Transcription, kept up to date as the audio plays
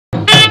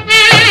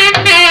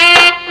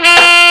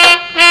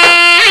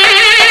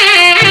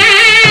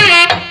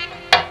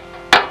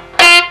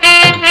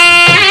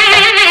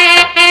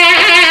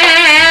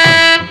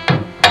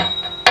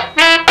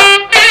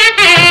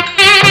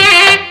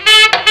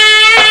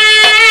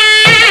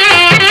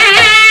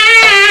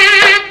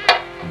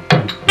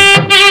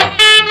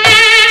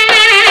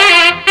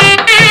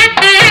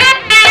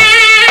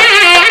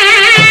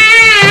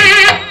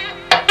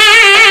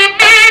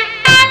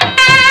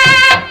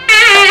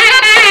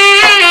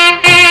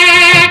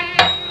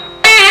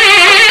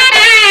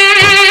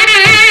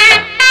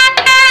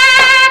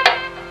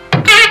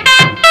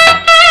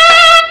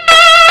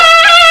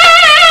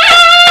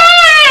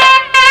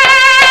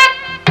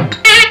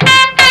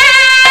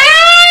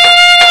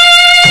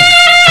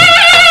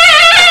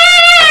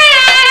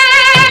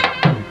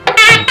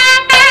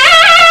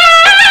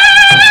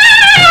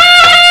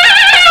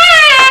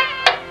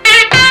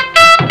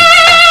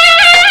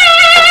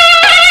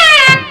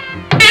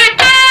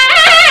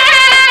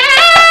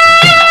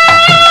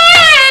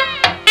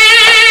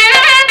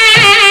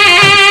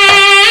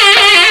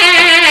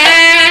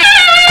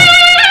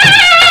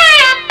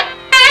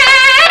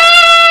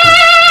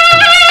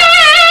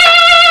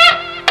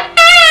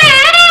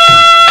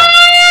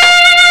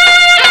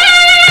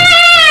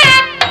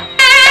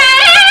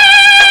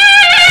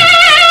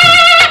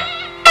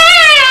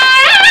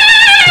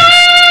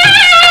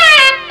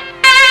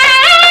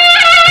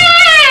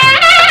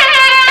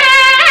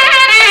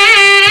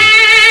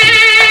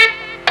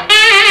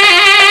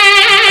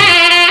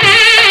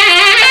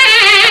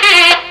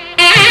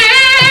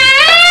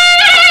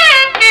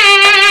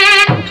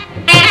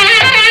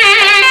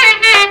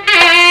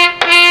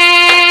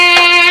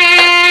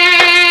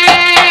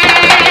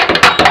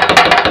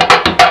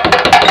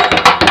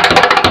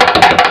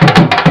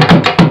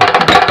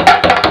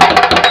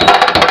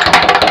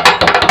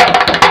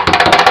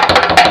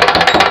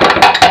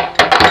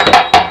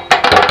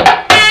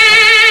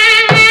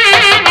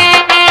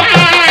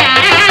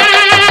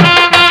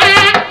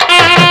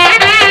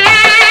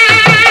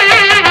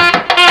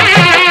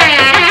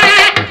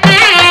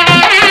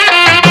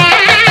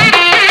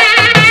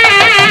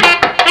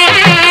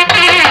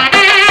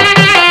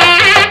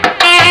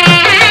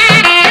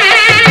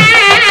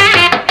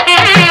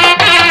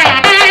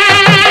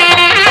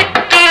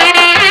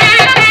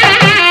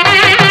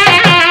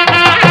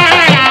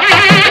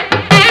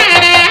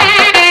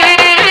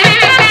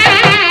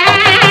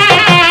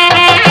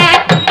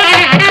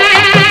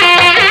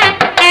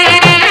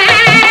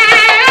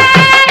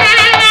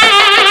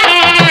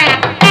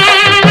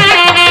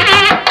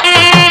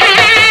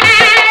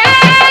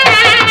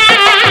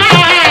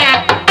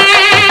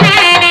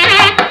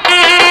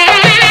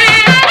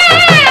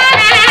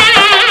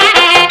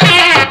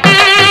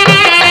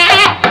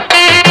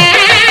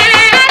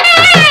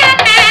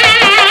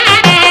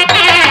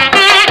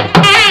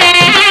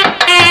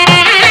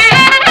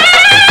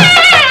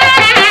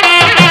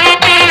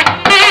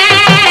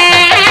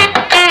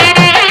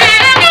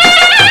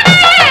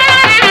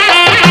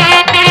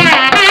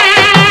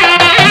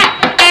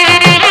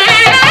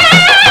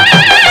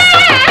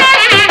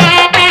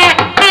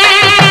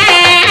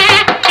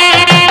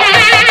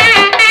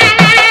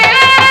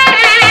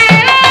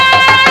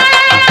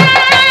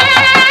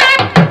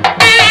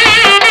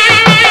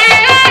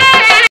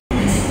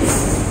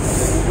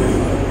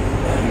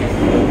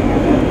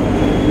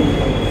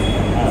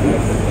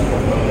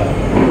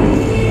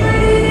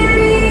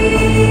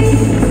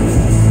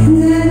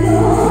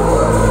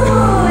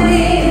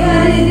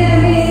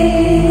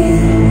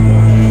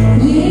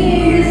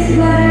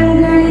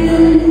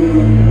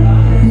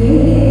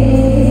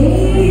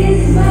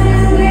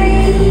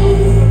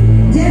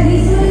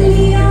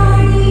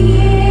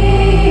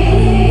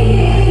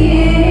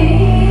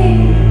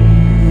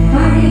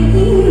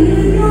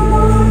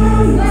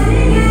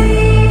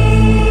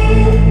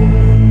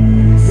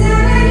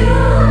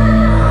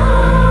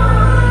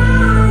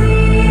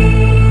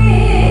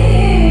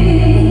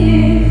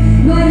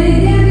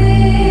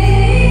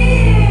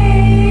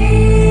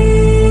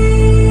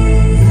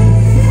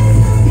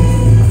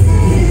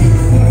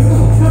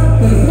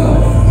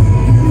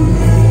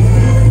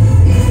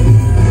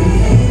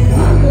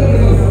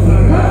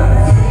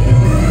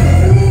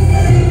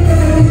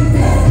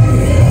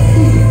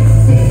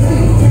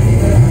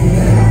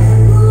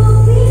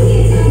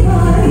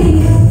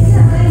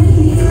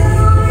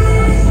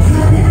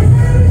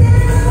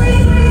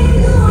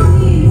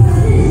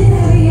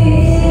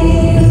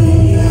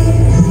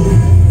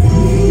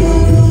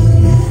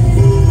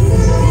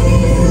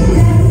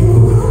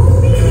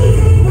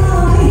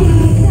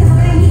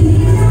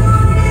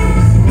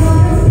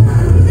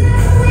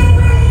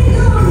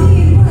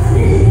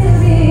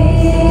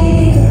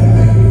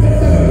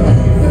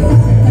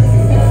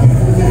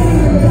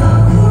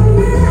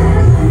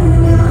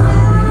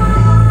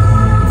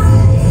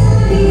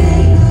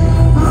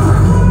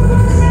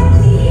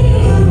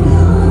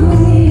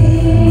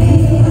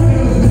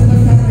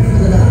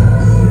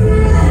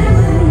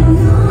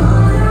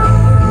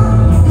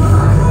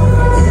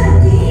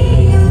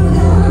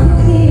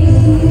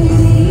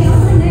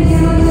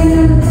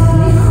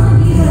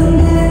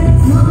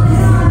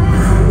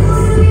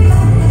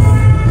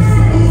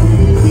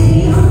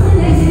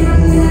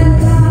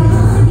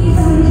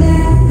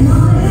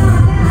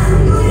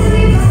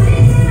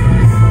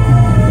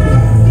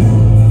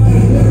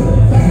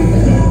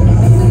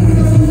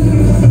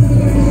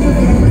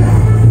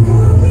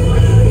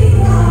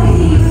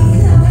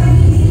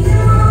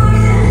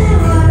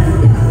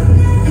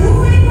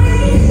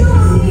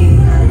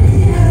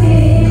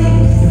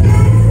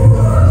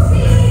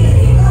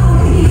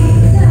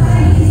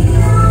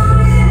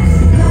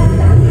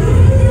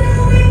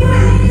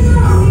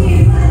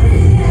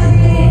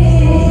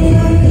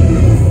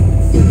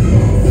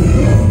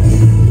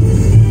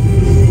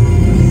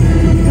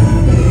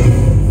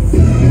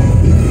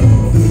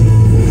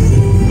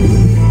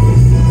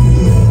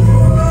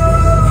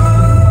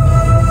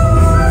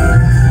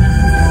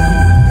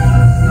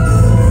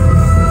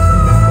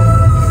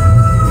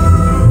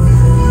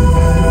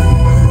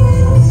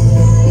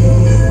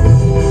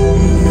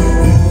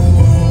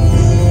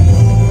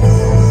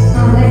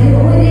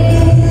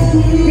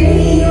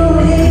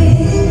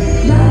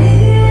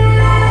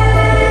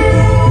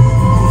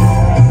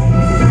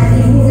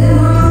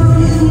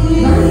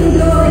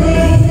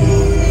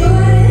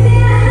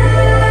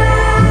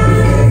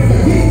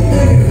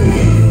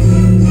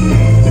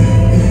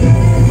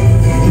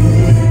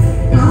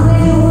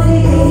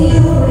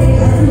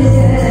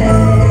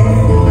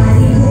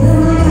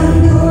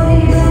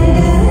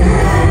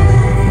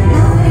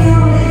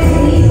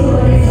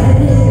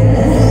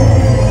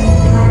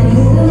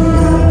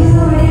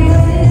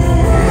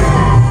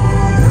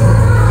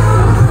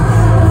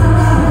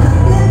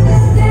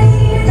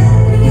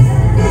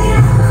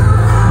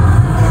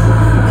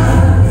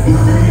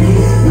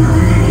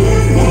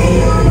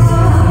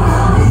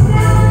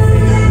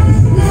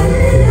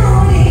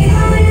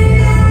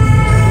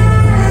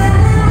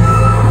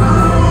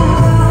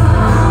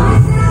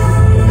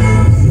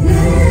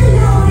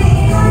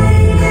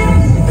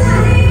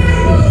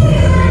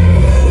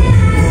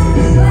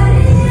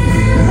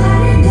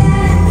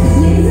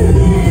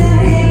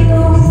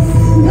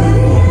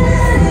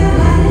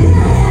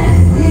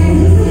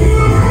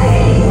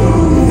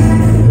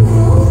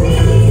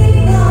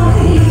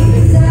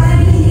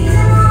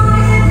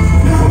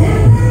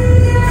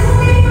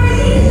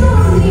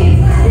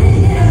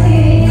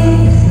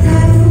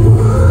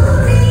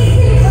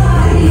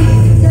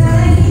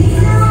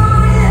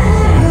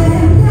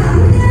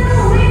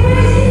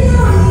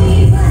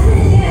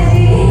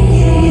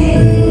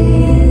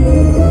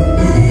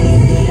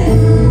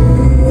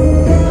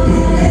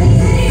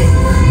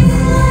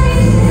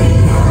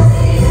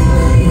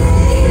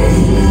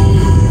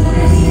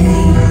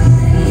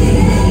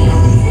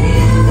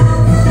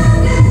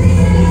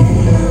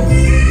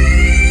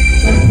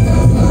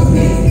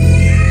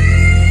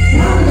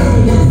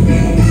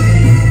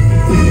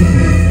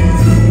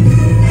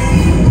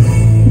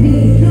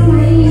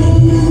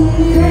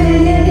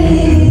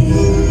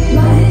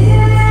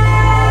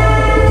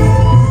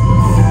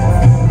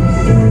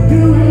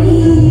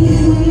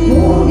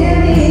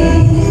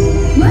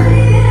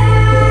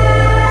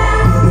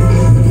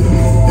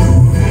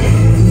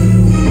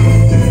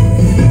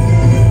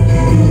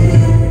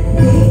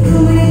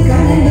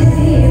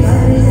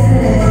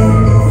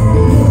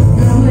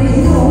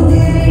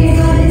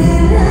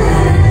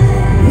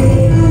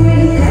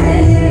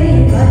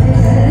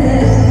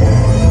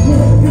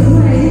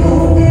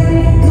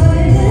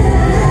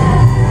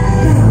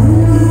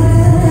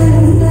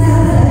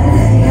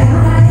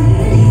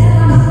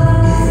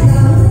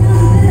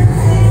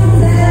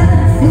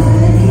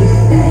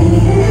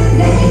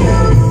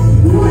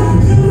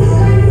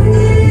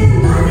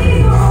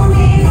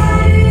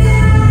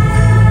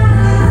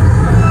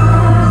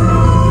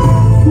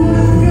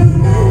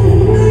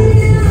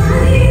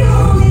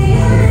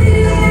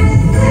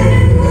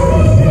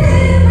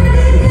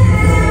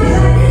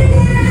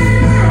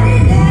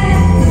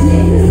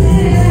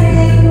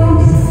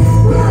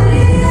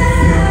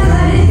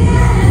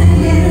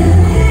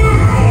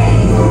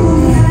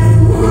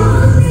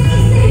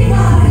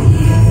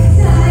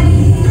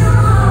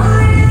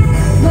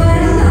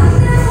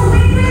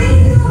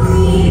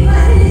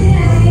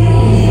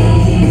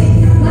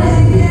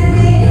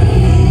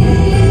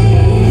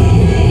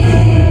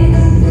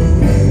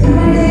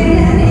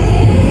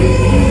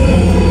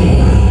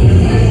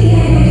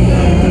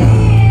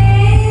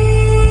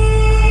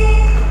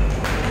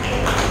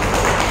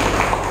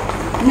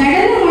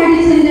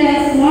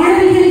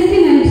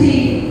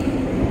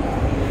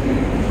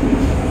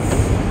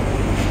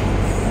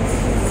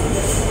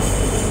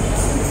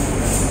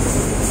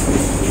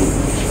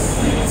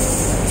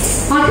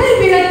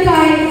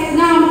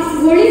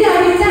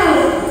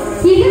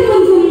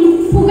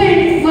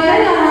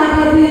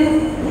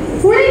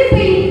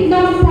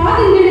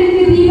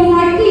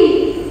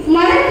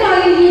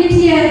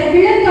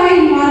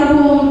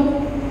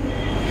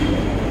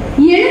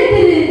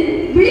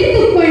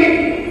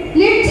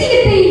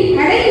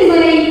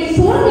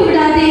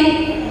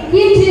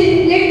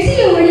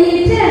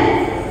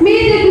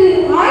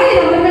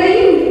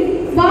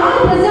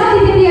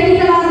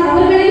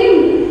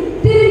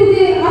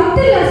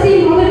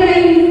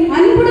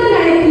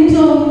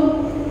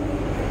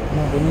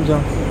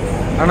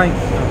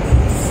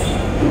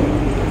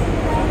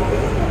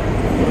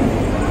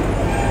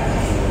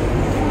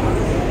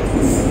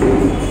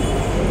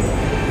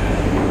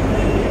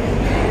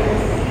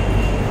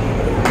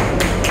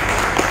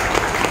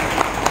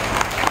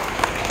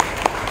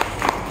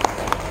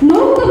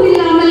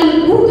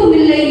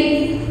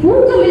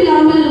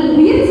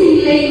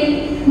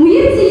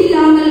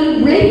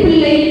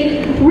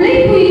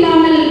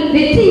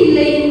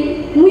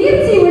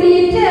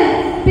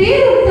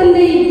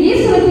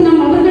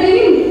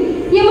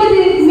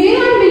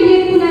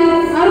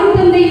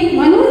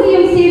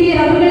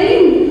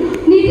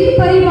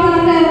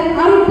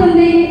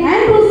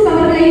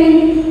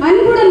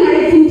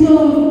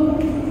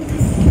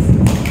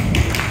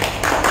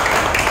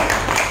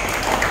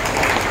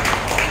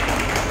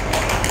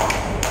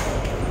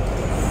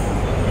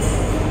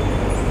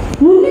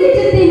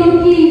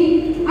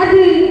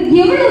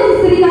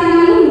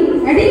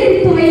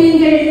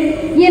படியுங்கள்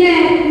என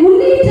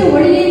முன்னேற்ற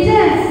ஒளியேற்ற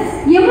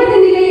எமது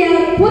நிலைய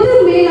பொது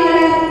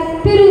மேலாளர்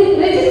திரு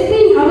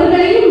ரெஜிஸ்டின்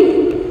அவர்களையும்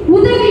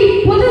உதவி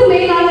பொது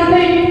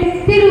மேலாளர்கள்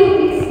திரு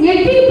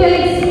எட்டி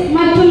பெலிக்ஸ்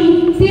மற்றும்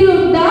திரு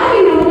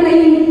டார்வின்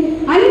அவர்களையும்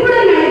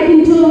அன்புடன்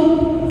அழைக்கின்றோம்.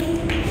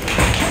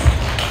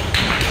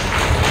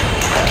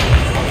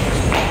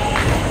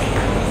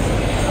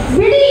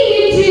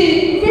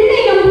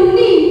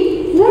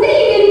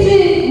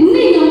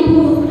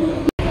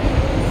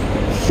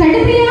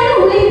 கடுமையான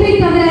உழைப்பை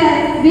தவிர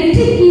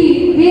வெற்றிக்கு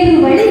வேறு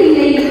வழி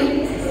இல்லை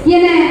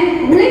என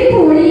உழைப்பு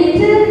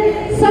ஒளியேற்று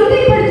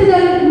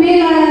சந்தைப்படுத்துதல்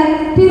மேலாளர்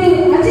திரு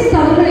அஜித்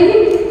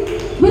அவர்களையும்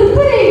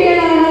விற்பனை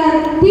மேலாளர்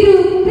திரு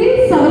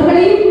பிரின்ஸ்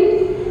அவர்களையும்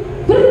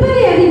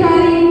விற்பனை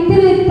அதிகாரி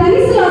திரு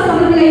தனிசுலாஸ்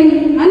அவர்களையும்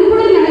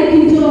அன்புடன்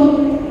அழைக்கின்றோம்.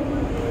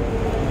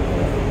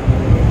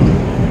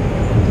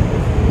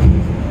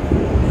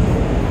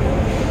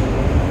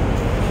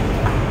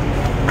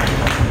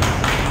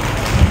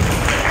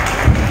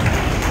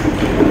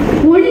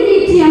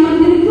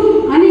 அமர்ந்திருக்கும்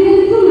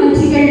அனைவருக்கும்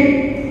நன்றிகள்.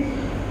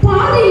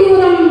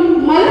 பாதையோரம்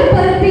மலர்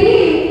பரப்பியே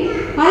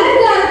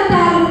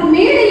அலங்காரத்தால்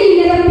மேடையை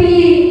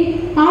நிரப்பியே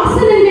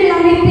ஆசனங்கள்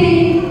அமைத்து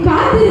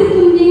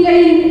காத்திருக்கும்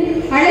எங்களின்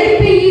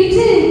அழைப்பை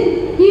ஏற்று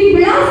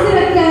இவ்விழா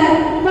சிறக்க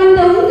வந்த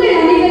உங்கள்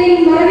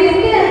அனைவரையும்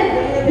வரவேற்க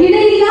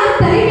இடையில்லா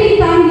தலைமை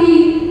தாங்கி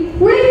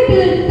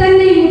உழைப்பில்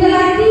தன்னை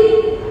முதலாக்கி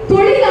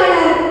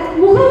தொழிலாளர்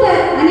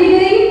முகவர்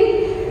அனைவரையும்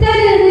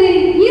தனது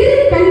இரு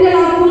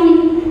கண்களாக்கும்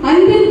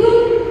அன்பிற்கும்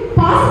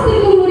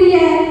பாசத்திற்கும் உரிய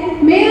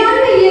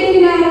மேலாண்மை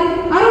இயக்குனர்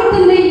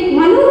அருட்தந்தை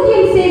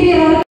மனோஜியம்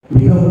சேவியர்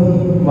மிகவும்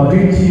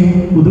மகிழ்ச்சியும்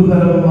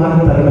புதுகரமான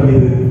தருணம்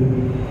இது.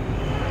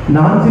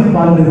 நாஞ்சில்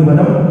பால்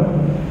நிறுவனம்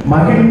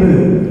மகிழ்ந்து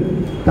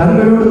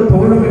தங்களோடு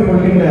தோழமை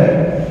கொள்கின்ற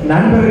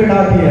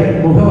நண்பர்களாகிய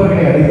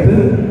முகவர்களை அழைத்து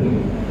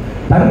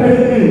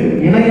தங்களுக்கு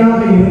இணையாக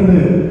இருந்து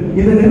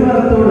இந்த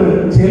நிறுவனத்தோடு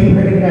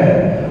செயல்படுகின்ற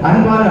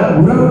அன்பான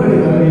உறவுகளை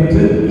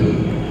வரவேற்று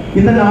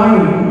இந்த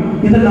நாளில்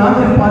இந்த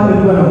நாஞ்சில் பால்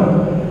நிறுவனம்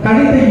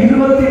கடந்த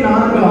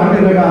 24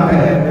 ஆண்டுகளாக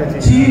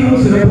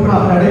சீரும்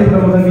சிறப்புமாக நடைபெற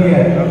உதவிய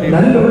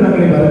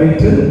நல்லுள்ளங்களை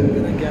வரவேற்று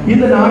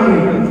இந்த நாளில்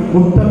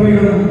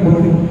முத்தமிழும்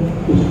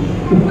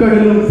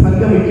முக்களிலும்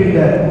சங்கமிக்கின்ற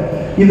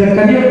இந்த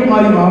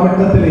கன்னியாகுமரி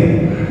மாவட்டத்திலே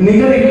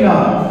நிகரில்லா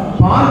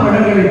பால்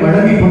வளங்களை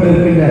வழங்கிக்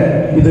கொண்டிருக்கின்ற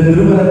இந்த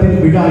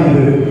நிறுவனத்தின் விழா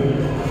இது.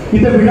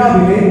 இந்த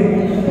விழாவிலே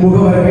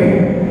முகவர்கள்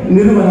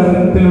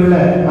நிறுவனத்தில் உள்ள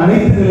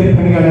அனைத்து நிலை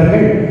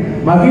பணியாளர்கள்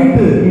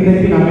மகிழ்ந்து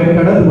இன்றைக்கு நாங்கள்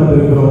கடந்து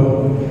வந்திருக்கிறோம்.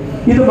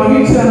 இது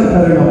மகிழ்ச்சியான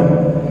தருணம்.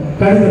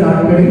 கடந்த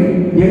நாட்களில்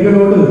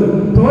எங்களோடு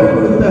தோள்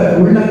கொடுத்த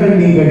உள்ளங்கள்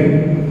நீங்கள்.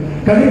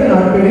 கடந்த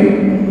நாட்களில்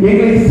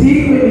எங்களை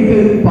சீர்மிகு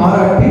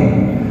பாராட்டி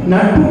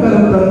நட்பு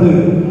கரம் தந்து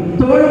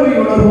தோழமை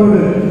உணர்வோடு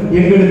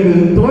எங்களுக்கு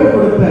தோள்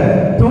கொடுத்த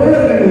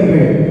தோழர்கள்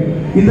நீங்கள்.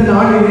 இந்த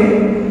நாளிலே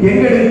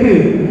எங்களுக்கு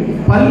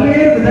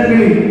பல்வேறு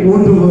விதங்களில்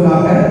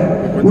ஊன்றுவதாக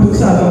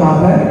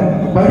உற்சாகமாக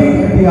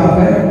வழிகாட்டியாக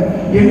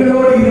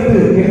எங்களோடு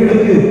இருந்து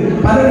எங்களுக்கு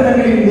பல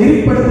இடங்களில்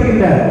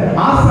நெறிப்படுத்துகின்ற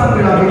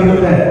ஆசான்களாக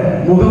இருந்த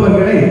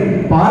முகவர்களை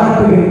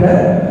பாராட்டுகின்ற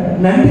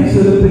நன்றி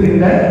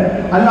செலுத்துகின்ற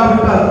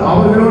அல்லாவிட்டால்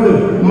அவர்களோடு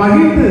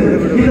மகிழ்ந்து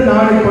இந்த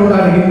நாளை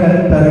கொண்டாடுகின்ற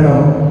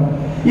தருணம்.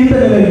 இந்த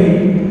நிலையில்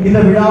இந்த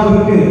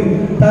விழாவிற்கு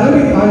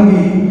தலைமை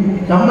தாங்கி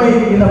நம்மை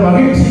இந்த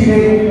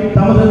மகிழ்ச்சியிலே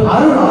தமது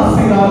அருள்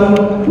ஆசையாலும்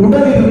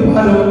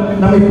உடனிருப்பாலும்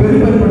நம்மை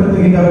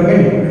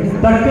பெருமைப்படுத்துகின்றவர்கள்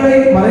தக்கரை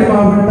மறை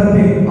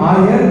மாவட்டத்தின்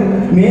ஆயர்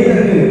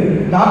மேதகு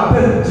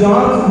டாக்டர்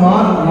ஜார்ஜ்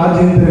மார்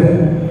ராஜேந்திரன்.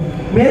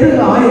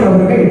 மேதகு ஆயர்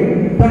அவர்கள்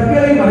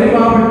தக்கரை மறை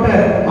மாவட்ட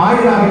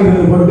ஆயராக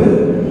இருந்து கொண்டு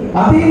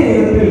அதே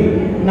நேரத்தில்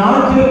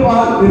நாஞ்சில்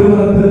பால்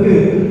நிறுவனத்திற்கு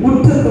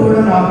உற்ற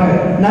தோழனாக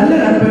நல்ல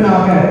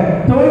நண்பனாக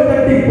தோள்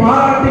தட்டி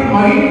பாராட்டி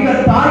மகிழ்ந்த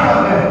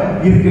தாயாக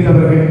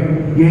இருக்கின்றவர்கள்.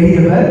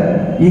 எளியவர்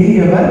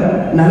இனியவர்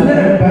நல்ல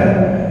நண்பர்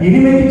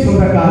இனிமைக்கு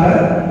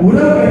சொந்தக்காரர்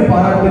உறவுகளை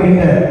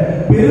பாராட்டுகின்ற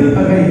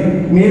பெருந்தகை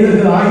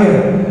மேதகு ஆயர்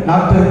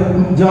டாக்டர்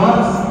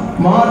ஜார்ஜ்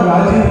மார்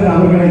ராஜேந்திரன்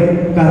அவர்களை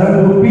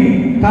கரங்கூப்பி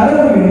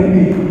கரம்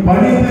எழுப்பி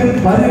பணிந்து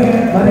வருக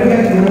வருக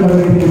என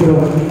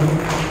வரவேற்கிறோம்.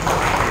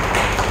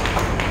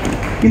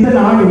 இந்த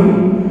நாளில்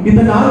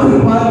இந்த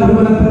நாஞ்சில் பால்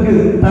நிறுவனத்திற்கு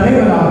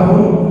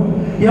தலைவராகவும்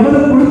எமது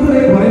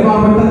குழுத்துறை மறை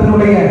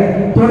மாவட்டத்தினுடைய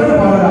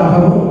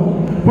தொடர்பாளராகவும்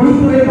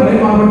குழுத்துறை மறை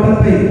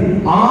மாவட்டத்தை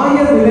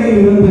ஆயர் நிலையில்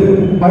இருந்து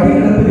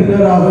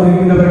வழிநடத்துகின்றவராக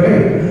இருக்கின்றவர்கள்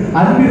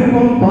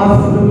அன்பிற்கும்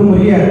பாசத்திற்கும்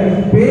உரிய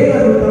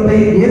பேரருத்தந்தை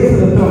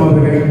இயேசுரத்னம்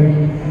அவர்கள்.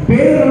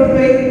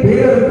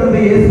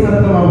 பேரருத்தந்தை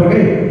இயேசுரத்னம்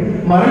அவர்கள்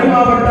மறை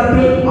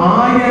மாவட்டத்தில்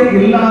ஆயர்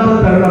இல்லாத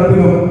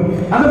தருணத்திலும்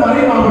அந்த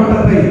மறை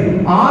மாவட்டத்தை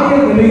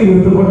ஆயர் நிலையில்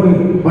இருந்து கொண்டு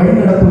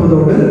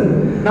வழிநடத்துவதோடு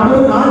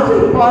நமது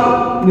நாஞ்சில் பால்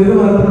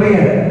நிறுவனத்துடைய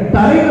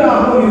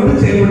தலைவராகவும்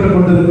இருந்து செயல்பட்டுக்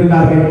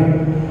கொண்டிருக்கிறார்கள்.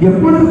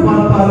 எப்பொழுது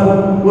பார்த்தாலும்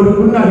ஒரு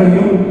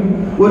புன்னகையும்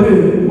ஒரு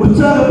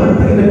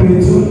உற்சாகப்படுத்துகின்ற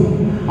பேச்சும்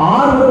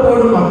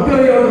ஆர்வத்தோடும்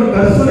அக்கறையோடும்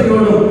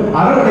கருசனையோடும்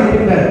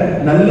அரவணைக்கின்ற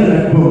நல்ல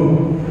நட்பும்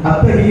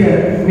அத்தகைய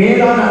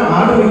மேலான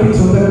ஆளுமைக்கு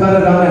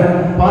சொந்தக்காரரான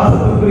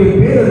பாசத்திற்குரிய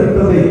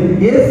பேரருத்ததை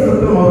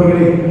இயேசுரத்னம்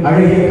அவர்களை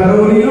அழகிய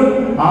கரவொலியிலும்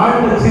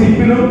ஆழ்ந்த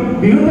சிரிப்பிலும்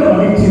மிகுந்த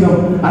மகிழ்ச்சியிலும்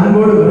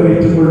அன்போடு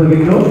வரவேற்றுக்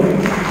கொள்கின்றோம்.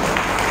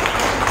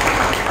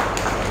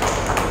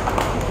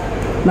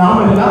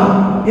 நாம் எல்லாம்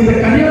இந்த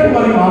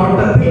கன்னியாகுமரி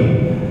மாவட்டத்தில்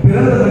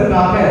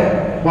பிறந்ததற்காக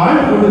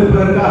வாழ்ந்து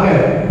கொண்டிருப்பதற்காக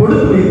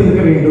கொடுத்து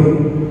வைத்திருக்க வேண்டும்.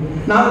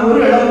 நான்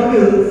ஒரு அளவுக்கு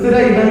சில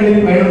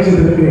இடங்களில் பயணம்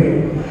செய்திருக்கிறேன்.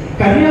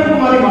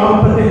 கன்னியாகுமரி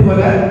மாவட்டத்தை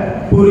போல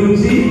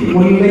குறிச்சி,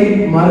 முல்லை,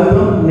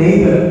 மருதம்,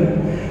 நெய்தல்.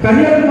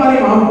 கன்னியாகுமரி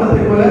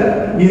மாவட்டத்தை போல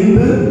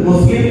இந்து,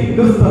 முஸ்லிம்,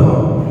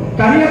 கிறிஸ்தவம்.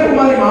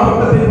 கன்னியாகுமரி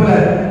மாவட்டத்தை போல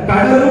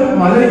கடலும்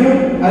மலையும்,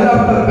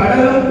 அதாவது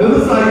கடலும்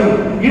விவசாயம்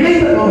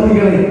இணைந்த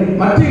பகுதிகளை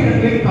மற்ற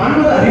இடங்களில்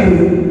காண்பது அறிவு.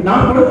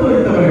 நாம் கொடுத்து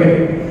வைத்தவர்கள்,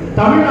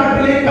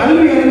 தமிழ்நாட்டிலே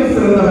கல்வி அறிவு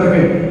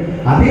சிறந்தவர்கள்.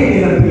 அதே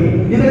நேரத்தில்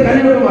இந்த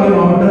கன்னியாகுமரி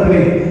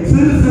மாவட்டத்திலே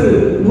சிறு சிறு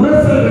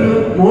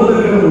உரசல்களும்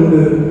மோதல்களும்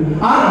உண்டு.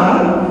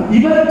 ஆனால்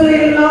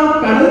இவற்றையெல்லாம்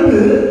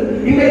கடந்து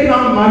இன்றைக்கு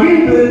நாம்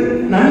மகிழ்ந்து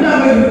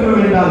நன்றாக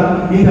இருக்கிறோம் என்றால்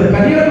இந்த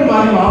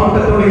கன்னியாகுமரி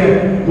மாவட்டத்துடைய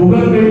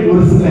முகங்கள்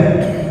ஒரு சில.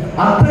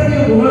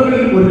 அத்தகைய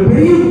முகங்களில் ஒரு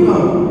பெரிய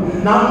முகம்,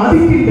 நாம்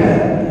மதிக்கின்ற,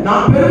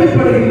 நாம்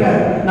பெருமைப்படுகின்ற,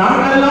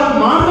 நாங்களெல்லாம்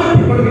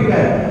மாற்றத்தை கொடுக்கின்ற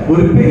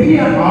ஒரு பெரிய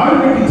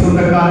ஆளுமைக்கு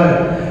சொந்தக்காரர்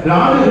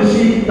ராஜ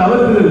ரிஷி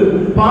தவறு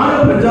பார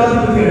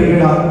பிரஜாதிபதி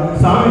அடிகளார்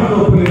சாமி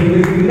தோப்பில்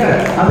இருக்கின்ற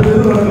அந்த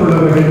நிறுவனத்தில்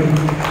உள்ளவர்கள்.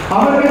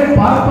 அவர்கள்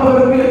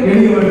பார்ப்பவருக்கு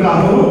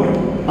எளியவர்களாகவும்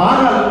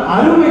ஆனால்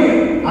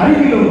அருமையும்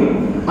அறிவிலும்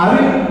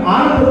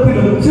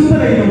ஆனந்தத்திலும்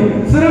சிந்தனையிலும்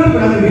சிறந்து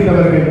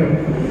விளங்குகின்றவர்கள்.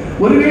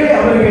 ஒருவேளை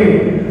அவர்கள்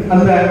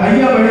அந்த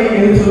ஐயாவளை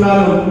என்று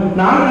சொன்னாலும்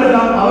நாங்கள்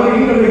எல்லாம் அவர்கள்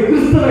எங்களுடைய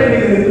கிறிஸ்தவரை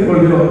நினைத்துக்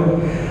கொள்கிறோம்.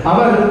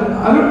 அவர்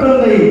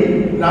அருட்தந்தை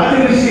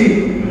ராஜரிஷி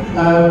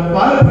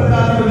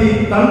பாலபிரஜாதிபதி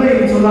தந்தை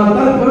என்று சொன்னால்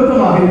தான்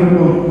பொருத்தமாக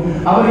இருக்கும்.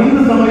 அவர்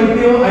இந்து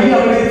சமயத்தையோ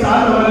ஐயாவளை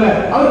சார்ந்தவர் அல்ல,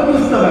 அவர்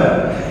கிறிஸ்தவர்.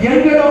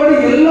 எங்களோடு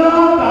எல்லா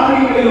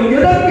காரியங்களிலும்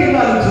எதற்கு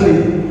இருந்தாலும் சரி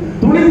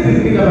துணிந்து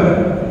நிற்கிறவர்.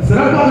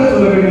 சிறப்பாக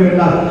சொல்ல வேண்டும்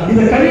என்றால்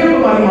இந்த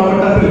கன்னியாகுமரி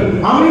மாவட்டத்தில்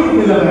அமைதி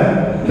நிலவ,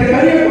 இந்த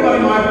கன்னியாகுமரி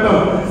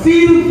மாவட்டம்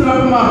சீரும்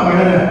சிறப்புமாக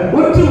வளர,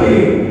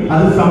 ஒற்றுமையில்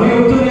அது சமய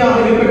ஒற்றுமையாக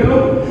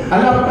இருக்கட்டும்,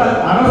 அல்லாவிட்டால்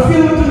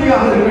அரசியல்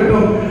ஒற்றுமையாக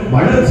இருக்கட்டும்,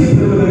 வளர்ச்சி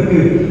பெறுவதற்கு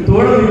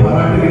தோழமை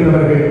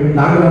பாராட்டுகின்றவர்கள்.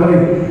 நாங்கள் அவரை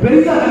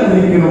பெரிதாக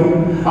நினைக்கிறோம்.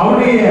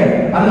 அவருடைய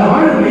அந்த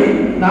ஆளுமை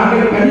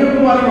நாங்கள்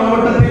கன்னியாகுமரி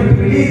மாவட்டத்தை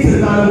விட்டு வெளியே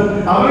சென்றாலும்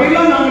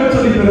அவரையெல்லாம் நாங்கள்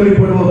சொல்லி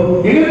பெருமைப்படுவோம்.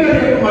 எங்கள்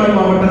கன்னியாகுமரி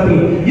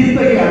மாவட்டத்தில்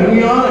இத்தகைய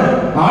அருமையான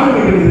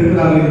ஆளுமைகள்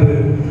இருக்கிறார்கள் என்று.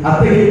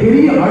 அத்தகைய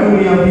பெரிய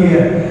ஆளுமையாகிய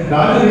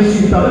ராஜரிஷி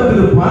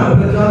தவறு பார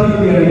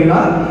பிரஜாதிபதி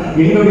அடிகளார்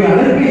எங்களுடைய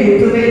அழைப்பை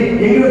ஏற்றதே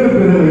எங்களுக்கு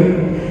பெருமை.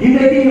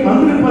 இன்றைக்கு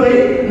வந்திருப்பதை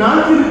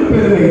நாஞ்சிலுக்கு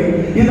பெருமை.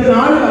 இந்த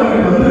நாளில்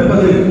அவர்கள்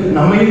வந்திருப்பது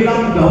நம்மை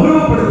எல்லாம்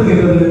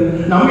கௌரவப்படுத்துகிறது,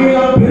 நம்மை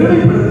எல்லாம்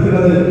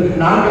பெருமைப்படுத்துகிறது.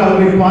 நாங்கள்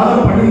அவரை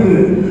பாதம் பணிந்து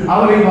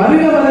அவரை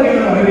வருக வருக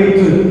என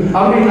வரவேற்று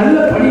அவருடைய நல்ல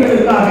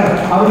பணிகளுக்காக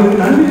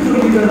அவருக்கு நன்றி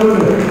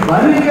சொல்கிறதோடு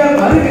வருக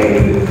வருக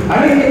என்று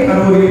அழகிய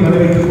கல்லூரியை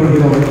வரவேற்றுக்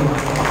கொள்கிறோம்.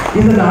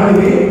 இந்த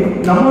நாளிலே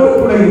நம்மோடு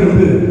கூட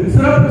இருந்து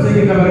சிறப்பு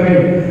செய்கின்றவர்கள்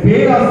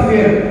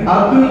பேராசிரியர்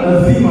அப்துல்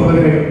அசீம்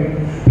அவர்கள்.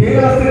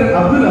 பேராசிரியர்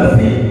அப்துல்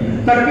அசீம்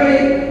தக்கரை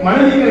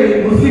மணலிக்கரை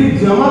முஸ்லிம்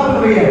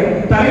ஜமாத்துடைய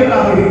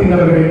தலைவராக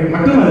இருக்கின்றவர்கள்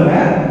மட்டுமல்ல,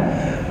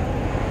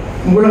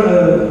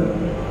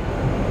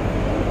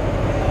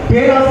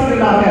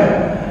 பேராசிரியராக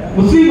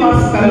முஸ்லிம்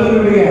ஆர்ட்ஸ்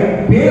கல்லூரியுடைய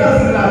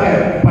பேராசிரியராக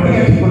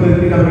பணியாற்றிக்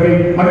கொண்டிருக்கிறவர்கள்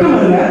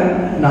மட்டுமல்ல,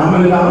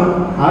 நாமெல்லாம்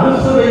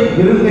அரசுவை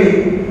விருதை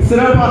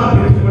சிறப்பாக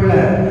பெற்றுக்கொள்ள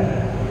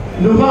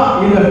நுபா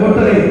என்ற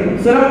கொட்டரை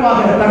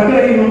சிறப்பாக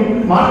தக்கரையிலும்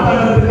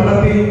மாற்றாளத்தில்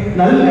நடத்தி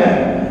நல்ல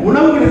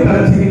உணவுகளை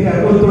தரச்சுகின்ற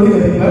ஒரு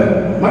தொழிலதிபர்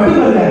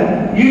மட்டுமல்ல,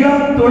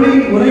 இளம்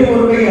தொழில்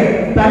முனைவோருடைய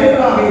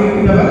தலைவராக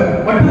இருக்கின்றவர்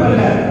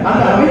மட்டுமல்ல,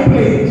 அந்த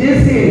அமைப்பிலே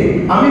ஜேசிஏ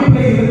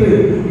அமைப்பிலே இருந்து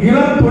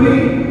இளம்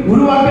தொழில்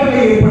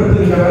உருவாக்கங்களை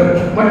ஏற்படுத்துகின்றவர்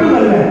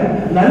மட்டுமல்ல,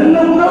 நல்ல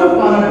உறவு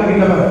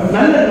பாராட்டுகின்றவர்,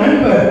 நல்ல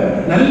நண்பர்,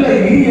 நல்ல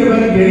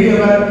இனியவர்,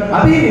 எளியவர்,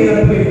 அதே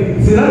நேரத்தில்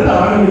சிறந்த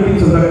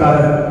ஆளுமைக்கு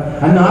சொந்தக்காரர்.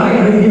 அந்நாளை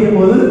அணுகிய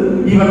போது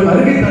இவன்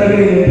வருகை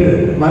தருகிறேன் என்று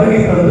வருகை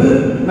தந்து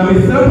நம்மை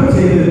சிறப்பு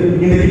செய்து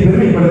இன்றைக்கு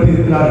பெருமைப்படுத்தி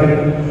இருக்கிறார்கள்.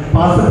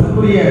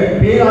 பாசத்துக்குரிய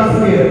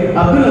பேராசிரியர்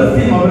அப்துல்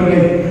அசீம் அவர்களை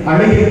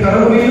அழகிய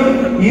கரவுரையிலும்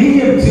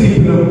இனிய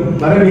சிரிப்பிலும்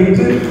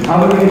வரவேற்று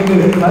அவர்களுக்கு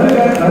வருக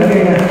வருக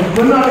என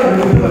பொன்னாடை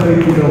அளித்து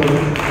வரவேற்கிறோம்.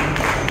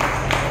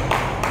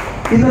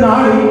 இந்த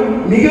நாளில்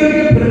மிக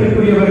மிக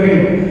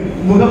பெருமைக்குரியவர்கள்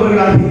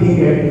முகவர்களாக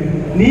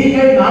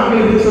நீங்கள்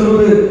நாங்கள் என்று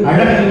சொல்வது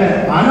அழகல்ல,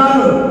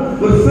 ஆனாலும்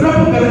ஒரு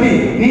சிறப்பு கருதி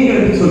நீங்கள்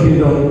என்று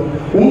சொல்கின்றோம்.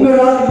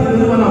 உங்களால் இந்த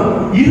நிறுவனம்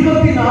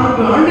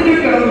 24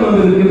 ஆண்டுகள் கடந்து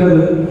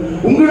வந்திருக்கின்றது.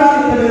 உங்களால்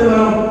இந்த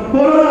நிறுவனம்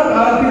கொரோனா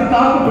காலத்தில்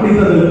தாக்கு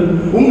பிடித்தது.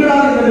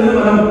 உங்களால் இந்த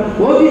நிறுவனம்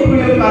ஓகி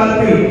புயல்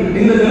காலத்தில்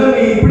இந்த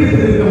நிலைமையை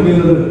பிடித்திருக்க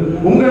முடிந்தது.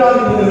 உங்களால்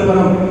இந்த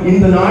நிறுவனம்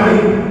இந்த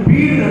நாளில்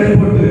வீடு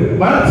நடைபெற்று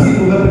வளர்ச்சி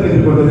முகத்தில்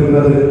இருந்து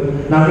கொண்டிருக்கிறது.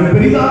 நாங்கள்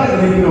பெரிதாக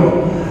நினைக்கிறோம்.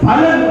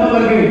 பல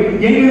முகவர்கள்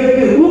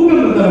எங்களுக்கு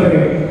ஊக்கம்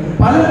இருந்தவர்கள்,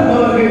 பல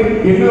முகவர்கள்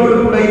எங்களோடு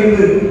கூட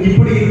இருந்து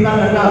இப்படி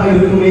இருந்தால் நன்றாக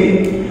இருக்குமே,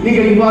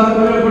 நீங்கள் இவ்வாறு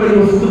கூட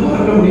யோசித்து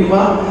பார்க்க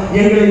முடியுமா,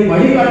 எங்களை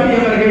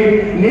வழிகாட்டியவர்கள்,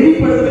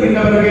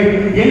 நெறிப்படுத்துகின்றவர்கள்,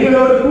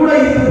 எங்களோடு கூட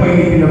இருந்து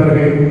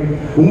பயணிக்கின்றவர்கள்.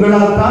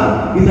 உங்களால் தான்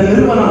இந்த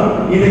நிறுவனம்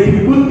இன்றைக்கு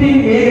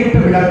புத்தின் நேரிட்ட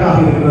விளக்காக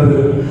இருக்கிறது.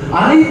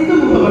 அனைத்து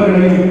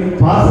முகவர்களையும்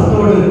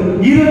பாசத்தோடு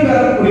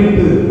இருகரம்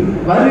குறித்து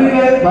வருக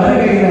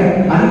வருக என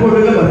அன்போடு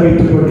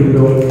வரவேற்றுக்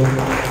கொள்கிறோம்.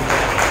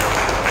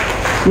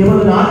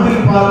 இவர்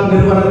நாஞ்சில் பால்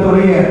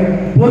நிறுவனத்துடைய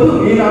பொது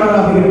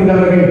மேலாளராக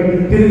இருக்கின்றவர்கள்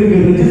திருமிகு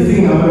ரிஜித்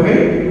சிங்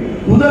அவர்கள்,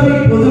 உதவி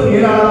பொது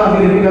மேலாளராக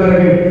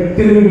இருக்கின்றவர்கள்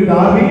திருமிகு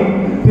டார்வின்,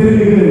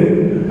 திருமிகு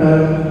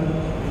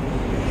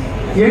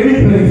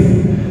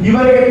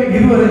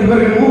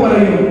இவர்கள்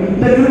மூவரையும்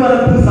இந்த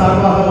நிறுவனத்தின்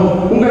சார்பாகவும்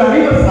உங்கள்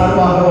அனைவர்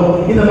சார்பாகவும்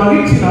இந்த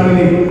மகிழ்ச்சி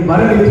நாளிலே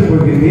வரவேற்றுக்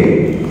கொள்கிறேன்.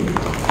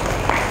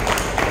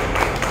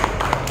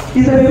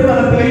 இந்த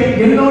நிறுவனத்திலே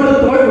என்னோடு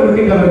தோல்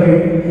கொடுக்கின்றவர்கள்,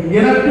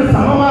 எனக்கு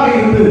சமமாக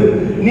இருந்து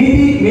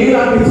நிதி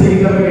மேலாண்மை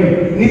செய்கிறவர்கள்,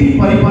 நிதி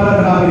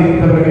பரிபாலகராக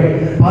இருக்கின்றவர்கள்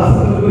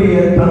பாசத்திற்குரிய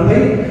தந்தை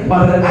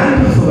ஃபாதர்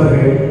ஆண்ட்ரூஸ்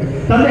அவர்கள்.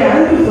 தந்தை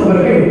ஆண்ட்ரூஸ்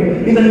அவர்கள்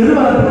இந்த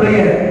நிறுவனத்தினுடைய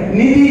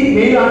நிதி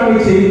மேலாண்மை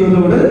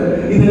செய்வதோடு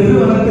இந்த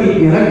நிறுவனத்தில்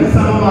எனக்கு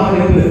சமமாக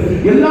இருந்து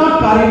எல்லா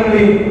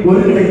காரியங்களையும்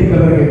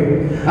ஒருங்கிணைக்கின்றவர்கள்,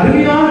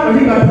 அருமையான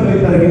வழிகாட்டுதலை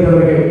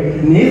தருகின்றவர்கள்,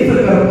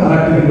 நேசக்கரம்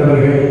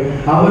பாராட்டுகின்றவர்கள்.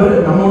 அவர்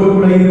நம்மோடு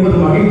கூட இருப்பது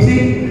மகிழ்ச்சி.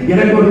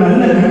 எனக்கு ஒரு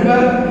நல்ல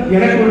நண்பர்,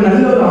 எனக்கு ஒரு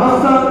நல்ல ஒரு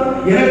ஆசான்,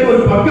 எனக்கு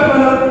ஒரு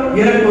பக்கபலம்,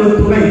 எனக்கு ஒரு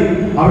துணை,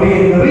 அவருடைய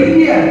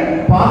நிறைய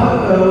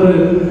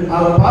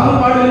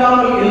பாகுபாடு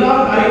இல்லாமல் எல்லா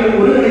காரியங்களும்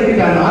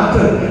ஒருங்கிணைக்கின்ற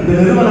ஆற்றல் இந்த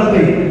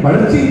நிறுவனத்தை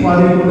வளர்ச்சி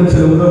பாதையில் கொண்டு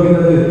செல்ல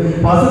உதவுகிறது.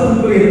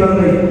 பாசத்திற்குரிய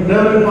தந்தை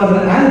ரெவரண்ட்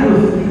ஃபாதர்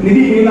ஆண்ட்ரூஸ்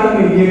நிதி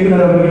மேலாண்மை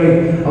இயக்குனர் அவர்களை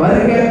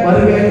வருக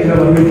வருக என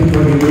வரவேற்றுக்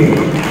கொள்கிறேன்.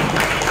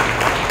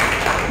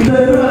 இந்த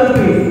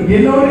நிறுவனத்தில்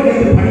என்னோடு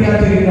இணைந்து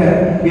பணியாற்றுகின்ற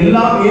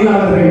எல்லா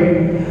மேலாளர்கள்,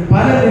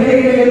 பல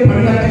நிலைகளிலே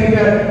பணியாற்றுகின்ற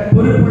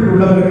பொறுப்பில்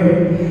உள்ளவர்கள்,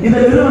 இந்த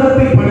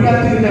நிறுவனத்தில்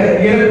பணியாற்றுகின்ற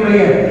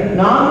ஏறக்குறைய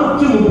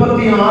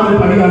 436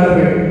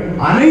 பணியாளர்கள்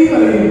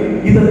அனைவரையும்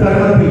இந்த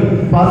தருணத்தில்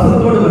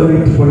பாசத்தோடு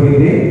வரவேற்றுக்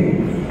கொள்கிறேன்.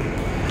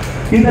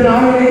 இந்த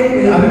நாளிலே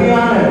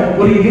அருமையான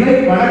ஒரு இறை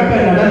வணக்க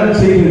நடனம்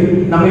செய்து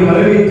நம்மை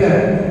வரவேற்ற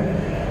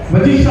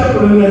மஜிஷா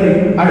குழுவினரை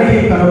அடைய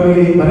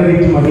கடவுளை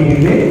வரவேற்று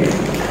மகிழ்கிறேன்.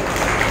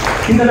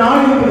 இந்த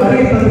நாளுக்கு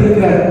வருகை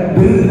தந்திருக்கிற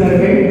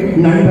விருந்தினர்கள்,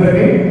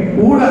 நண்பர்கள்,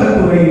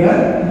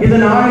 ஊடகத்துறையினர், இந்த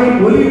நாளை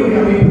ஒலி ஒளி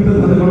அமைப்பு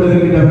தந்து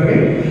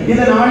கொண்டிருக்கின்றவர்கள்,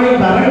 இந்த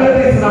நாளில்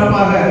அரங்கத்தை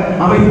சிறப்பாக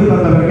அமைத்து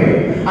தந்தவர்கள்,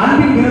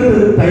 அன்பின்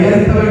விருது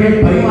தயாரித்தவர்கள்,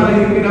 பரிமாற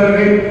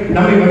இருக்கின்றவர்கள்,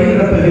 நம்மை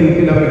வழிநடத்த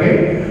இருக்கின்றவர்கள்,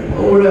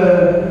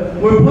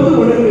 பொது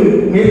ஒழுங்கு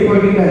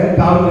மேற்கொள்கின்ற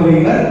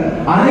காவல்நிலையினர்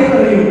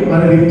அனைவரையும்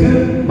வரவேற்று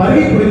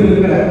வருகை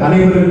புரிந்திருக்கிற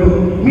அனைவருக்கும்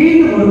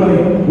மீண்டும் ஒருமுறை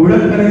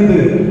உடற்கணிந்து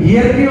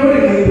இயற்கையோடு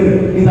இணைந்து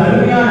இந்த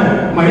அருமையான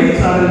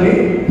மழைச்சாரலே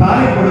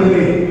காலை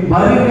பொழுதிலே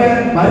வருக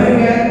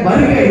வருக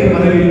வருக என்று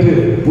வரவேற்று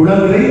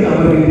உடல்களை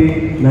அமர்கின்றேன்.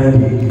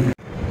 நன்றி.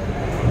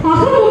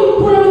 அகமும்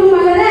புறமும்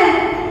மலர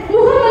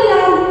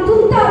முகமெல்லாம்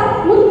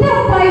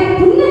முத்தாப்பாய்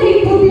புன்னகை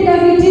பூத்திட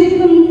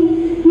வீற்றிருக்கும்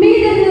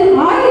மீதகு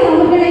ஆயர்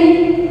அவர்களை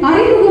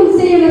அறிமுகம்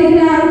செய்ய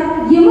வருகிறார்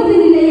எமது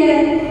நிலைய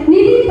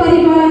நிதி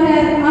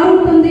பரிபாலகர்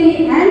அருள் தந்தை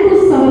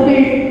ஆண்ட்ரூஸ்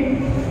அவர்கள்.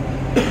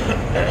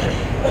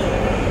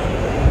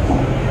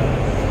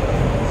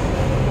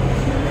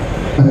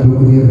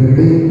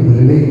 அன்புக்குரியவர்களே,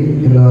 முதலிலே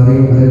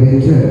எல்லாரையும்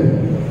வரவேற்ற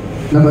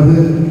நமது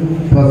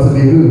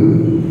பாசமிகு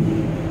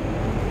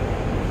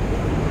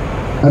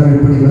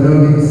அருள்படி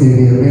மனோவின்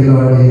செய்திய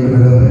மேலாண்மை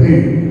இயக்குனர்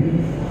அவர்கள்,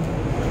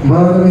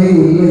 மானமே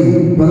இல்லை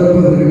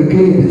பரப்பவர்களுக்கு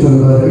என்று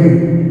சொல்வார்கள்,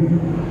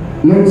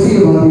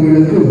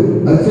 லட்சியவாதிகளுக்கு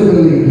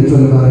அச்சமில்லை என்று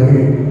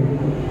சொல்வார்கள்.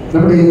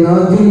 நம்முடைய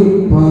நாஞ்சில்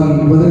பால்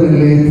முதல்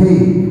நிலையத்தை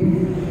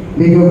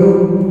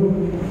மிகவும்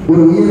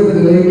ஒரு உயர்ந்த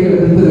நிலைக்கு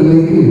அடுத்த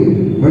நிலைக்கு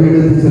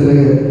வழிநடத்தி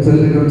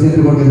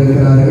சென்று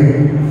கொண்டிருக்கிறார்கள்.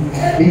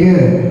 மிக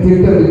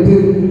திட்டமிட்டு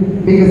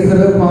மிக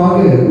சிறப்பாக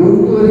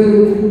ஒவ்வொரு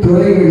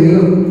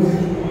துறைகளிலும்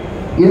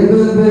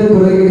எந்தெந்த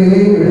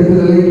துறைகளிலே அடுத்த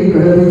நிலைக்கு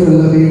கடத்தி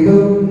செல்ல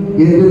வேண்டும்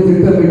என்று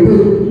திட்டமிட்டு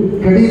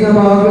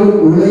கடினமாக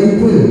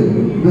உழைத்து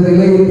இந்த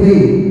நிலையத்தை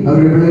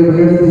அவர்களை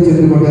வழிநடத்தி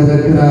சென்று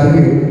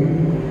கொண்டிருக்கிறார்கள்.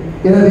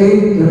 எனவே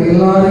நம்ம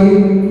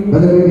எல்லாரையும்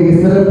மிக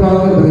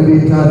சிறப்பாக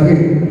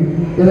வரவேற்றார்கள்.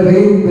 எனவே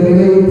இந்த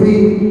நிலையத்தை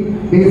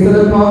மிக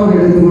சிறப்பாக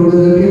எடுத்துக்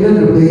கொண்டிருக்கின்ற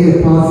நம்முடைய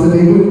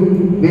பாசமிகு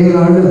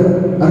மேலாளர்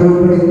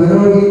அருள்படி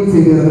மனோவின்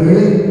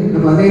செய்தவர்களை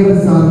நம்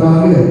அனைவர்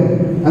சார்பாக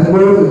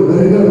அன்போடு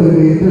வருக வருக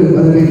என்று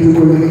வரவேற்றுக்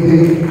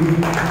கொள்கிறேன்.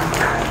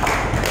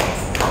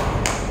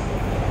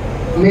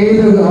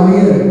 மேலகு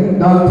ஆயர்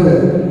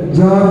டாக்டர்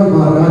ஜார்ஜ்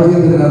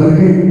ராஜேந்திரன்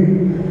அவர்கள்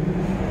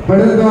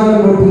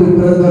பழங்காலத்தில்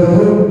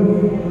பிறந்தவரும்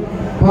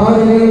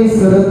பாதையில்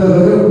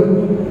சிறந்தவரும்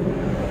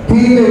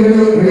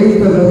தீமைகளை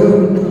இழைத்தவரும்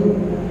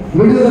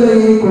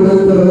விடுதலையை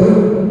கொடுத்தவரும்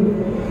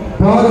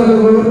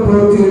பாதுகாவலர்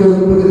போற்றிடும்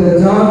புனித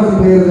ஜார்ஜ்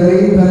பெயர்தலை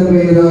தன்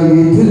பெயராய்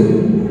ஏற்று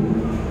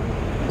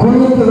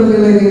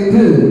குழுத்துவதில்லை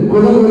என்று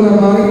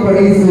குலகுலமாய்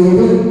பணி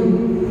செய்து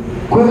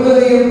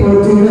குழந்தையை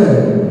போற்றிட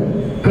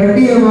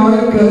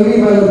கண்ணியமாய் கல்வி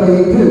வளம்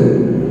வைத்து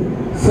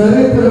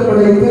சரித்திரம்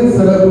படைத்து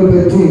சிறப்பு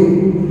பெற்று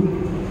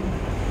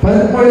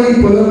பன்மொழி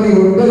புலமை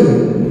உண்டு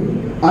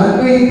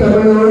அன்னை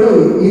தமிழோடு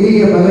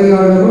இனிய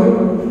மலையாளமும்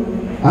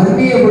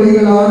அந்நிய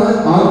மொழிகளான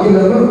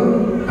ஆங்கிலமும்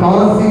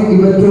காசி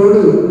இவற்றோடு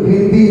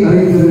ஹிந்தி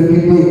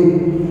அறிந்திருக்கின்றேன்.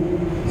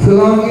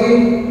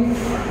 சிலாங்கில்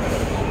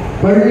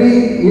பள்ளி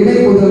இணை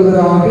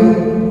முதல்வராக,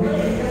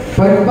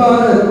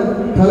 பண்பான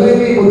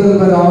தலைமை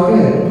முதல்வராக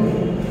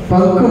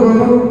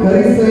பக்குவமும்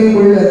கரிசனையும்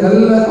உள்ள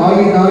நல்ல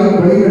ஆயினாய்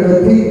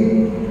வழிநடத்தி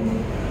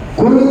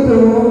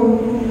குழுத்துவமும்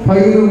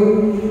பயிரும்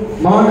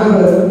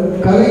மாணவர்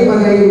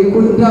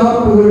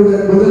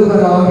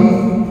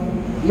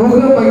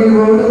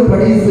பண்போடு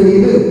பணி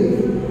செய்து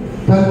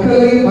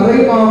தக்கலை மறை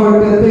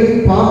மாவட்டத்தை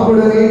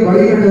பாங்குடனை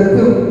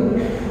வழிநடத்தும்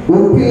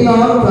ஒப்பில்லா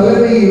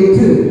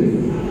தலைமையேற்று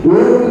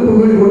ஓட்டு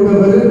புகழ்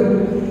கொண்டவர்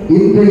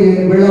இன்றைய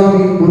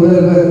விழாவின்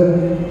முதல்வர்.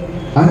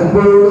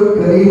 அன்போடு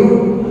கனிவும்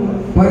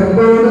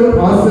பண்போடு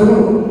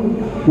பாசமும்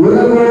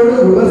உறவோடு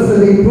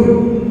உபசரிப்பும்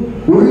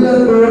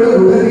உள்ளத்தோடு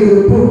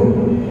உடனிருப்பும்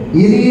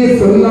இனிய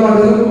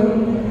சொல்லாடலும்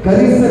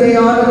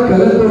கரிசனையான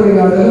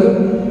கலந்துரையாடல்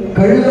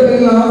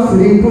கள்ளமில்லா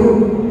சிரிப்பும்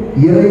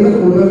இறைவன்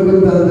உணர்வு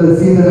தந்த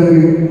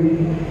சீதனங்கள்.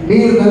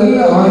 நீர் நல்ல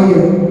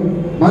ஆயர்,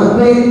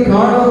 மந்தை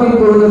காணாமல்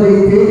போவதை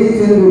தேடி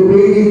சென்று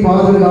பேணி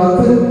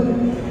பாதுகாத்து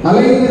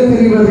அலைந்து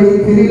திரிவதை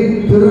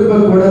திரும்ப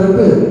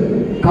கொடுத்து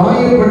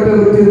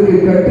காயப்பட்டவற்றிற்கு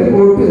கட்டு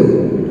போட்டு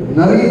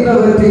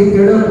நலிந்தவற்றை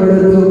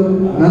திடப்படுத்தும்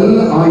நல்ல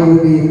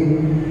ஆயுதே.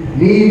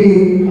 நீதி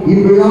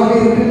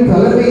இவ்விழாவிற்கு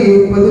தலைமை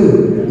ஏற்பது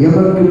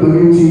எமக்கு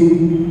மகிழ்ச்சி.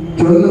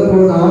 சொல்ல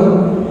போனால்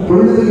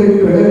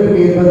பொழுதுகள் கடக்கும்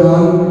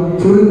என்பதால்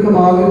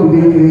சுருக்கமாக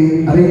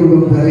முடிக்கிறேன்.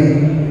 அறிமுகம் தரை.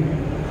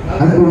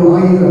 அன்பு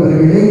ஆயர்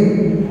அவர்களே,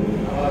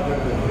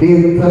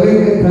 நீர்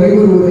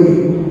தலைவருவரை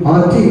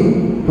ஆற்றி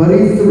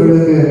பரிசு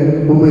வழங்க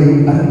உம்மை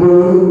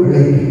அன்போடு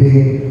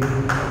அழைக்கின்றேன்.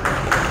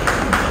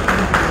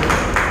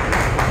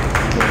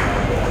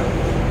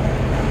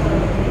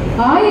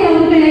 ஆயர்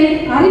அவர்களை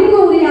அறிமுக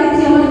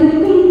உரையாற்றி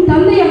அமர்ந்திருக்கும்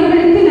தந்தை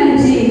அவர்களுக்கு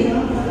நன்றி.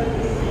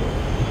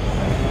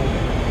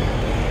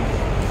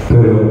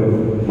 பெரும்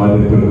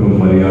மதிப்பிற்கும்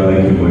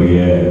மரியாதைக்கும்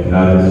உரிய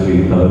ராஜஸ்ரீ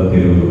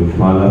தலத்திரு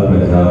பாலா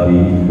பிரஜாதி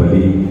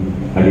பலி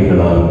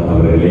அடிகளார்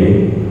அவர்களே,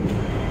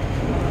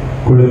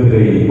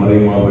 குழுத்திரை மறை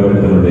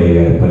மாவட்டத்தினுடைய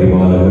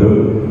பரிபாலகரும்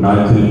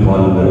நாஞ்சில்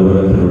பால்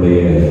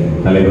நிறுவனத்தினுடைய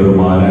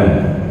தலைவருமான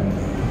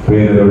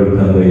பேரருள்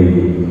தந்தை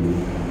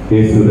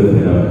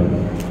இயேசுரத்தினம்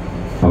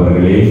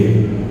அவர்களே,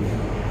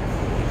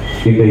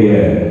 இன்றைய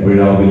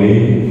விழாவிலே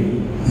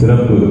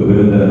சிறப்பு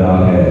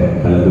விருந்தினராக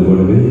கலந்து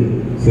கொண்டு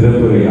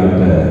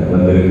சிறப்புரையாற்ற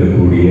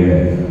வந்திருக்கக்கூடிய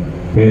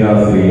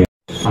பேராசிரியர்,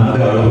 அந்த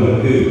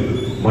அளவிற்கு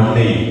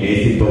மண்ணை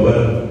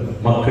நேசிப்பவர்,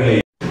 மக்களை,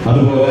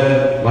 அதுபோல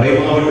மறை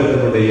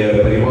மாவட்டத்தினுடைய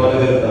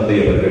பரிபாலகர்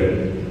தந்தையவர்கள்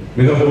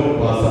மிகவும்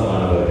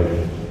பாசமானவர்கள்.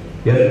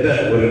 எந்த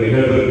ஒரு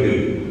நிகழ்விற்கு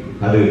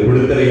அது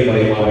குழுத்தரை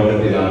மறை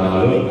மாவட்டத்தில்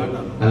ஆனாலும்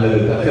அல்லது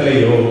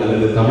தக்கலையோ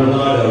அல்லது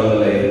தமிழ்நாடு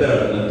அளவில் எந்த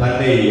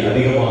தன்னை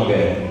அதிகமாக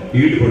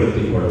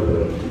ஈடுபடுத்திக் கொள்வது,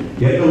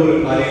 எந்த ஒரு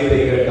காரியத்தை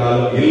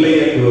கேட்டாலும் இல்லை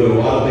என்று ஒரு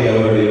வார்த்தை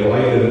அவருடைய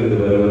வாயிலிருந்து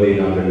வருவதை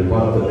நாங்கள்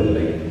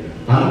பார்த்ததில்லை.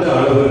 அந்த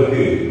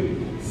அளவிற்கு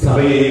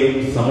சபையையும்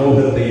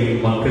சமூகத்தையும்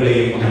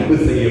மக்களையும் அன்பு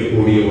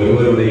செய்யக்கூடிய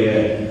ஒருவருடைய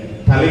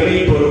தலைமை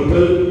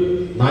பொறுப்பில்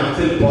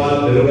நாஞ்சில் பால்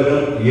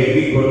நிறுவனம்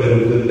இயங்கிக்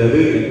கொண்டிருக்கின்றது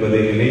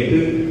என்பதை நினைத்து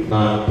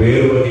நான்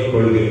பேருவகிக்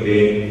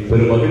கொள்கின்றேன்,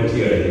 பெருமகிழ்ச்சி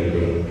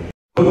அடைகின்றேன்.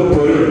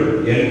 பொருள்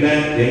என்ன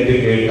என்று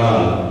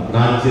கேட்டால்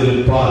நாஞ்சில்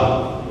பால்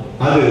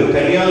அது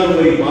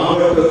கன்னியாகுமரி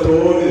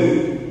மாவட்டத்தோடு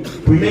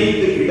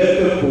பிணைந்து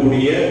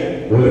கிடக்கக்கூடிய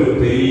ஒரு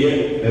பெரிய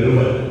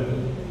நிறுவனம்.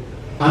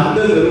 அந்த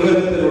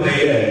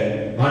நிறுவனத்தினுடைய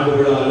ஆண்டு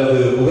விழா அல்லது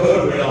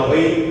முகவர்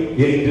விழாவை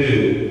என்று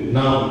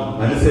நாம்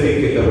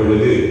அனுசரிக்கின்ற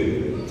பொழுது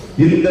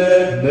இந்த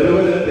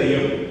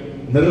நிறுவனத்தையும்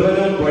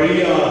நிறுவனம்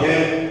வழியாக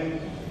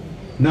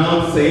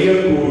நாம்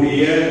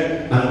செய்யக்கூடிய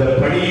அந்த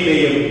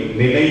பணியினையும்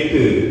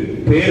நினைத்து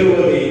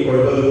பேருவதை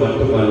கொள்வது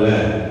மட்டுமல்ல,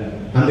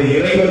 அந்த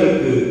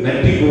இறைவனுக்கு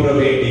நன்றி கூற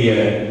வேண்டிய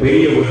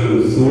பெரிய ஒரு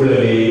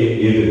சூழலே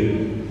இது.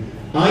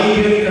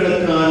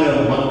 ஆயிரக்கணக்கான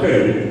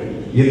மக்கள்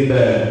இந்த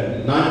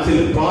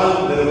நாஞ்சில் பால்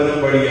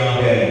நிறுவனம்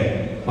வழியாக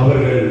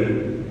அவர்கள்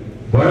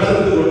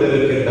வளர்ந்து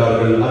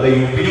கொண்டிருக்கின்றார்கள், அதை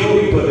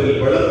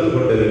உபயோகிப்பதில் வளர்ந்து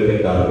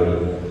கொண்டிருக்கின்றார்கள்.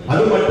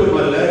 அது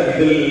மட்டுமல்ல,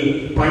 இதில்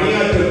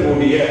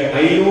பணியாற்றக்கூடிய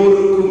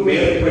 500க்கும்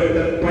மேற்பட்ட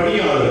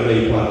பணியாளர்களை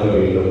பார்க்க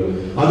வேண்டும்.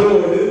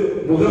 அதோடு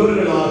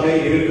முகவர்களாக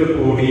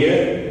இருக்கக்கூடிய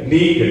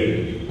நீங்கள்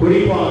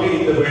குறிப்பாக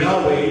இந்த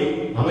விழாவை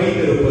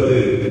அமைந்திருப்பது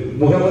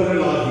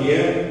முகவர்களாகிய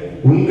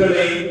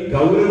உங்களை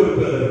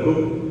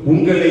கௌரவிப்பதற்கும்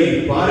உங்களை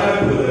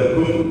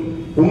பாராட்டுவதற்கும்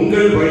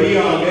உங்கள்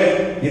வழியாக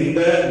இந்த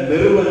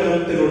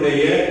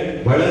நிறுவனத்தினுடைய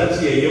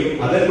வளர்ச்சியையும்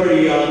அதன்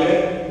வழியாக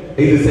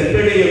இது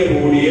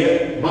சென்றடையக்கூடிய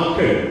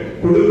மக்கள்,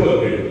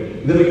 குடும்பங்கள்,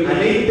 இதை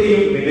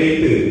அனைத்தையும்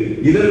நினைத்து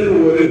இதற்கு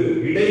ஒரு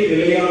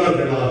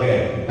இடைநிலையாளர்களாக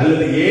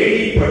அல்லது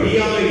ஏழி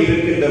படியாக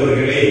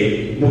இருக்கின்றவர்களே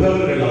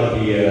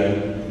முகவர்களாகிய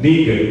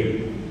நீங்கள்.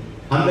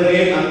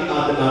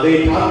 அதை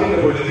பார்க்கின்ற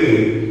பொழுது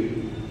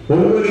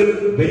ஒவ்வொரு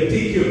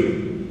வெற்றிக்கும்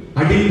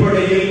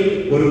அடிப்படையில்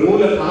ஒரு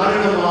மூல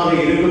காரணமாக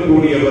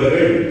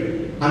இருக்கக்கூடியவர்கள்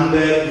அந்த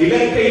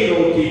இலக்கை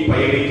நோக்கி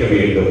பயணிக்க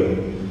வேண்டும்.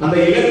 அந்த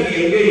இலக்கு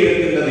எங்கே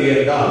இருக்கின்றது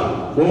என்றால்,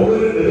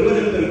 ஒவ்வொரு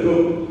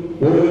நிறுவனத்திற்கும்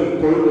ஒரு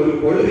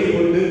கொள்கை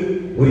கொண்டு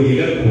ஒரு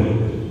இலக்கு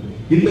உண்டு.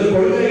 இந்த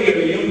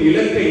கொள்கைகளையும்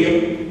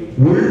இலக்கையும்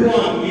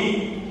உள்வாங்கி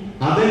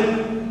அதன்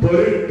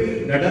பொருட்டு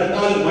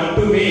நடந்தால்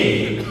மட்டுமே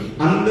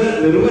அந்த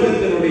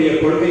நிறுவனத்தினுடைய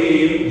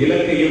கொள்கையையும்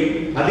இலக்கையும்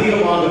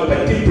அதிகமாக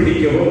பற்றி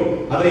பிடிக்கவும்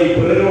அதை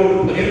பிறரோடு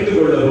பகிர்ந்து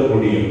கொள்ளவும்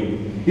முடியும்.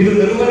 இது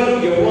நிறுவனம்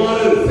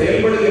எவ்வாறு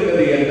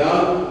செயல்படுகின்றது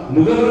என்றால்,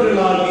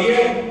 முகவர்களாகிய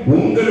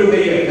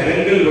உங்களுடைய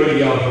கரங்கள்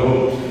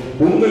வழியாகவும்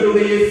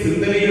உங்களுடைய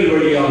சிந்தனைகள்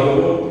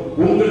வழியாகவும்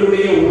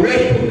உங்களுடைய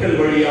உழைப்புகள்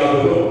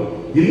வழியாகவும்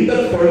இந்த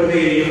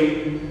கொள்கையையும்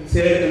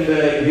சேர்ந்த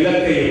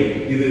இலக்கையும்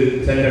இது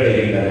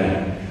சென்றடைகின்றன.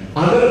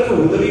 அதற்கு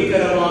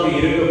உதவிகரமாக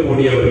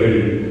இருக்கக்கூடியவர்கள்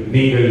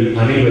நீங்கள்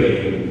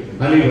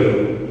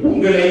அனைவரும்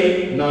உங்களை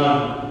நான்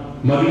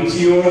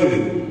மகிழ்ச்சியோடு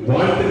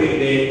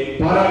வாழ்த்துகின்றேன்,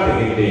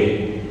 பாராட்டுகின்றேன்.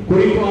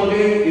 குறிப்பாக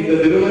இந்த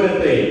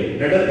நிறுவனத்தை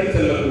நடத்தி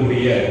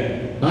செல்லக்கூடிய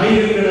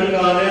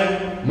ஆயிரக்கணக்கான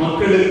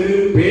மக்களுக்கு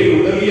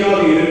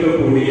பேருதவியாக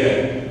இருக்கக்கூடிய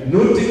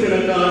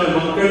நூற்றுக்கணக்கான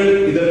மக்கள்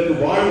இதற்கு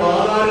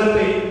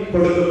வாழ்வாதாரத்தை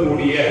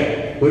கொடுக்கக்கூடிய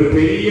ஒரு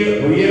பெரிய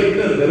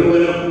உயர்ந்த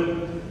நிறுவனம்,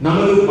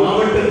 நமது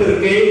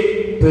மாவட்டத்திற்கே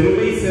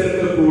பெருமை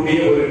சேர்க்கக்கூடிய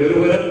ஒரு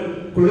நிறுவனம்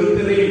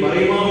குளித்துறை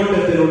மறை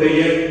மாவட்டத்தினுடைய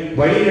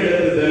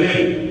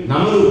வழிநடத்துதலில்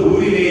நமது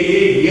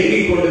ஊரிலேயே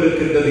இயங்கிக்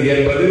கொண்டிருக்கின்றது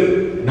என்பது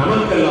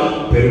நமக்கெல்லாம்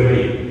பெருமை.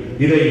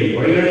 இதை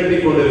வழிநடத்தி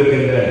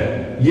கொண்டிருக்கின்ற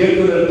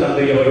இயக்குனர்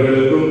தந்தை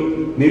அவர்களுக்கும்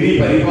நிதி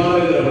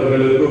பரிபாலகர்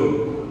அவர்களுக்கும்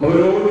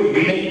அவரோடு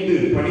இணைந்து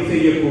பணி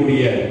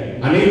செய்யக்கூடிய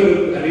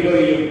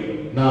அனைவரையும்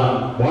நான்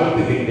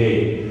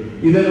வாழ்த்துகின்றேன்.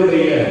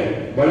 இதனுடைய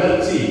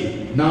வளர்ச்சி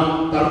நாம்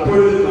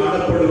தற்பொழுது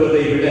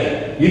காணப்படுவதை விட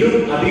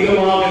இன்னும்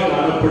அதிகமாக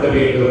காணப்பட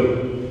வேண்டும்.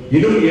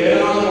 இன்னும்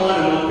ஏராளமான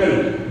மக்கள்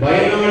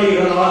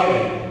பயனாளிகளாக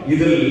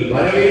இதில்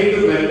வர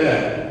வேண்டும் என்ற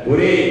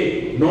ஒரே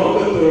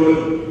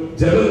நோக்கத்தோடும்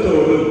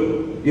ஜெபத்தோடும்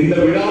இந்த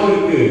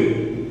விழாவிற்கு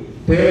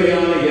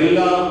தேவையான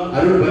எல்லா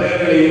அருள்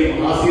வரங்களையும்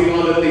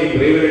ஆசீர்வாதத்தையும்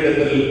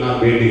இறைவனிடத்தில்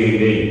நான்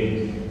வேண்டுகின்றேன்.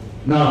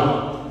 நாம்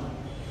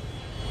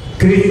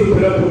கிறிஸ்து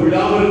பிறப்பு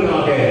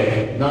விழாவிற்காக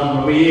நாம்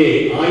நம்மையே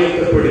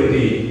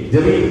ஆயத்தப்படுத்தி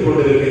ஜெபித்துக்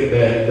கொண்டிருக்கின்ற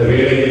இந்த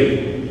வேளையில்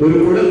ஒரு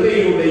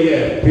குழந்தையினுடைய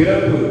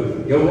பிறப்பு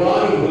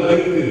எவ்வாறு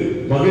உலகுக்கு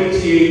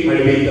மகிழ்ச்சியை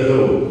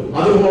அளித்ததோ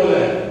அதுபோல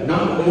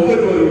நம்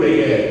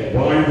ஒவ்வொருவருடைய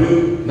வாழ்வு,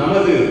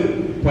 நமது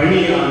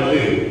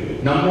பணியானது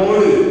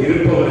நம்மோடு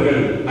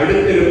இருப்பவர்கள்,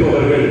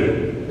 அடுத்திருப்பவர்கள்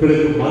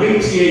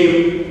மகிழ்ச்சியையும்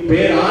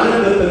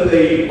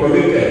பேரானந்தத்தை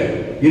கொடுக்க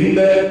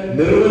இந்த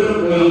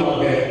நிறுவனம்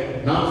மூலமாக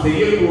நாம்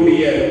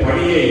செய்யக்கூடிய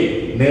பணியை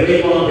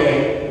நிறைவாக,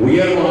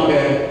 உயர்வாக,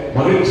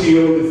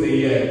 மகிழ்ச்சியோடு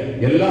செய்ய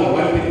எல்லா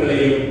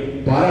வாழ்த்துக்களையும்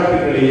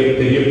பாராட்டுகளையும்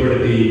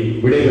தெரியப்படுத்தி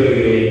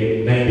விடைபெறுகிறேன்.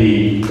 நன்றி,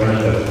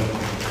 வணக்கம்.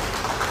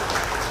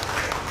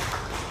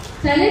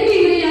 தலைமை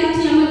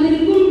உரையாற்றி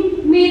அமர்ந்திருக்கும்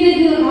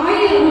மேதகு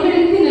ஆயர்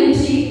அவர்களுக்கு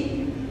நன்றி.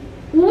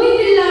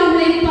 ஓய்வில்லா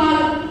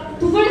உழைப்பால்,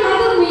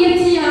 துவளாத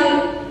முயற்சியால்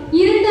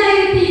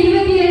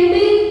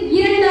 2022,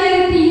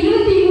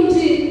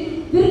 2023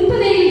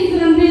 விற்பனையில்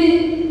சிறந்து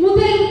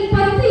முதல்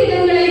 10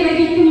 இடங்களை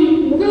வகிக்கும்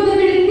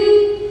முகவர்களுக்கு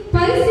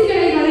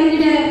பரிசுகளை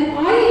வழங்கிட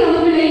ஆயர்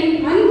அவர்களை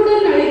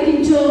அன்புடன்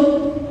அழைக்கின்றோம்.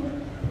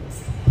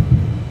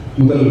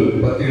 முதல்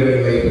 10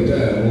 இடங்களை பெற்ற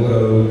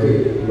முகவர்களுக்கு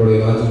உங்களுடைய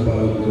நாஞ்சில்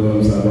பால்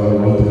நிறுவனம் சார்பாக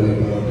வாழ்த்துக்களை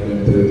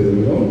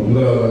தெரிவித்திருக்கிறோம்.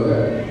 முதலாவதாக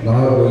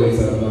நாகர்கோவிலை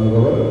சார்ந்த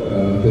முகவர்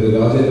திரு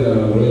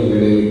ராஜேந்திரன்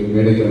அவர்களை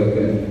மேடைக்கு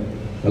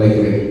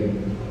அழைக்கிறேன்.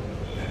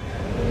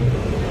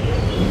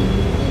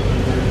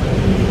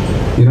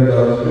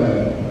 இரண்டாவதாக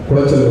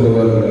குளச்சல்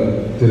முகவர்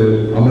திரு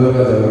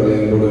அமல்ராஜ் அவர்களை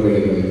என்னோடு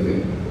மேடைக்கு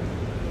அழைக்கிறேன்.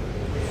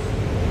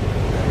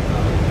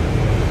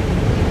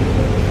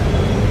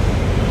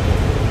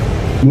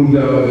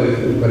 மூன்றாவது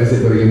பரிசை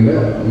பெறுகின்ற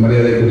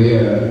மரியாதைக்குரிய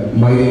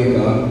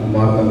மைதேகா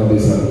மார்த்தாண்டத்தை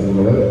சார்ந்த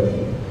முகவர்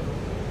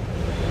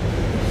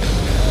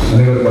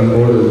அனைவரும்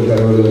அன்போடு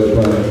கருவது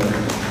வைப்பார்.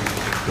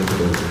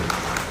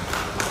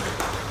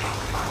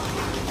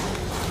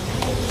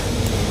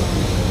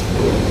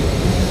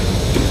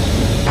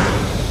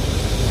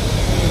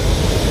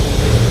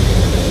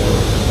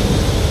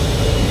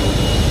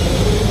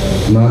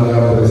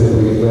 நான்காவது பரிசை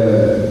பெறுகின்ற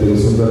திரு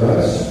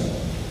சுந்தரராஜ்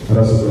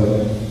அரசுடன்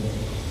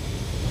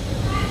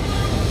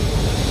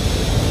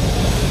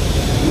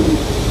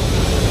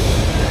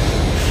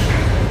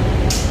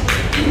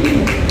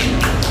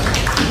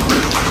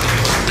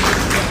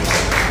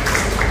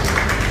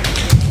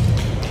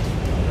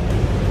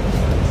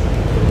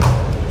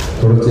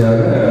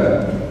தொடர்ச்சியாக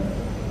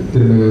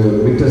திரும்ப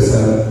விக்டர்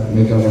சார்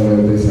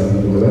மேற்காமத்தை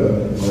சார்ந்தவர்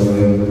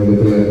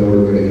அவருடைய என்னோடு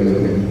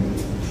கிடைக்கிறது.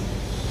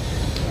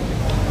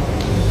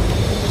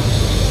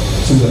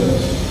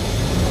 சுந்தரராஜ்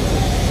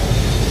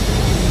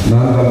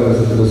நான்காவது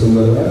வருஷத்தில்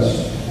சுந்தரராஜ்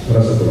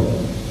ரசத்துவம்.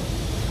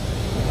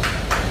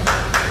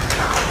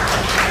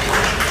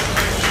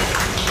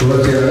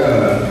 தொடர்ச்சியாக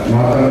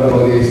மாத்தாண்ட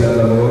பகுதியை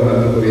சேர்ந்தவர்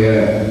அன்புக்குரிய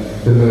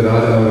திருமதி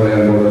ராஜன் அவர்களை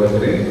அன்போடு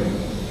இருக்கிறேன்.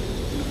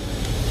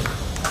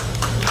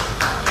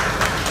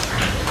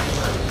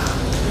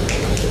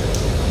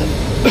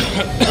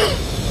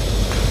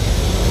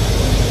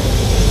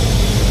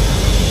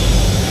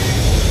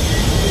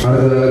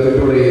 அடுத்ததாக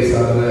திருப்படையை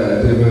சார்ந்த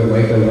திருமதி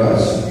மைக்கேல்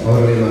ராஜ்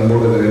அவர்களை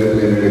அன்போடு இந்த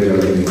நேரத்தில்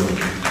நினைக்கிறார்கள்.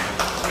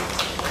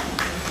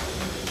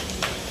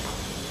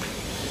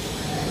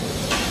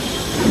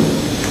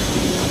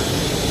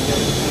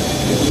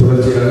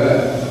 தொடர்ச்சியாக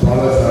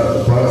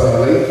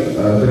பாடசாலை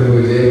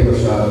திருமதி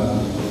ஜெயபிரசாத்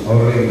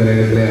அவர்களை இந்த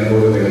நேரத்தில்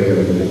அன்போடு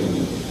நினைக்கிறார்கள்.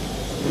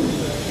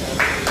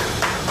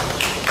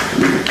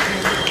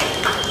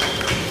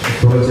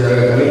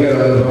 தொடர்ச்சியாக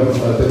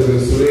கலிங்கராஜபுரம் திருமதி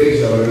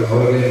சுரேஷ்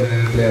அவர்களை இந்த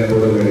நேரத்தில்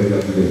அன்போடு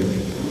நினைக்கிறார்கள்.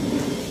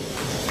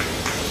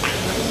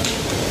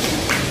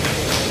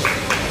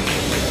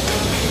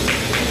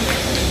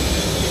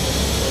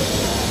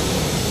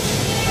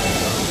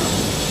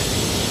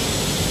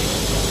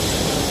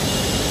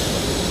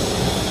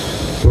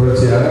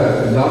 தொடர்ச்சியாக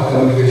டாக்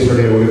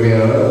கம்யூனிகேஷனுடைய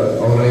உரிமையாளர்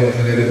அவரை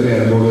இந்த நேரத்தில்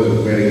அன்போடு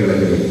மேடைக்கு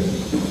அழைக்கிறேன்.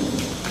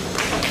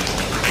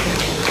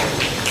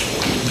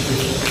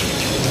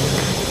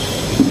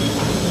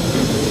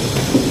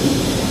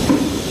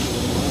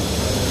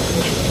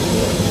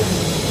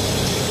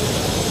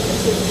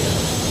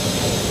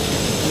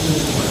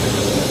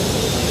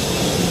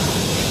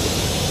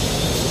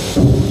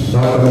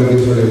 டாக்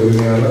கம்யூனிகேஷனுடைய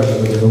உரிமையாளர்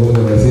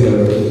முகமது நசீர்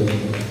அவர்கள்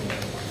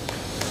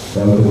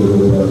வாழ்த்து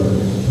கொடுக்கிறார்கள்.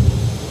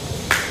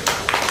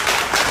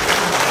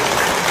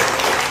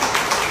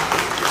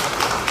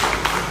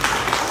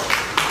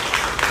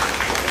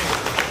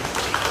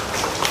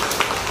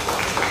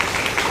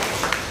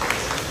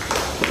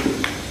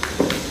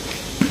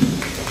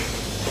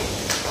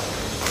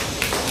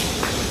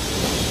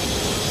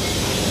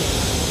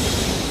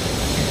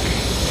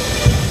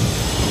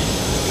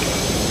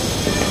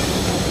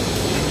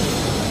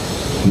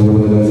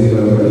 முகமது நசீர்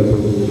அவர்கள்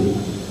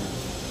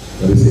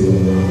வரிசை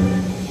வந்தார்.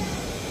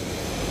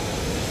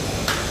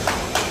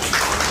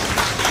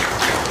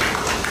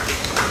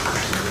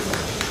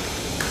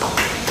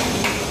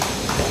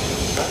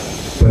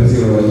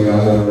 பரிசீலனை வழங்கிய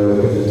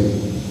ஆதரவாளர்களுக்கு நன்றி.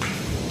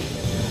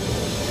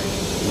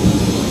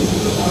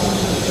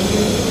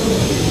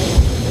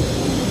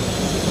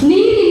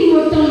 நீரின்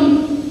ஓட்டம்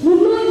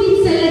முன்னோக்கி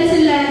செல்ல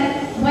செல்ல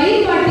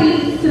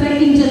வயல்பாட்டில்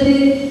சிறக்கின்றது.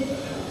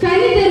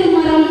 கனிதரும்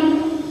மரம்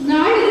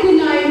நாளுக்கு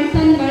நாள்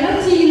தன்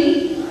வளர்ச்சியில்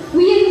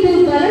உயர்ந்து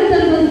பலம்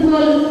தருவது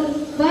போல்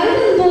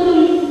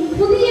வருடந்தோறும்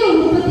புதிய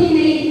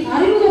உற்பத்தியினை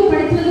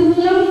அறிமுகப்படுத்துவது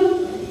மூலம்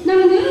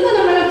நம் நிறுவன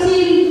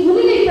வளர்ச்சியில்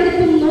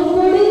முன்னிலைப்படுத்தும்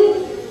நோக்கோடு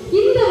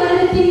இந்த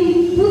வருடத்தின்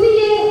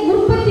புதிய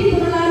உற்பத்தி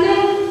பொருளான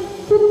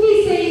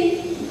குக்கீஸை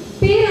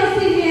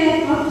பேராசிரியர்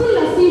அப்துல்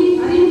அசீம்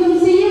அறிமுகம்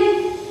செய்ய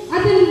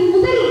அதன்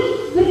முதல்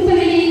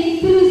விற்பனையை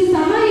திரு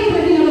சமாரி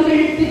பிரவீன்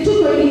அவர்கள்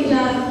பெற்றுக்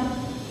கொள்கின்றார்.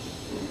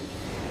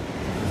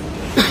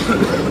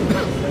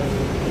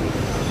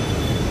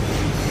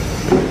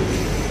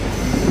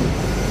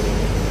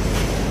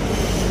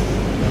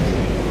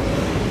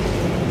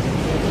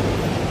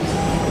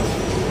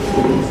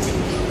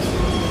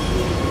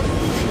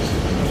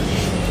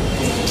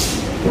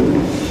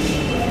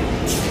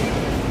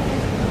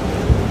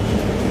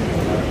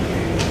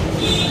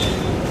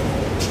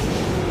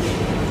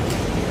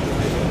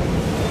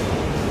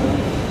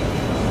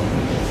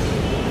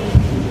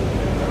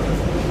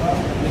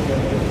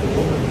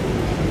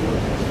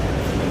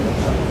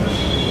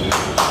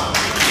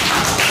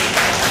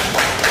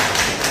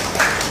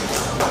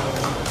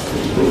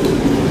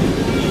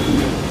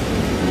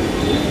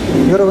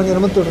 ಇವರ கொஞ்சம்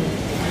நமத்தோடு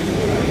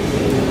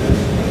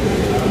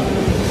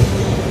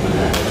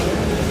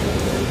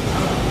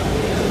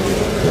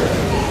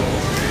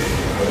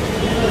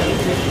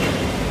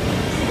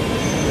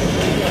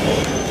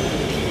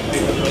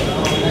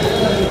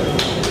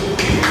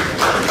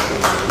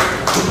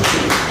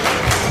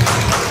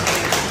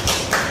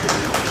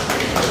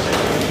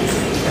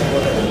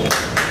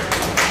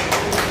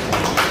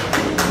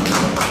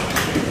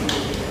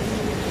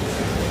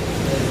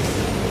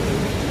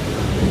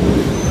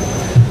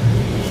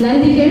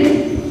நன்றிகள்.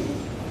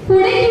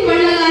 கொடைக்கு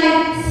வள்ளலாய்,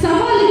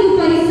 சவாலுக்கு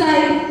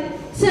பரிசாய்,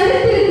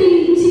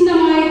 சரித்திரத்தின்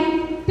சின்னமாய்,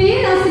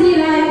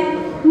 பேராசிரியராய்,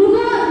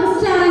 நுகா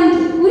ரெஸ்டாரண்ட்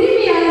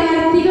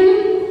உரிமையாளராய்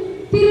திகழும்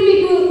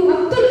திருமிகு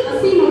அப்துல்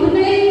அசீம்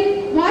அவர்களை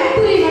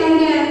வாழ்த்துரை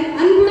வழங்க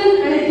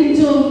அன்புடன்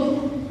அழைக்கின்றோம்.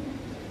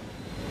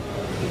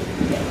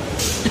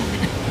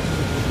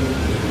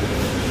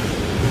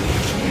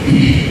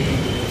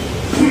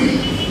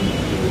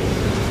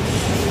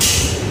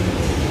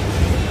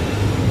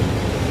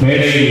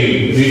 மேடையில்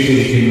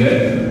வீட்டிருக்கின்ற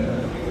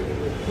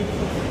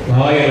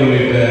ஆயர்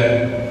உள்ளிட்ட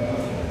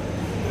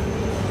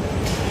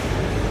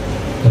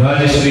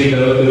ராஜஸ்ரீ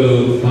திரு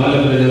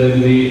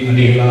பாலபிரதிநிதி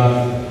அணிகளார்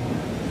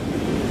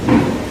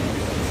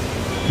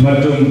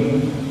மற்றும்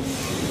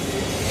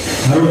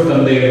அருள்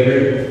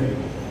தந்தையர்கள்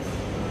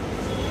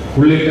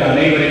உள்ளிட்ட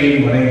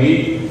அனைவரையும் வணங்கி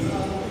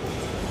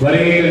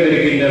வருகை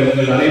தந்திருக்கின்ற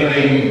உங்கள்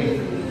அனைவரையும்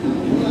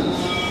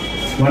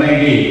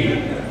வணங்கி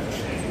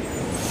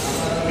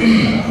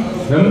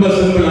ரொம்ப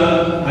சிம்பிளா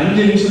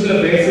 5 நிமிஷத்துல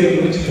பேசி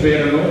முடிச்சுட்டு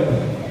போயிடணும்.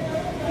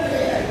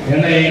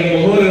 ஏன்னா எங்க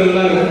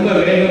முகவர்கள்லாம் ரொம்ப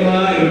வேகமா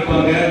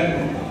இருப்பாங்க.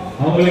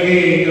 அவங்களுக்கு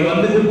இங்க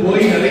வந்துட்டு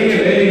போய் நிறைய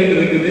வேலைகள்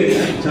இருக்குது.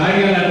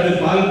 சாயங்காலம்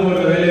நடந்து பால்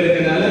போடுற வேலை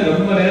இருக்கிறதுனால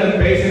ரொம்ப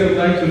நேரம்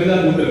பேசுறதுக்காக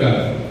சொல்லிதான்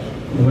கூப்பிட்டுருக்காங்க.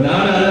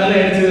 நானும் அதனால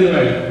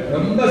நினைச்சது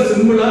ரொம்ப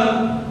சிம்பிளா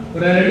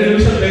ஒரு 2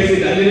 நிமிஷம்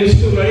பேசிட்டு 5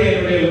 நிமிஷத்துக்கு முன்னாடி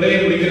என்னுடைய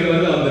உரையை முடிக்கிற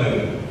மாதிரி தான்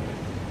வந்திருக்கு.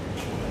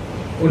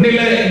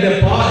 ஒன்னில இந்த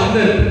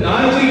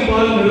நாஞ்சில்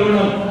பால்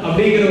நிறுவனம்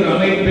அப்படிங்கிற ஒரு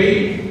அமைப்பை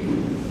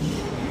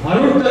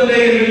அருள்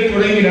தந்தையர்கள்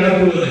தொடங்கி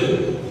நடத்துவது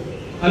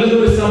அல்லது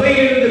ஒரு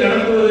சபையிலிருந்து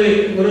நடத்துவது,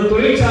 ஒரு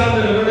தொழில் சார்ந்த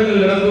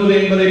நிறுவனங்கள் நடத்துவது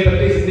என்பதை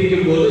பற்றி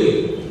சிந்திக்கும் போது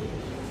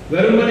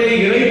வெறுமனே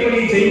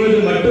இறைப்பணி செய்வது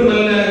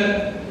மட்டுமல்ல,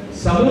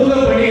 சமூக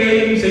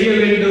பணிகளையும் செய்ய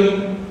வேண்டும்.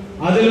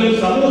 அதிலும்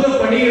சமூக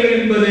பணிகள்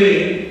என்பது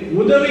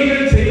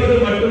உதவிகள் செய்வது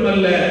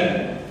மட்டுமல்ல,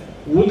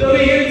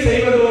 உதவிகள்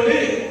செய்வதோடு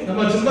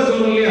நம்ம சும்மா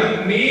சொல்றோம் இல்லையா,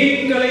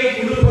 மீன்களை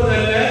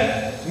கொடுப்பதல்ல,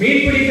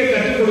 மீன் பிடிக்க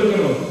கற்றுக்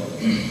கொடுக்கணும்.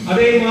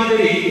 அதே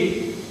மாதிரி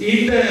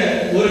இந்த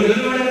ஒரு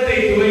நிறுவனத்தை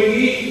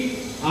துவங்கி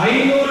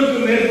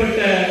 500க்கும்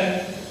மேற்பட்ட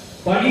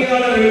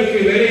பணியாளர்களுக்கு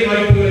வேலை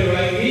வாய்ப்புகளை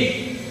வழங்கி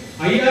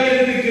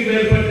 5000க்கும்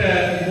மேற்பட்ட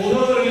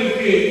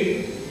முகவர்களுக்கு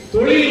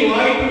தொழில்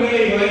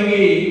வாய்ப்புகளை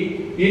வழங்கி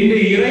இன்று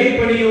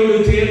இறைப்பணியோடு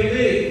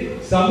சேர்ந்து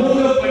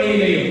சமூக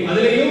பணியிலையும்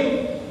அதிலையும்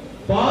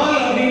பால்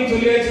அப்படின்னு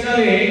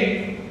சொல்லியாச்சுனாலே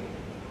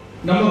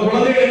நம்ம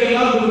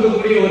குழந்தைகளுக்கெல்லாம்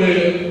கொடுக்கக்கூடிய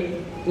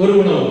ஒரு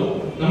உணவு,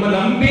 நம்ம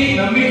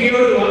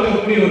நம்பிக்கையோடு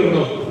வாங்கக்கூடிய ஒரு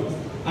உணவு.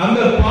 அந்த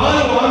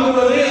பால்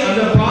வாங்குவது,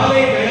 அந்த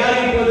பாலை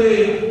தயாரிப்பது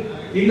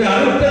இந்த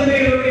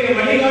அருட்தந்தைகளுடைய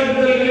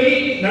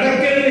வழிகாட்டுதல்களில்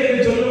நடக்கிறது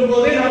என்று சொல்லும்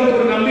போதே நமக்கு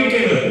ஒரு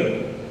நம்பிக்கை வரும்.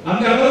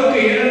 அந்த அளவுக்கு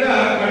ஏன்னா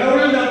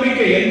கடவுள்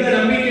நம்பிக்கை, எந்த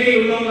நம்பிக்கையை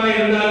உள்ளவங்களா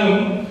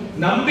இருந்தாலும்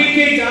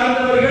நம்பிக்கை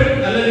சார்ந்தவர்கள்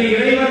அல்லது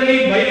இறைவனை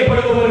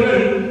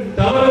பயப்படுபவர்கள்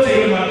தவறு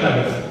செய்ய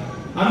மாட்டார்கள்.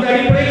 அந்த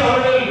அடிப்படையில்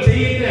அவர்கள்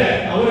செய்கின்ற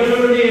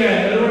அவர்களுடைய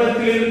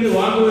நிறுவனத்திலிருந்து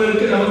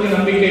வாங்குவதற்கு நமக்கு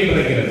நம்பிக்கை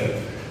பிறக்கிறது.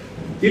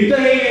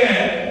 இத்தகைய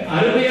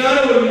அருமையான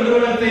ஒரு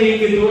நிறுவனத்தை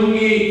இங்கு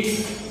துவங்கி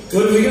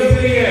ஒரு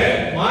மிகப்பெரிய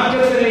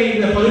மாற்றத்தினை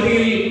இந்த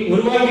பகுதியில்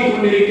உருவாக்கி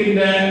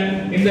கொண்டிருக்கின்ற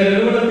இந்த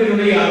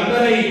நிறுவனத்தினுடைய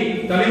அத்தனை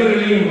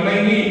தலைவர்களையும்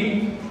வழங்கி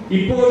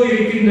இப்போது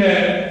இருக்கின்ற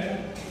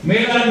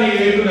மேலாண்மை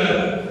இயக்குனர்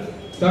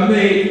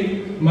தந்தை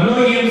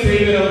மனோகியம்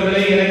சேகர்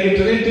அவர்களை எனக்கு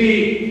ட்ரினிட்டி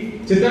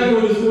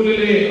சித்தன்கோடு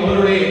ஸ்கூலிலே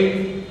அவருடைய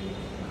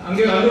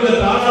அங்குள்ள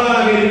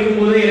தாளாளாக இருக்கும்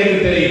போதே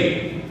எனக்கு தெரியும்.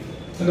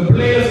 அந்த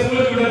பிள்ளைகளை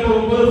ஸ்கூலுக்கு விட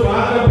போகும்போது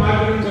ஃபாதரை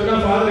பார்க்கணும்னு சொன்னா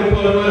ஃபாதர்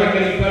இப்போ வருவார்,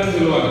 அங்கே நிற்பார்னு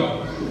சொல்லுவாங்க.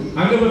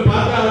 அங்க போய்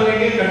பார்த்தா அவர்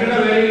எங்கே கட்டட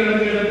வேலை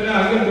நடக்கிற இடத்துல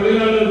அங்க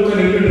தொழிலாளர் கூட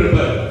நின்றுட்டு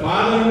இருப்பார்.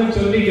 ஃபாதர்னு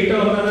சொல்லி கிட்ட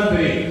வந்தாதான்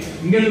தெரியும்.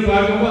 இங்க இருந்து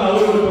பார்க்கும்போது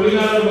அவர் ஒரு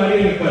தொழிலாளர்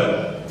மாதிரி நிற்பார்.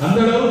 அந்த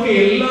அளவுக்கு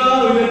எல்லா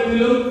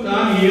விதத்திலும்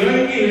தான்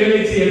இறங்கி வேலை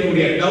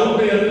செய்யக்கூடிய டவுன்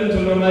டு எர்த்னு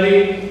சொல்ற மாதிரி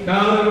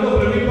நான் அவரை ரொம்ப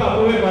பிரமிப்பா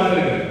அப்பவே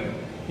பார்த்திருக்கிறேன்.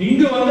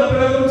 இங்கு வந்த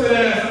பிறகும் சில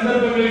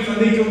சந்தர்ப்பங்களில்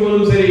சந்திக்கும்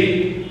போதும் சரி,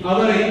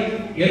 அவரை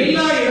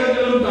எல்லா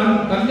இடங்களிலும்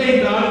தன்னை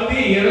தாழ்த்தி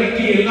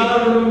இறக்கி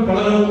எல்லாரோடும்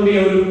பழகக்கூடிய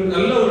ஒரு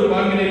நல்ல ஒரு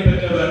பாங்கினை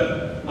பெற்றவர்.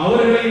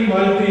 அவர்களையும்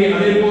வாழ்த்தி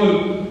அதே போல்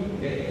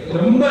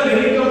ரொம்ப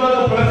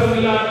நெருக்கமாக பழக்கம்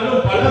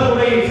இல்லாமலும் பல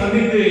முறை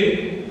சந்தித்து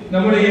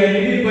நம்முடைய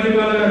நிதி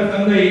பரிபாலகர்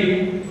தந்தை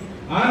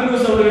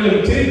ஆண்ட்ரூஸ்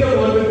அவர்கள் சிரித்த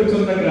முகத்துக்கு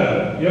சொன்னார்.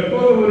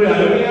 எப்போதும் ஒரு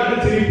அருமையான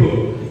சிரிப்பு.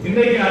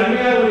 இன்றைக்கு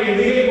அருமையான ஒரு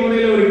எதிரே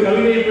கோணையில ஒரு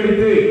கவிதையை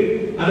படித்து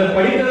அதை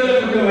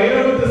படித்ததில் கொஞ்சம்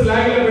வைரமுத்து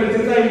ஸ்லாக்ல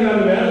படிச்சிருந்தா இன்னும்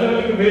அது வேற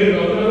லெவலுக்கு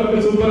போயிருக்கும். அந்த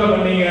அளவுக்கு சூப்பரா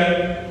பண்ணீங்க.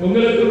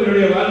 உங்களுக்கும்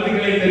என்னுடைய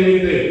வாழ்த்துக்களை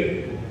தெரிவித்து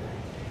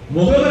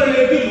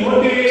முகவர்களுக்கு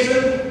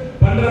மோட்டிவேஷன்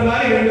பண்ற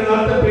மாதிரி 2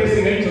 வார்த்தை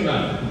பேசுங்கன்னு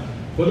சொன்னாங்க.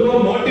 பொதுவா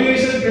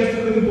மோட்டிவேஷன்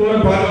பேசுறதுக்கு போற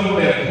பார்க்க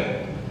முடியாது.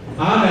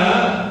 ஆனா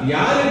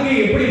யாருக்கு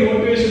எப்படி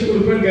மோட்டிவேஷன்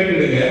கொடுப்பேன்னு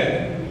கேட்டுடுங்க.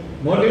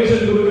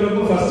 மோட்டிவேஷன்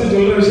கொடுக்கறப்ப ஃபர்ஸ்ட்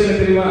சொல்ற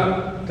விஷயம் தெரியுமா?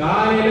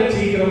 காலையில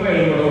சீக்கிரமா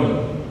எழும்பணும்.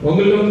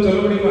 உங்களுக்கு வந்து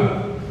சொல்ல முடியுமா?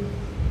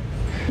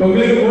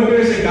 உங்களுக்கு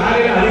மோட்டிவேஷன்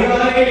காலையில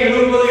அதிகாலையில்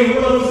எழும்போது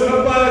இவ்வளவு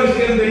சிறப்பான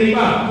விஷயம்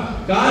தெரியுமா?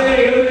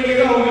 காலையில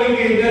எழுந்தீங்கன்னா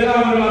உங்களுக்கு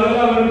இதெல்லாம்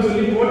அதெல்லாம் வரும்னு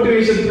சொல்லி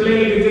மோட்டிவேஷன்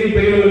பிள்ளைகளுக்கு சரி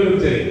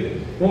பெரியவர்களுக்கும் சரி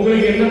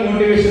உங்களுக்கு என்ன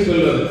மோட்டிவேஷன்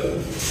சொல்வது?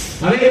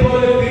 அதே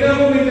போல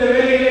தினமும் இந்த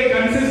வேலைகளை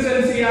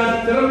கன்சிஸ்டன்சியா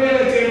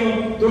திறமையாக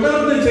செய்யணும்,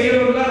 தொடர்ந்து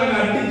செய்யணும்னா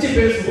நாங்க அடிச்சு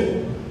பேசுவோம்.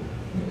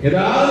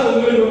 ஏதாவது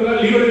உங்களுக்கு ஒரு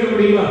நாள் லீவ் எடுக்க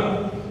முடியுமா?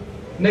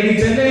 இன்னைக்கு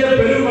சென்னையில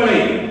பெருமழை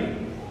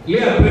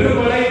இல்லையா?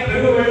 பெருமழை,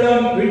 பெரு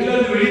வெள்ளம், வீட்டுல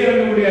இருந்து வெளியே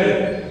இறங்க முடியாது,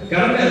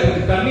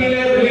 தண்ணியில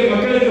வெளியே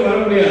மக்களுக்கு வர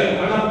முடியாது.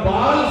 ஆனா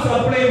பால்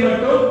சப்ளை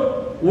மட்டும்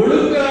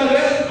ஒழுங்காக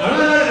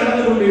அழகாக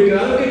நடந்து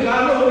கொண்டிருக்கிறது. அதுக்கு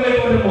காரணம் உங்களை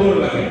போன்ற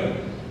முகவர்கள்.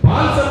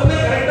 பால் சப்ளை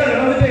கரெக்டா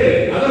நடந்துட்டு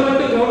அதை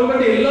மட்டும்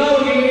கவர்மெண்ட் எல்லா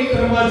வகையிலையும்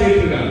திறமா செய்து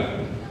இருக்காங்க.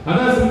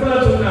 அதான் சிம்பிளா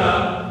சொன்னா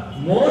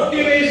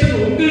மோட்டிவேஷன்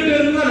உங்ககிட்ட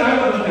இருந்தா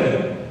நாங்க வந்தது.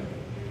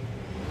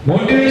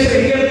 மோட்டிவேஷன்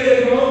எங்க இருந்து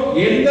இருக்கணும்?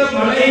 எந்த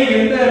மழை,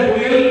 எந்த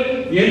புயல்,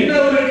 என்ன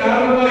ஒரு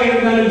காரணமாக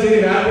இருந்தாலும் சரி,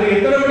 ராத்திரி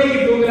எத்தனை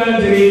மணிக்கு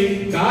தூங்குறாலும் சரி,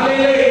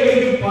 காலையில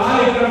எங்களுக்கு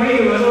பால் எத்தனை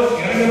மணிக்கு வரும்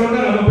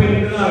இறங்கணும்னா நம்ம போய்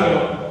நின்றுதான்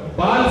ஆகணும்.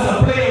 பால்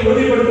சப்ளையை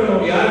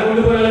உறுதிப்படுத்தணும். யார்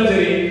கொண்டு போனாலும்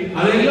சரி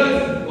அதெல்லாம்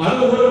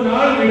அது ஒரு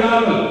நாள்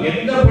விடாமல்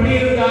எந்த பணி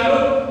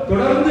இருந்தாலும்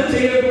தொடர்ந்து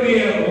செய்யக்கூடிய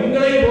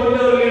உங்களை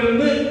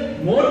போன்றவர்களிருந்து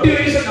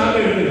மோட்டிவேஷன் நாங்க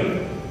எடுத்துக்கணும்.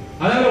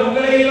 அதனால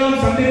உங்களை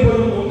எல்லாம்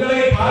சந்திப்பதும்,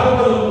 உங்களை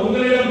பார்ப்பதும்,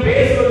 உங்களிடம்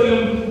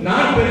பேசுவதிலும்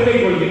நான் பெருமை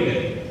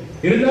கொள்கின்றேன்.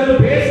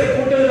 இருந்தாலும் பேச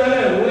கூட்டதுனால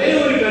ஒரே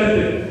ஒரு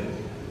கருத்து,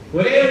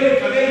 ஒரே ஒரு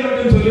கதையை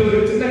மட்டும் சொல்லி ஒரு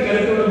சின்ன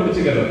கருத்தோட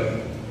முடிச்சுக்கிறேன்.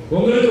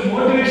 உங்களுக்கு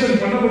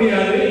மோட்டிவேஷன் பண்ண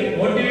முடியாது,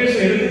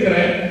 மோட்டிவேஷன்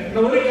எடுத்துக்கிறேன்.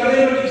 நான் ஒரு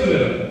கதையை மட்டும்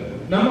சொல்லுறேன்.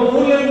 நம்ம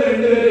ஊர்ல இருந்து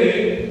 2 பேரு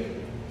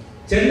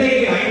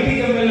சென்னைக்கு ஐடி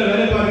கம்பெனில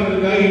வேலை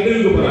பார்க்கறதுக்காக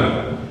இன்டர்வியூக்கு போறாங்க.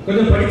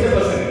 கொஞ்சம் படிச்ச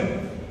பசங்க.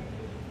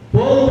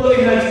 போகும்போது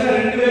என்னாச்சுன்னா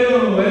 2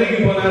 பேரும் வேலைக்கு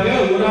போனாங்க.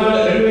 ஒரு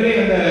ஆள் 2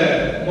 பேரும் அந்த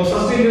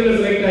ஃபர்ஸ்ட் இன்டர்வியூல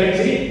செலக்ட்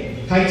ஆயிடுச்சு.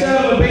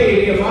 ஹெச்ஆர்ல போய்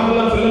நீங்க ஃபார்ம்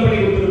எல்லாம் ஃபில் பண்ணி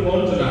கொடுத்துட்டு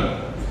போன்னு சொன்னாங்க.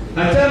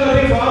 ஹெச்ஆர்ல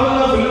போய் ஃபார்ம்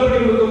எல்லாம் ஃபில் பண்ணி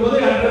கொடுக்கும்போது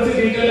அட்ரஸ்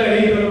டீடைல்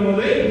எழுதி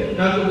வரும்போது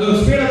நான் கொஞ்சம்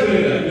ஸ்பீடா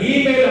சொல்லிடுறேன்.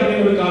 இமெயில்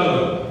அப்படின்னு ஒரு கால்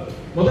வரும்.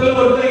 முதல்ல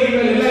ஒருத்தர்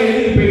இமெயில் எல்லாம்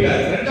எழுதி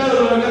போயிட்டார். 2வது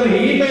ஒருத்தர் அந்த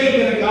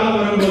இமெயிலுக்கு எனக்கு கால்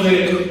வரும்போது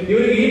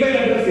இவருக்கு இமெயில்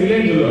அட்ரஸ்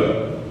இல்லைன்னு சொல்லுவார்.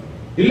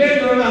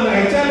 இல்லைன்னு சொன்னா அந்த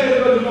ஹெச்ஆர்ல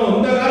இருக்கிறது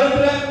இந்த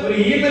காலத்துல ஒரு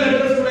இமெயில்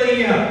அட்ரஸ் கூட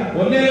இல்லையா,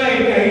 ஒன்னேலாம்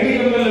எப்படி ஐடி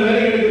கம்பெனில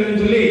வேலை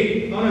கிடைக்குதுன்னு சொல்லி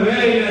அவனை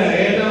வேலையில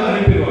ஏதாவது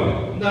அனுப்பிடுவாங்க.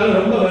 இந்த ஆள்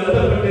ரொம்ப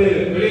வருத்தப்பட்டு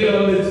வெளியில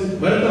வந்து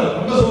வருத்தம்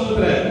ரொம்ப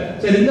சொல்லுற,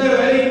 சரி இந்த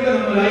வேலைக்கு கூட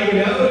நம்ம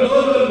லாய்க்கல, ஒரு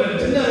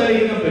லோக்கல் சின்ன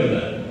வேலைக்கு தான்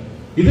போயிருந்தார்.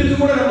 இதுக்கு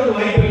கூட நமக்கு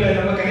வாய்ப்பு இல்லை.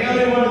 நம்ம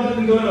கன்னியாகுமரி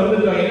மாவட்டத்துக்கு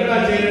வந்துருக்காங்க.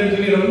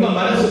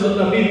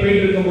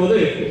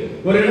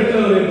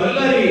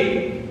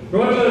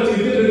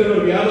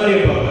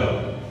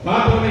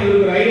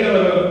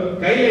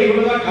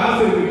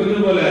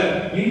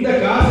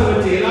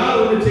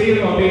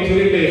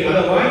 சொல்லிட்டு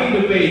அதை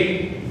வாங்கிட்டு போய்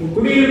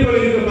குடியிருப்பில்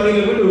இருக்கிற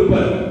பகுதியில் போய்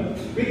விற்பார்.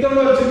 வித்தோட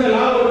ஒரு சின்ன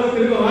லாபம் வந்து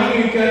திரும்ப வாங்கி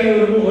விற்காரு.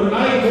 ஒரு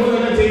நாளைக்கு 3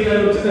 தடவை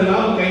செய்யறாரு, ஒரு சின்ன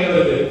லாபம் கையில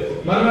வருது.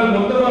 மறுநாள்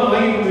மொத்தமா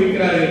வாங்கி கொண்டு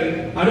விற்கிறாரு.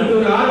 அடுத்து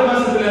ஒரு 6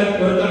 மாசத்துல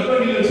ஒரு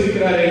தற்பணியில்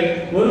வச்சிருக்கிறாரு.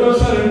 1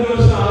 வருஷம் 2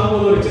 வருஷம்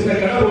ஆகும்போது ஒரு சின்ன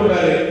கடை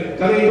போடுறாரு.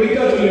 கதையை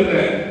குயிக்கா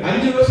சொல்லிடுறேன்.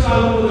 5 வருஷம்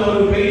ஆகும்போது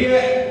அவர் பெரிய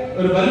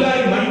ஒரு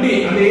வல்லாரி மண்டி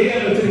அந்த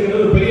ஏரியாவில் வச்சிருக்கிற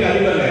ஒரு பெரிய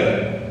அதிபர் ஆயிரு.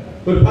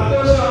 ஒரு 10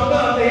 வருஷம்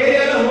ஆகும்போது அந்த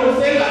ஏரியால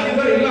ஹோல்சேல்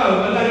அதிபர் இல்ல,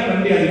 அவர் வல்லாரி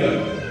மண்டி அதிபர்.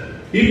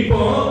 இப்போ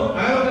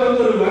அவருக்கு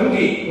வந்து ஒரு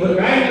வங்கி, ஒரு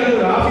பேங்க்ல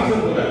ஒரு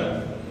ஆபீசர் போறாரு.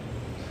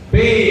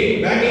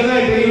 பேங்க்ல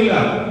தான் தெரியுங்களா,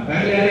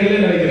 பேங்க்ல யாரும்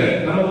இல்லைன்னு நினைக்கிறேன்.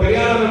 நம்ம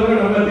பெரியாரத்தை கூட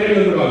நம்ம தேடி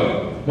வந்துடுவாங்க.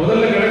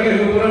 முதல்ல கணக்கு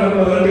இருக்க கூட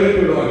நம்ம வந்து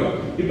எடுத்து விடுவாங்க.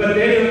 இப்ப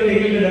தேடி வந்து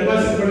எங்களுக்கு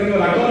டெபாசிட் பண்ணுங்க,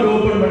 ஒரு அக்கௌண்ட்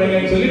ஓபன்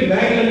பண்ணுங்கன்னு சொல்லி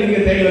பேங்க்ல நீங்க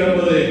தேடி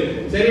வரும்போது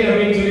சரி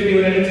அப்படின்னு சொல்லிட்டு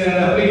இவர் நினைச்ச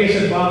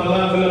அப்ளிகேஷன் ஃபார்ம்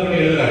எல்லாம் ஃபில்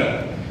பண்ணி எழுதுறாரு.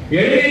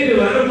 எழுதிட்டு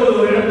வரும்போது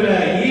ஒரு இடத்துல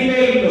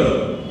இமெயில் வரும்.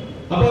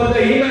 அப்ப அந்த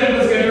இமெயில்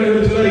அட்ரஸ்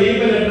கேட்டவர் சொல்றாரு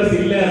இமெயில் அட்ரஸ்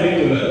இல்ல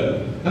அப்படின்னு சொல்றாரு.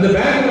 அந்த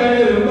பேங்க்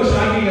மேனேஜர் ரொம்ப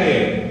ஷாக்கிங்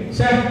ஆயிடும்.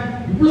 சார்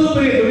இவ்வளவு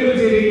பெரிய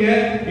தொழில் செய்றீங்க,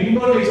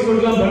 இம்போர்ட் எக்ஸ்போர்ட்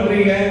எல்லாம்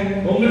பண்றீங்க,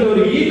 உங்களுக்கு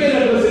ஒரு இமெயில்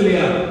அட்ரஸ்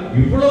இல்லையா?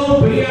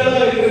 இவ்வளவு பெரிய ஆளா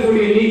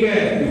இருக்கக்கூடிய நீங்க,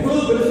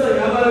 இவ்வளவு பெருசா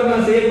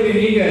வியாபாரம் செய்யக்கூடிய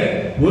நீங்க,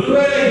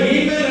 ஒருவேளை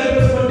இமெயில்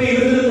அட்ரஸ் மட்டும்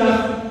இருந்திருந்தா,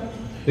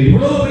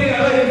 இவ்வளவு பெரிய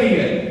ஆளா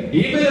இருக்கீங்க,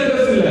 இமெயில்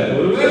அட்ரஸ் இல்ல,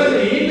 ஒருவேளை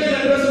அந்த இமெயில்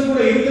அட்ரஸ்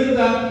கூட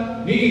இருந்திருந்தா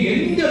நீங்க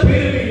எங்க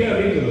போயிருப்பீங்க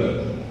அப்படின்னு சொல்றாரு.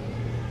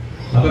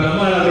 அப்ப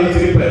நம்ம அதை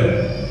சிரிப்பாரு,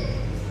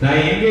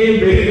 நான்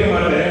எங்கேயும் போயிருக்க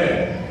மாட்டேன்,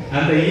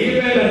 அந்த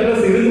இமெயில்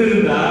அட்ரஸ்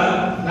இருந்திருந்தா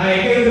நான்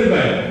எங்க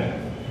இருந்திருப்பேன்,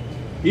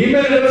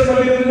 இமெயில் அட்ரஸ்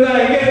பண்ணி இருந்தா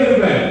எங்க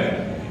இருந்திருப்பேன்.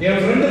 என்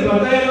ஃப்ரெண்ட்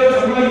 10,000 ரூபாய்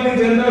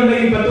சம்பளத்துக்கு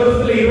சேர்ந்தவன் 10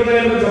 வருஷத்துல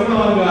 20,000 ரூபாய்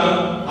சம்பளம் வாங்குவான்,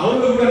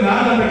 அவங்க கூட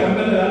நான் அந்த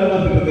கம்பெனில வேலை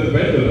பார்த்துட்டு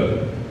இருந்திருப்பேன் சொல்லுவேன்.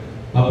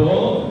 அப்போ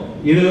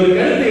இது ஒரு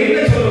கருத்து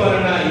என்ன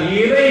சொல்லுவாருன்னா,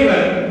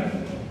 இறைவன்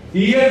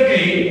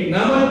இயற்கை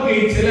நமக்கு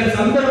சில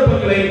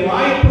சந்தர்ப்பங்களை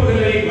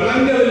வாய்ப்புகளை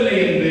வழங்கவில்லை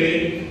என்று,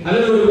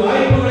 அல்லது ஒரு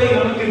வாய்ப்புகளை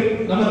நமக்கு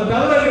நம்ம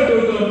தவற விட்டு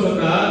விட்டோம்னு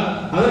சொன்னா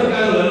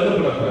அதற்காக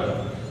வருத்தப்படக்கூடாது.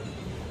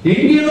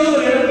 எங்கேயோ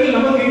ஒரு இடத்தில்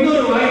நமக்கு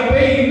இன்னொரு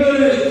வாய்ப்பை,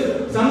 இன்னொரு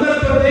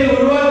சந்தர்ப்பத்தை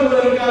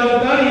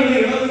உருவாக்குவதற்காகத்தான் இது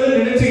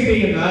இழந்ததுன்னு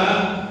நினைச்சுக்கிட்டீங்கன்னா,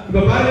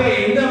 இப்ப பாருங்க,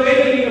 எந்த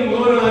வயதில் நீங்க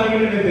முகவர்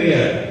ஆகிறீங்கன்னு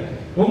தெரியாது.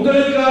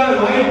 உங்களுக்கான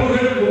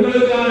வாய்ப்புகள்,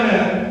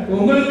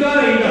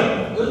 உங்களுக்கான இடம்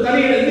ஒரு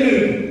தனி இடத்தில்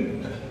இருக்கு.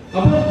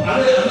 அப்போ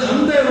அது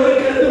அந்த ஒரு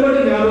கருத்து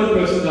மட்டும்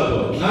ஞாபகத்தில் வச்சுட்டா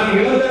போதும். நான்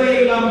இழந்ததை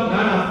எல்லாம்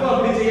நான் அப்பா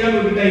அப்படி செய்யாம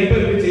விட்டுட்டேன், இப்ப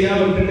இப்படி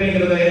செய்யாம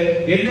விட்டுட்டேங்கிறத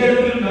எந்த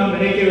இடத்திலும் நாம்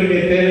நினைக்க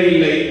வேண்டிய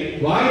தேவையில்லை.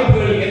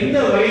 வாய்ப்புகள் எந்த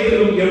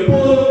வயதிலும்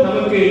எப்போதும்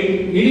நமக்கு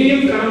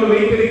இனியும் கனவு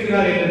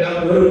வைத்திருக்கிறார் என்று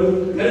நான் ஒரு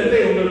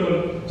கருத்தை உங்களுக்கு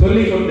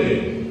சொல்லிக் கொண்டு,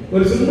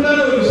 ஒரு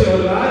சிம்பிளான ஒரு விஷயம்,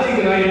 ஒரு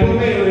லாஜிக் நான்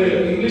எப்பவுமே ஒரு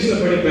இங்கிலீஷ்ல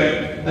படிப்பேன்,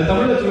 அது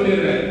தமிழ்ல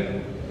சொல்லிடுறேன்.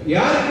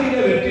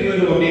 யாருக்கு வெற்றி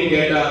வரும் அப்படின்னு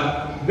கேட்டா,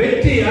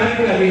 வெற்றி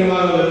யாருக்கு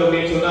அதிகமாக வரும்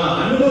அப்படின்னு சொன்னா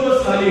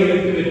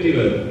அனுபவசாலிகளுக்கு வெற்றி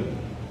வரும்.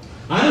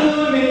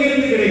 அனுபவம்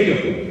எங்கிருந்து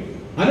கிடைக்கும்?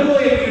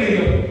 அனுபவம் எப்படி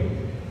கிடைக்கும்?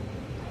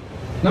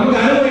 நமக்கு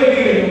அனுபவம்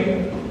எப்படி கிடைக்கும்?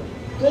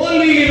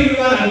 தோல்வியில் இருந்து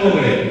தான் அனுபவம்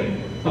கிடைக்கும்.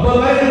 அப்ப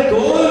பாருங்க,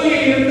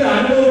 தோல்வியில் இருந்து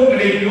அனுபவம்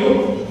கிடைக்கும்.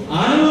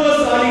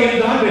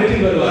 அனுபவசாலிகள் தான் வெற்றி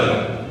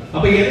பெறுவார்கள்.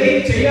 அப்ப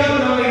எதையும் செய்யாம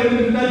நாம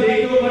இருந்துட்டா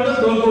ஜெயிக்கவும்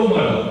மாட்டோம், தோற்கவும்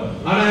மாட்டோம்.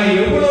 ஆனா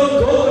எவ்வளவு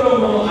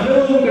தோற்கிறோமோ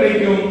அனுபவம்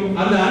கிடைக்கும்.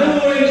 அந்த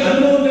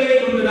அனுபவங்களை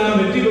கொண்டு நாம்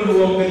வெற்றி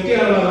பெறுவோம்,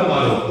 வெற்றியாளராக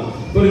மாறுவோம்.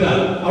 புரியுதா?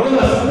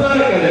 அவ்வளவுதான்,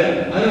 சிம்பிளான கதை.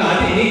 அதனால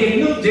நீங்க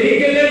இன்னும்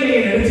ஜெயிக்கல நீங்க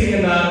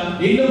நினைச்சீங்கன்னா,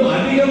 இன்னும்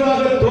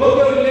அதிகமாக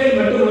தோற்கவில்லை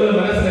மட்டும் உள்ள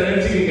மனசுல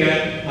நினைச்சுக்கீங்க.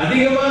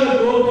 அதிகமாக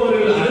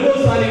தோற்பவர்கள்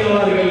அனுபவசாலி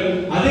ஆவார்கள்,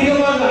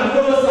 அதிகமாக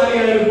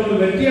அனுபவசாலியாக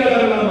இருப்பவர்கள்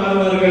வெற்றியாளர்களாக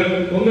மாறுவார்கள்.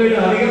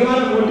 உங்களிடம்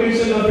அதிகமான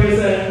மோட்டிவேஷன்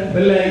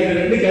பேசவில்லை. இது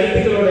 2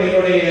 கருத்துக்களோட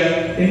என்னுடைய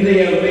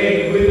இன்றைய உரையை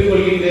முடித்துக்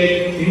கொள்கின்றேன்.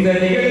 இந்த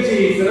நிகழ்ச்சி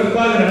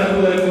சிறப்பாக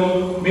நடப்பதற்கும்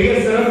மிக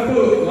சிறப்பு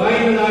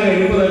வாய்ந்ததாக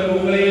இருப்பதற்கும்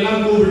உங்களை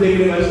எல்லாம்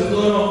கூப்பிட்டு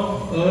வருஷத்தோறும்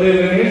ஒரு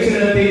நிகழ்ச்சி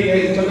நடத்தி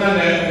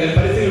சொன்னாங்க,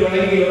 பரிசுகள்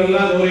வழங்கி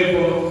இவரெல்லாம்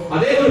கௌரவிப்போம்.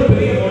 அதே ஒரு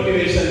பெரிய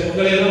மோட்டிவேஷன்,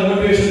 உங்களை எல்லாம்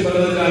மோட்டிவேஷன்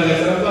பண்றதுக்காக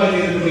சிறப்பாக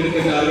செய்து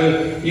கொண்டிருக்கிறார்கள்.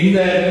 இந்த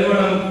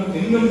நிறுவனம்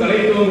இன்னும் தலை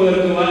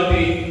தோங்குவதற்கு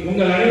வாழ்த்தி,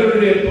 உங்கள்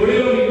அனைவருடைய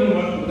தொழிலும் இன்னும்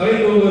தலை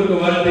தோங்குவதற்கு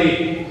வாழ்த்தி,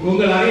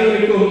 உங்கள்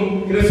அனைவருக்கும்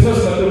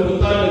கிறிஸ்துமஸ் மற்றும்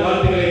புத்தாண்டு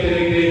வாழ்த்துக்களை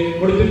தெரிவித்து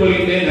முடித்துக்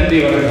கொள்கின்றேன். நன்றி,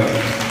 வணக்கம்.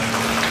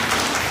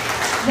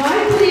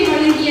 வாழ்த்துரை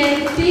வழங்கிய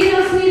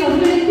பேராசிரியர்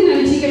அவர்களுக்கு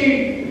நன்றிகள்.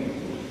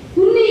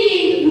 உன்னையே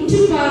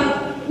உற்றுப்பார்,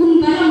 உன்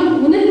பலம்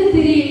உணர்ந்து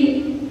தெரியும்,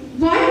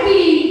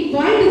 வாழ்க்கையை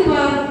வாழ்ந்து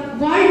பார்,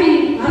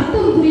 வாழ்வின்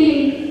அர்த்தம்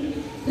புரியும்.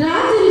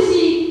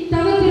 ராஜரிஷி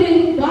தவத்திரு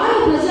பால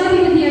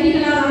பிரஜாதிபதி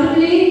அடிகளார்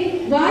அவர்களே,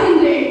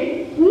 வாருங்கள்,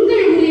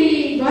 உங்கள்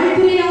உரையை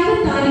வாழ்த்துரையாக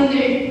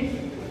தாருங்கள்.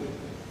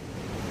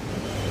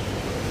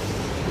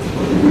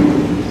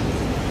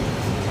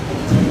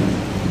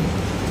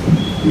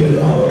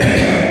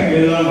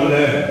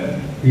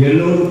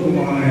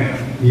 எல்லோருக்குமான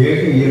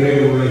ஏக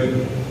இறைவனை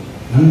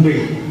அன்பை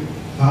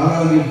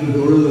ஆராதித்து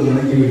தொழுது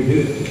வணங்கிவிட்டு,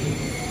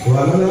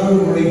 வரலாறு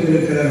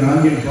உடைத்திருக்கிற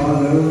நாஞ்சில் பால்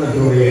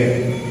நிறுவனத்துடைய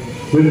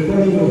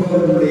விற்பனை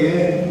முகவருடைய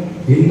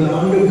இந்த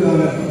ஆண்டுக்கான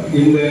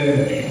இந்த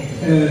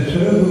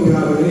சிறப்பு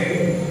விழாவிலே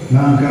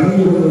நான்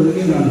கலந்து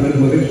கொள்வதற்கு நான்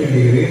பெரும் மகிழ்ச்சி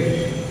அடைகிறேன்.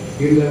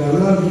 இந்த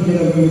வரலாற்று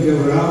சிறப்புமிக்க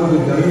விழாவுக்கு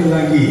தலைமை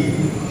தாங்கி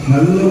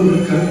நல்ல ஒரு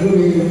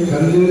கல்வியை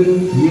கண்டு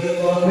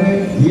இயல்பாக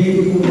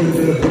இயங்கிக்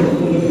கொண்டிருக்கிற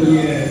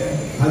பொருட்களுக்குரிய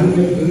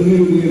அருமை பெருமை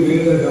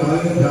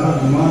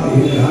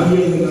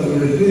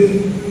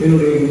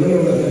என்னுடைய முதல்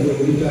வழக்கத்தை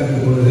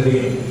குறித்தாக்கிக்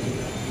கொள்கிறேன்.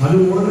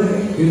 அதுபோல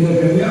இந்த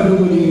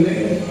கன்னியாகுமரியிலே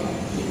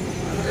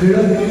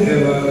கிழக்கு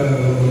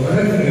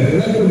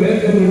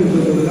மேற்கு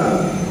சொல்வதால்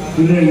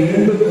இன்னும்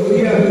 2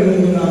 பகுதியாக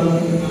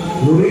இருந்தாலும்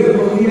ஒரே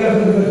பகுதியாக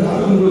இருந்த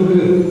காலங்களுக்கு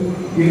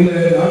இந்த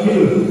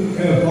நாட்டில்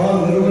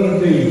பால்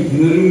நிறுவனத்தை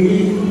நிறுவி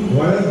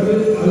வளர்த்து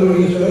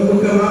அதனுடைய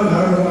சிறப்புக்கெல்லாம்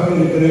காரணமாக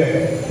இருக்கிற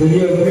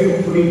பெரியவர்கள்,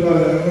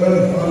 குறிப்பாக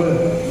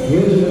பாலர்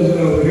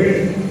இயேசுதாசன் அவர்கள்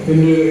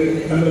இன்று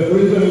அந்த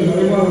குறித்தலை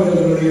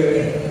மறைமாவட்டத்தினுடைய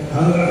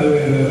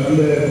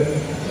அந்த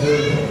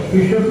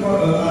பிஷப்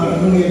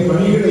அதனுடைய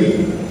பணிகளை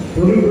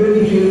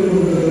பொறுப்பேற்று செய்து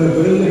கொண்டிருக்கிற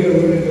பெருந்தகை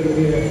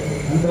அவர்களுக்கு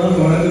அன்பான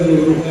வணக்கத்தை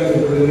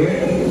உறுதியாக்கப்படுகிறேன்.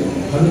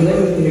 அந்த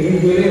நேரத்தில்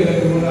நிகழ்ச்சியிலே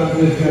எனக்கு முன்னாள்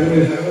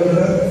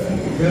சகோதரர்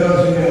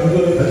பேராசிரியர்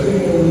அப்துல்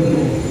ஹசீம்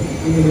அவர்களுக்கு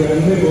என்னுடைய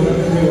அன்பை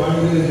வணக்கத்தை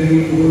வாழ்ந்ததை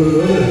தெரிவித்துக்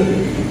கொள்வதோடு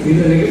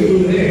இந்த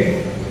நிகழ்ச்சியிலே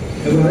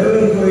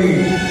வரவேற்புரை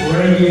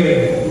வழங்கிய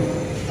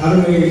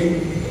அருமை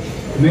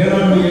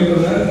மேலாண்மை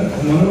இயக்குனர்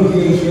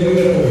மனோஜியின்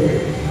சேகர்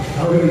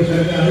அவர்கள்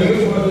சற்று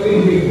அதிகமாகவே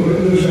இன்றைக்கு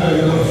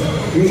கொடுத்திருக்கிறார்கள்.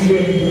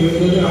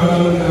 இருந்தது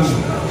ஆனாலும் நான்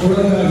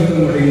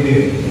உடனாகிதம்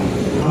அடைந்தேன்.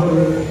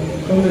 அவர்கள்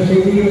சொன்ன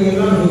செய்திகளை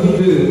எல்லாம்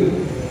தொகுத்து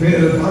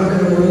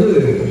பார்க்கிற பொழுது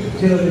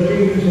சில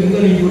விஷயங்கள்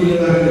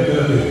சிந்தனைக்குரியதாக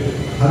இருக்கிறது.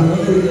 அது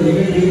மட்டும் இந்த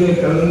நிகழ்ச்சிகளை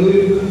கலந்து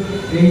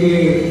இங்கே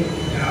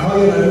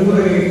 1000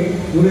 அன்புரை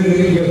உரை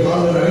நிகழ்ச்சிய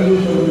ஃபாதர்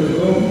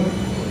ஐந்தூசவர்களுக்கும்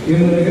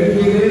இந்த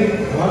நிகழ்ச்சியிலே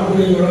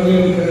வாக்குரை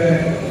வழங்கியிருக்கிற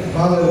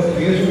ஃபாதர்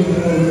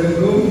இயேசுதாசன்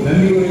அவர்களுக்கும்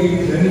நன்றியுரை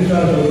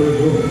சன்னிதாஸ்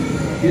அவர்களுக்கும்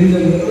இந்த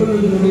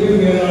நிறுவனத்தினுடைய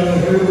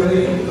மேலாளர்கள்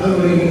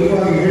அதனுடைய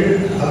நிர்வாகிகள்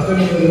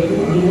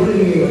அத்தனைகளுக்கும் அதுபோல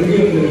இங்கே வருகை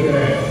வந்திருக்கிற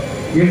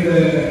இந்த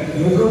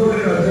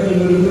முகவர்கள்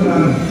அத்தனைகளுக்கு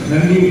நான்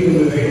நன்றியை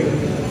சொல்லுவேன்.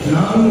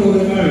 நானும்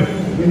ஒரு நாள்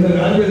இந்த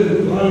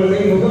ராஜ்யத்திற்கு வாழ்வதை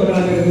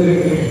முகவராக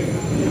இருந்திருக்கிறேன்.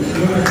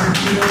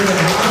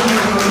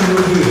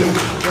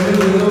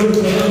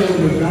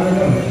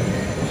 காரணம்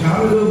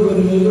சாமிதோப்பு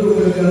என்பது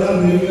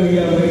உங்களுக்கெல்லாம்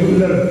நெருக்கடியா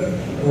வைகுண்டர்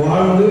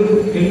வாழ்ந்து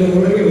இந்த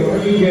உலகை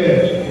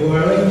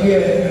வழங்கிய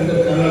அந்த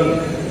கனவு.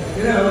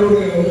 ஏன்னா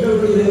அவருடைய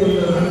உத்தரவுடைய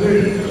மக்கள்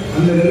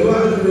அந்த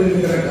நிர்வாகத்தில்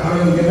இருக்கிற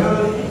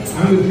காரணத்தினால்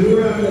அங்கு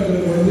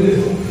திருவிழாக்கள் வந்து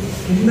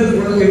சின்ன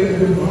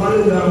குழந்தைகளுக்கு பால்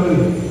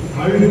இல்லாமல்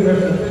அழுகிற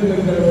சத்தம்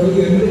இருக்கிற பொழுது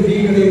எந்த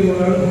டீக்கடை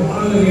போனாலும்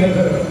பால்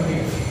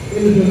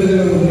என்று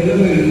சொல்லுகிற ஒரு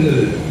நிலைமை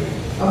இருந்தது.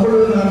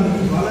 அப்பொழுது நான்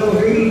பல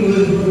வகையில்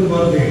முதல்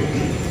பார்த்தேன்.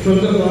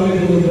 சொந்த பாலை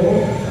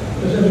கொடுப்போம்,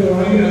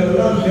 வாங்கி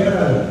அதெல்லாம்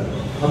சேராது.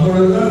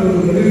 அப்பொழுதுதான் ஒரு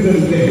முடிவு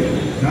எடுத்தேன்.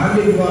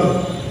 நாட்டில் பால்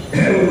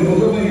ஒரு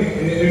முகமை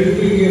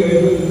எடுத்து இங்கே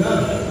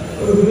வைப்பதுதான்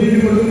ஒரு புரிஞ்சு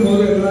மட்டும்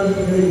போது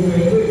எல்லாருக்கும் கிடைக்கும்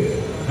என்று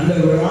அந்த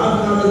விழா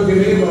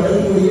காலத்திலே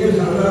வரக்கூடிய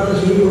சாதாரண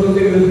சிறு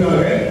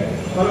குழந்தைகளுக்காக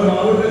பல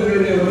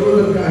மாவட்டங்களிலே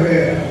வருவதற்காக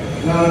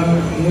நான்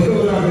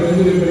முகவராக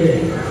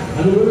இருந்திருக்கிறேன்.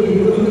 அதுபோல்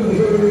இங்கிருந்து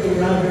முகவர்கள்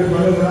விழாக்கள்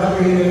பல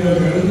விழாக்களிலே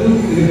நான் நடந்தும்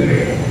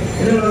இருக்கிறேன்.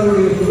 எனவே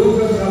அவருடைய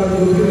துவக்க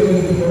காலத்திற்கு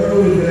எனக்கு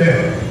தொடர்பு இருக்கிற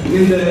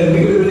இந்த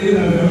நிகழ்வுகளை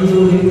நான் கலந்து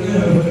கொண்டிருக்கிறேன்.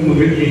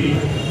 மகிழ்ச்சி.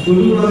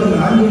 பொதுவாக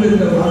நாஞ்சில்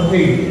என்ற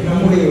வார்த்தை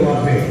நம்முடைய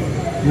வார்த்தை.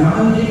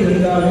 நாஞ்சில்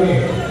என்றாலே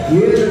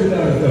ஏறு என்ற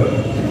அர்த்தம்.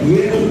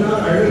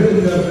 ஏறுனால் அழகு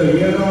என்ற அர்த்தம்.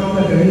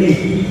 ஏறாம கண்ணி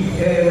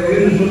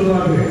என்று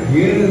சொல்வார்கள்.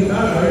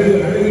 ஏறுனால் அழகு,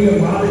 அழகிய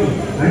மாலை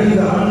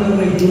அணிந்த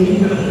ஆண்டவனை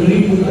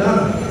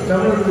துணிப்புத்தான்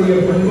தமிழுடைய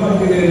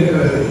பண்பாட்டிலே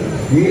இருக்கிறது.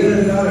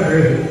 ஏறென்றால்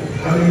அழகு.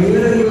 அதை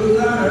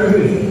ஏறுவதுதான்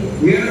அழகு.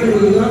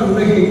 ஏறுவதுதான்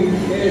உலகை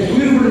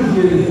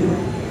சீர்படுத்தியது.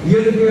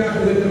 இயற்கையாக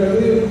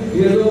இருக்கிறது,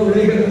 ஏதோ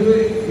விளைகிறது,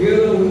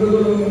 ஏதோ உள்ள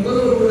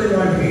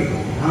வாழ்க்கை.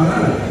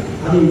 ஆனால்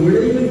அதை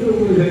விளைவித்து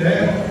கொள்கிற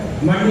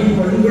மண்ணை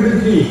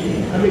பண்படுத்தி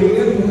அந்த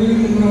ஏர்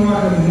முடியும்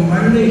மூலமாக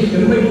மண்ணை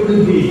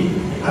செம்மைப்படுத்தி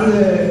அந்த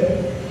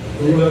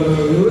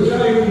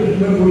விவசாயம்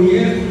சொல்லக்கூடிய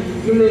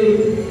இல்லை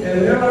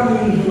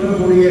வேளாண்மை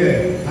சொல்லக்கூடிய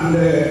அந்த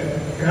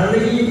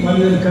கலையை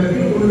மனிதன்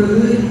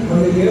கற்றுக்கொண்டது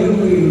அந்த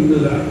ஏறுமுறை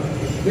இருந்துதான்.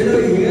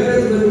 எனவே ஏர்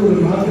என்பது ஒரு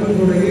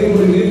மாற்றத்துடைய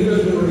ஒரு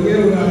ஏற்றத்தினுடைய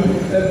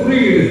ஒரு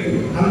குறியீடு.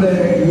 அந்த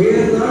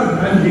ஏர் தான்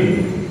நாஞ்சில்.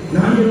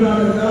 நாஞ்சில்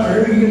நாடு தான்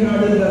அழகிய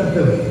நாடு என்ற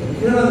அர்த்தம்.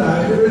 ஏன்னா அந்த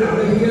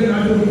அழகிய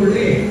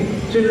நாட்டுக்குள்ளே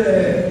சில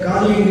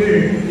காரியங்கள்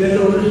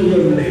எல்லோரு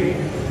செய்யவில்லை.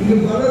 இங்கு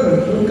பலர்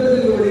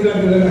சொர்க்கத்துக்கு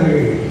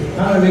வழிகாட்டுகிறார்கள்.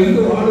 ஆனால்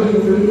எங்கு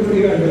வாழ்வதற்கு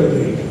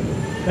வழிகாட்டவில்லை.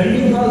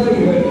 கண்டிப்பாக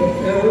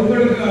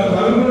உங்களுக்கு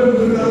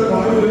பரம்பரைக்காக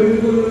வாழ்வு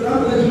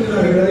எழுதுவதுதான்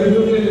பேசுகிறார்கள். அதை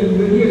பற்றி எனக்கு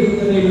பெரிய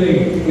சிந்தனை இல்லை.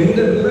 எந்த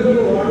பிறகு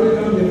வாழ்வை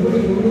நாம் எப்படி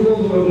கொண்டு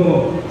போகிறோமோ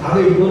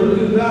அதை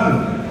பொறுத்துதான்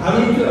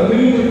அனைத்து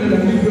அமையும் என்ற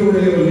நம்பிக்கை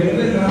உடையவர்கள்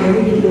என்று நான்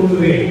எடுத்துக்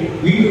கொள்கிறேன்.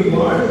 இங்கு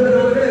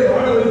வாழ்கிறவர்களை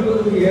வாழ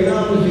வைப்பதற்கு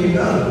ஏதாவது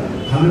செய்தால்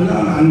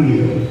அதுதான்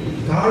ஆன்மீகம்.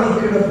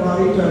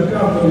 காலக்கிடப்பாறை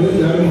தற்காப்பது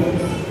தர்மம்.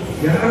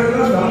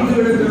 யாரெல்லாம் தாழ்ந்து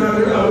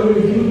கிடக்கிறார்களோ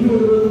அவர்களை தூக்கி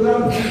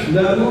வருவதுதான்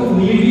தர்மம்,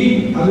 நீதி.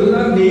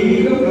 அதுதான்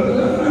தெய்வீகம்,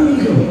 அதுதான்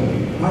ஆன்மீகம்.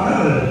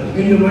 ஆனால்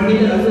இந்த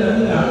மண்ணில் அது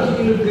அந்த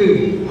அரசியலுக்கு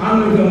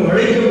ஆன்மீகம்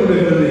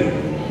அழைக்கப்படுகிறது.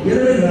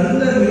 எனவே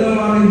நல்ல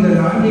நிலமான இந்த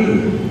நாட்டில்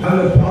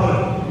அந்த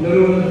பால்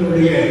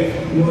நிறுவனத்துடைய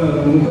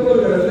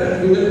முகவர்கள்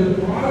இதற்கு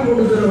பால்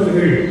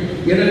கொடுக்கிறவர்கள்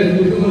எனக்கு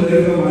மிகவும்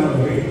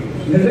நெருக்கமானவர்கள்.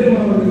 நெல்லை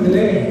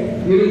மாவட்டத்திலே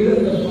இருந்த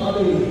அந்த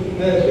பாலை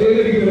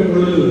சேகரிக்கிற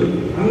பொழுது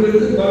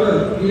அங்கிருந்து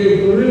பலர் இதை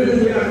தொழில்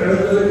ரீதியாக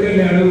கடத்தலுக்கு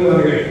என்னை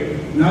அணுகுவார்கள்.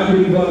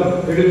 நாஞ்சில் பால்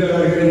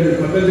எடுக்கிறார்கள் என்று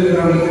பக்கத்து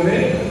கிராமத்திலே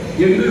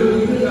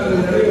எங்களுக்கு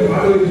நாங்கள் நிறைய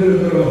பாடு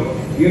வச்சிருக்கிறோம்.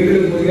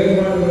 எங்களுக்கு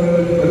ஏற்பாடு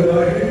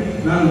வருவார்கள்.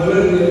 நான்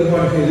முதலுக்கு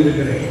ஏற்பாடு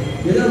செய்திருக்கிறேன்.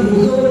 இதெல்லாம்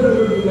முகவர்கள்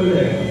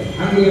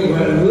அங்கே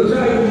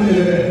விவசாயம்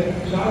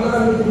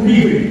சாதாரண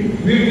குடிகள்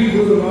வீட்டுக்கு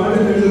ஒரு மாடு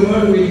 2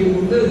 மாடு வைத்துக்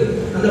கொண்டு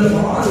அந்த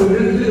பால்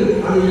எடுத்து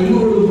அதை எங்கு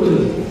கொடுப்பது?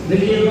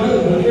 நிச்சயமாக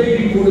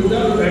சொசைட்டி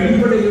கொடுத்தால் ஒரு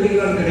அடிப்படை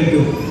விலைதான்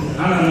கிடைக்கும்.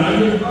 ஆனால்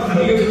நாங்கள்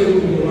அதிக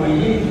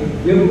வாங்கி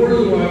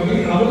எப்பொழுது வாங்கி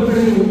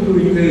அவர்களையும்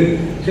ஊக்குவித்து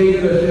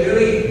செய்கிற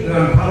செயலை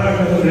நான்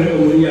பாராட்டாமல் இருக்க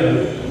முடியாது.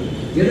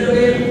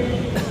 எனவே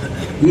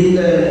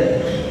இந்த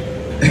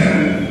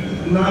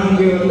நான்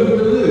இங்கே வந்த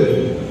பொழுது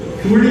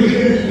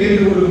துளிகள்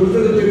என்று ஒரு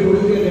புத்தகத்தை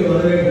கொடுத்து என்னை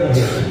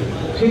வரவேற்றார்கள்.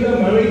 சில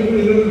மழை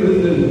துளிகள்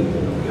இருந்தது.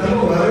 நம்ம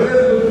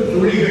வரவேற்பு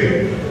துளிகள்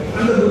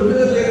அந்த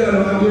புத்தகத்தை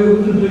நான் வாங்கி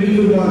வந்து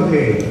பிரித்து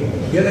பார்த்தேன்.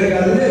 எனக்கு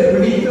அதில்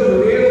பிடித்த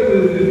ஒரே ஒரு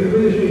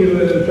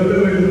சொல்ல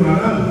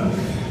வேண்டுமானால்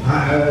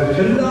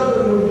செல்லாத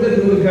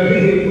ஒரு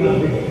கவிதை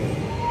பார்த்தேன்.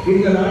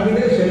 இந்த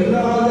நாட்டிலே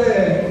செல்லாத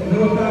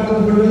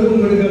நோட்டாக்கப்பட்டது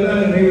உங்களுக்கு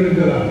எல்லாம்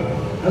நினைவிருக்கலாம்.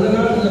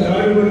 அதனால் இந்த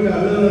நாடுபட்ட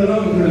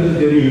அதெல்லாம் உங்களுக்கு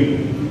தெரியும்.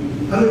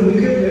 அது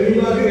மிக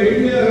தெளிவாக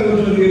எளிமையாக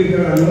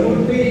சொல்லியிருக்கிறார்.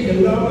 நோட்டை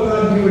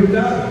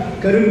செல்லாமலாக்கிவிட்டால்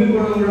கரும்பு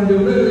பணம்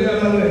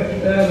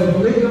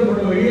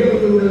புதைக்கப்பட வெளியே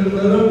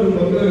வந்துவிடுவதெல்லாம் ஒரு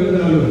பக்கம்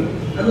இருந்தாலும்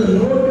அந்த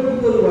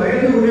நோட்டுக்கு ஒரு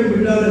வயது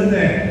உழைப்பிட்டால் என்ன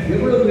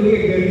எவ்வளவு பெரிய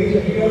கேள்வி,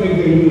 சரியான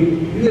கேள்வி.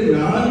 இது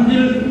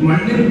நாஞ்சில்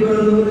மண்ணில்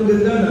பிறந்தவருக்கு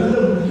தான் நல்ல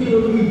புத்தி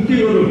வரும், யுக்தி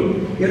வரும்.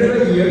 எனவே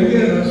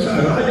எம்ஜிஆர்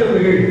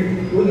ராஜவர்கள்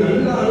ஒரு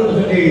நல்ல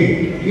ஆலோசனை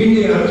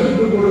இங்கே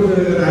அரசுக்கு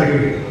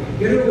கொடுத்திருக்கிறார்கள்.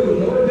 எனவே ஒரு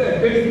நோட்டை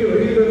அட்டடிக்கு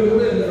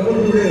வெளியிடும்போது அந்த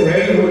நோட்டுடைய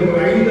வயது ஒரு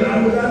 5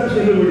 ஆண்டு தான்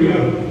செல்ல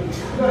முடியும்.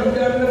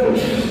 5 ஆண்டு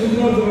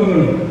முன்னோட்டு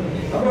வரணும்.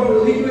 அப்போ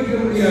ஒதுக்கி வைக்க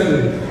முடியாது,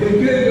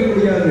 கெட்டி வைக்க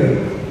முடியாது.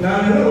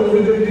 நான்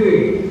உங்களுக்கு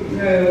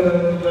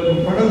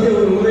பணத்தை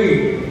ஒரு முறை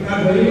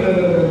நான்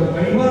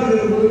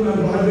பரிமாறுகிற போது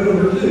நான் பார்க்கிற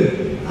பொழுது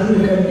அது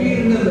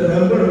கட்டியிருந்த அந்த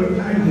ரப்பர்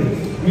பேண்ட்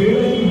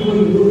இழந்து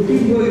போய் ஒட்டி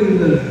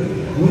போயிருந்தது.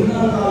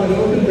 முன்னால் 4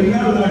 நோட்டு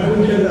பின்னால் 4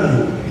 நோட்டு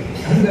சென்றாது.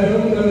 அந்த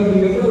அளவுக்கு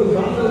நமக்கு எவ்வளவு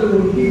காலத்தில்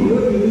ஒட்டி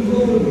போய்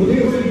இன்னொரு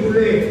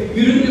புதைகுழிக்குள்ளே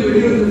இருந்து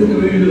வெளிவந்திருக்க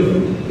வேண்டும்.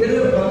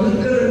 எனவே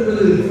பதுக்கல்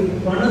என்பது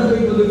பணத்தை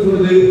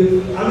பதுக்குவது,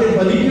 அதை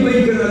பதுக்கி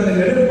வைக்கிற அந்த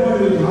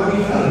நிலைப்பாடுகள்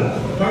மாறினால்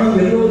பணம்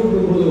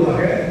எல்லோருக்கும்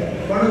பொதுவாக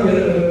பணம்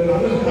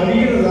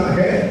அறிகிறதாக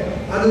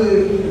அது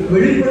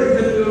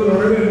வெளிப்படைத்தன்மையோடு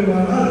வர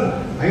வேண்டுமானால்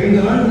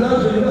 5 ஆண்டு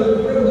தான் சொல்லி அது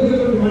கூட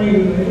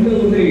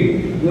ஒன்றை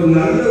ஒரு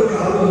நல்ல ஒரு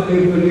ஆலோசனை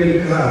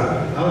சொல்லியிருக்கிறார்.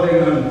 அவரை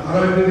நான்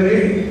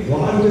பாராட்டுகிறேன்,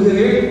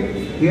 வாழ்த்துகிறேன்.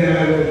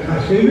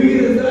 செவி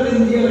இருந்தால்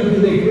இந்திய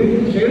அரசை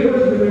கேட்டு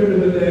செயல்படுத்த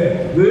வேண்டும் என்ற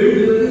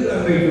வேண்டுதல்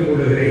நான் வைத்துக்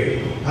கொள்கிறேன்.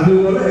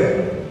 அதுபோல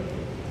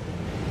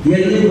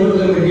என்னை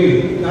பொறுத்தவரையில்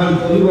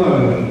நான் பொதுவாக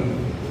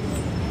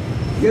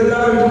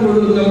எல்லாருக்கும்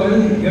கொடுத்த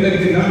மண்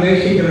எனக்கு நான்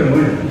நேசிக்கிற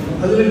மண்.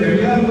 அதில்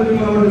கன்னியாகுமரி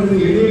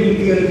மாவட்டத்தில் இடையே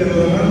இந்திய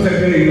இருக்கிறதான்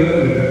சர்க்கரை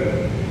இருக்கிறது.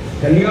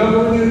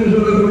 கன்னியாகுமரி என்று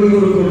சொல்லக்கூடிய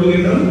ஒரு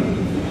கொள்கையிடம்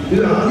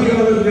இது ஆதி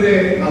காலத்திலே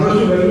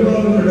அரசு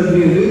வழிபாடு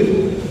நடத்தியது.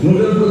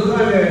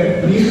 முதலாக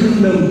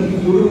நீர்மண்டம்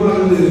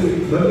உருவானது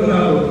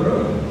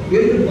பத்மநாபபுரம்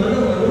என்று பல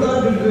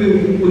வரலாற்றுக்கு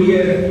உரிய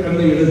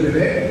அந்த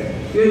இடத்திலே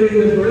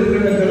இந்த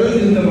தொழிற்கடற்கரை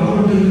இந்த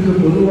மாவட்டத்திற்கு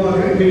பொதுவாக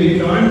இதை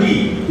தாண்டி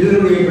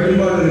இதனுடைய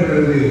பயன்பாடு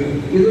இருக்கிறது.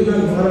 இது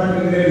நான்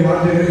பாராட்டுகிறேன்,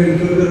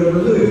 வாழ்த்துகிறேன் சொல்கிற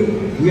பொழுது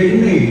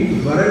என்னை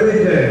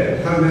வரவேற்ற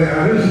அந்த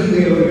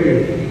அரசு அவர்கள்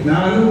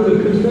நானும் ஒரு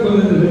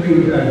கிறிஸ்தவன் என்று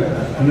சொல்லிவிட்டாங்க.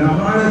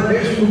 நம்மளால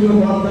பேஸ்புக்கை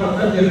பார்த்தா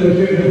தான் என்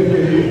விஷயம்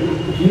தெரியும்.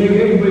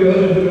 இன்னைக்கே போய்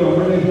யோசிச்சிருக்கோம்,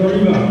 அவனை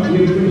சொல்லலாம்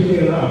இப்படி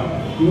செய்யலாம்.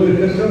 இவர்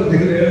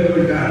கிறிஸ்தவத்துக்கு இழந்து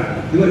விட்டார்,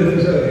 இவர்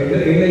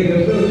என்னை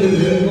கிறிஸ்தவத்தில்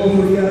இருக்க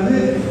முடியாது,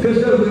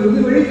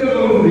 கிறிஸ்தவத்திலிருந்து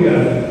வெளிக்கிழம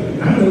முடியாது.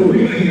 அந்த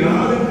உரிமை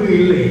யாருக்கு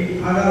இல்லை.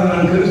 ஆனால்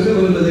நான்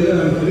கிறிஸ்தவ என்பதில்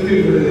நான்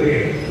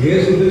பெருமைப்படுகிறேன்.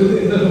 இயேசு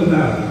கிறிஸ்து என்ன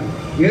சொன்னார்?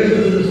 இயேசு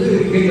கிறிஸ்து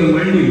இந்த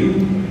மண்ணில்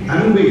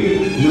அன்பை,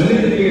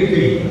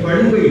 மனிதநேயத்தை,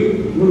 பண்பை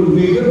ஒரு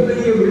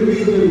மிகப்பெரிய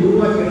விடுதலை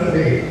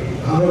உருவாக்கினாரே.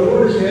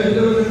 அவரோடு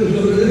சேர்ந்தவர் என்று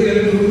சொல்வது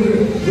எனக்கு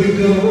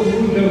வீட்டமோ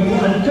கூட்டமோ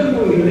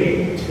அச்சமோ இல்லை.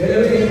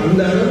 எனவே அந்த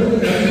அளவுக்கு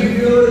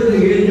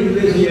நம்பிக்கையோடு ஏற்று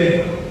பேசிய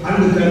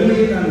அந்த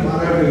தன்மையை நான்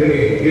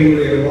பாராட்டுகிறேன்.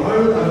 என்னுடைய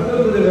வாழ்வு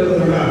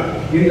அர்த்தப்படுகிறதனால்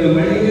இந்த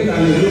மனிதனை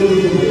நான்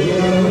எல்லோருக்கும்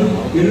பொதுவானவன்,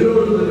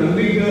 எல்லோருக்கும்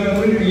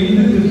நம்பிக்கையானவன்.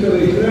 இந்து கிறிஸ்தவ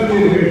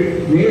இஸ்லாமியர்கள்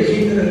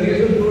நேசிக்கிற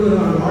நேசத்தோடு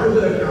நான்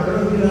வாழ்கிற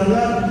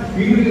காரணத்தினால்தான்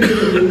இங்கிலீஷை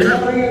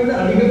விட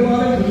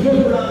அதிகமான கிறிஸ்தவ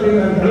விழாக்களை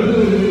நான் கலந்து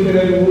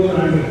கொண்டிருக்கிறேன். ஒவ்வொரு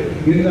ஆண்டு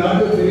இந்த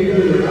ஆண்டு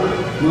சிறைகள் விழா,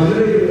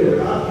 மதுரை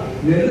விழா,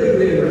 நெல்லை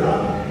விழா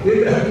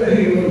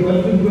என்று ஒரு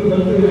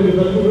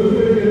 10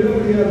 வருஷங்களுக்கு எழுத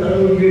முடியாத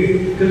அளவுக்கு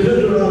கிறிஸ்தவ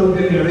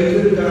விழாவுக்கு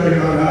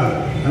அழைத்திருக்கிறார்கள். ஆனால்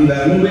அந்த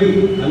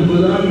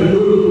அன்புதான்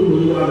எல்லோருக்கும்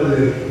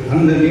பொதுவானது.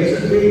 அந்த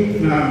நேசத்தை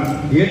நான்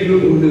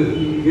ஏற்றுக்கொண்டு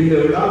இந்த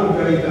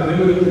விழாவுக்கு அழைத்த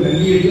அனைவருக்கும்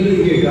நன்றியை சொல்லி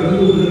இங்கே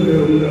கலந்து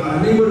கொண்டிருக்கிற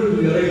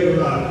அனைவருக்கும்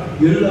நிறைவேறால்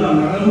எல்லா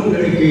நலமும்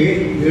கிடைக்க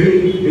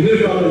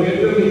எதிர்காலம்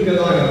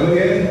ஏற்றமிக்கதாக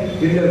அமைய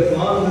இந்த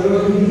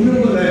நிறுவனம்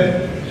இன்னும் பல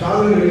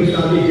சாதனைகளை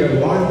சாதிக்க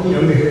வாழ்த்தி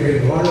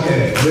அமைகிறேன். வாழ்க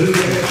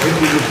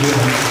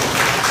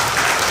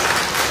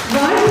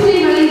வாழ்த்துரை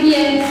வழங்கிய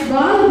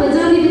பாரத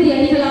பிரஜாதிபதி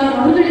அடிகளார்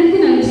அவர்களுக்கு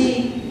நன்றி.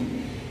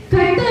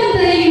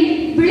 கட்டாந்தரையில்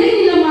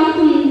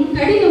விளைநிலமாக்கும்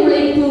கடின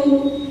உழைப்பு,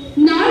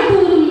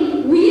 நாள்தோறும்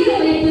உயிர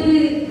வைப்பது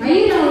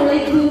ஐரா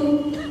உழைப்பு,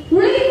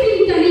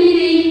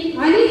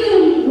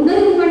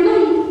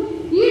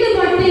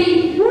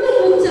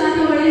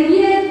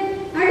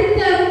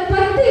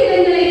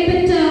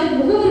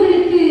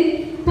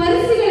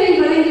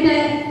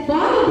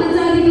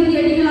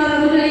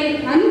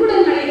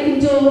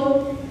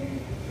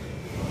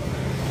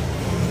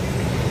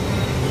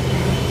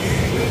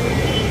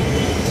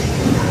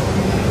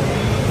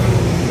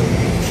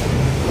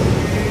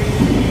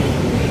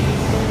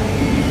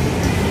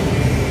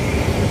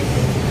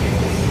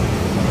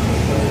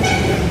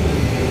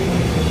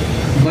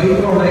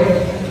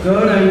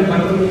 தேர்ட் அண்ட்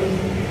பட்டம்.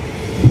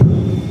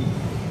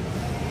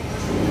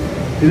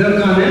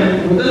 இதற்கான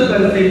முதல்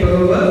பரிசை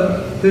பெறுவர்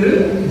திரு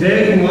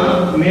ஜெயக்குமார்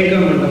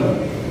மேக்கமண்டலம்.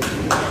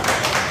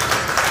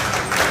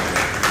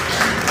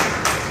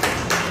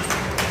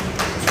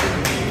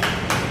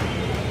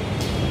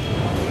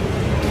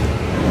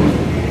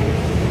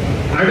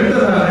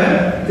 அடுத்ததாக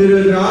திரு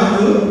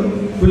ராஜு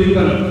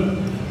புலிப்பன்.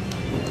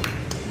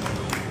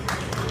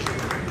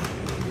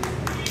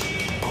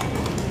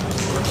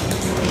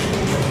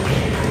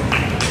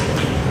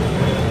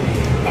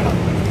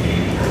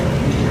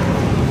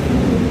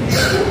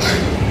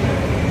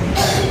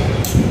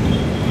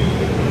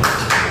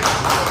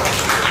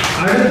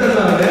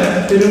 அடுத்ததாக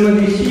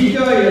திருமதி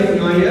ஷீஜா எஸ்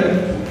நாயர்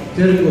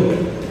தெலுங்கு.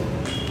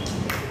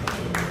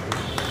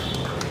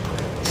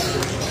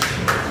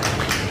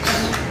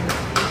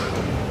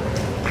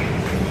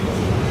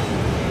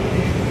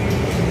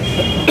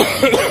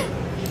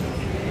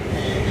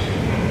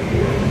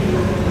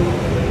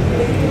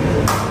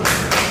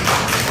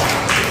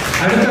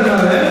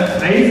 அடுத்ததாக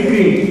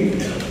ஐஸ்கிரீம்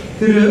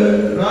திரு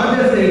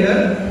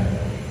ராஜசேகர்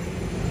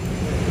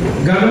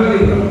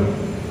கணபதிபுரம்.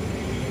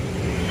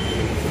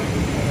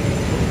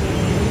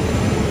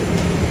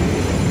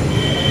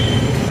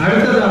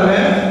 அடுத்ததாக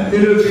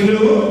திரு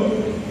வினு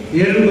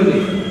எரும்பதி.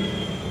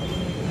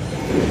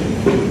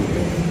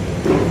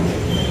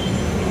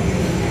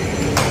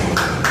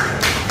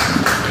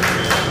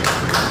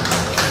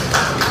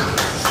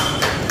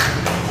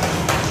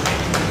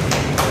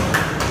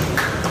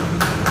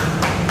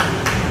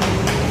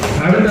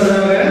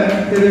 அடுத்ததாக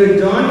திரு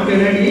ஜான்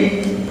கெனடி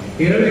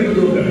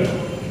இரவிபுதூர்கடை.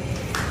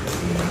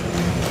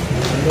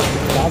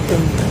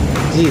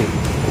 जी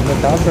இந்த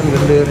டாப் 10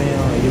 ரெண்டு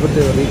பேரையும்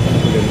இவர்கிட்ட ரீச் பண்ண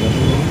சொல்லியிருந்தேன்.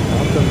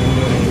 டாப் 10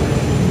 ரெண்டு பேரையும்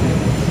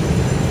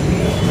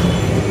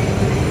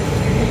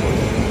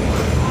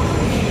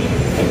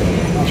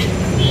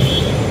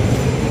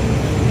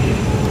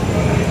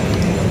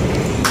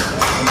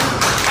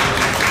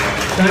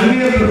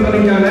தண்ணீர்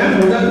விற்பனைக்கான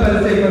முதல்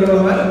பரிசை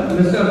பெறுபவர்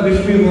மிஸ்டர்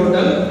பிஷ்மி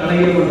ஹோட்டல்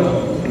அழகியமண்டலம்.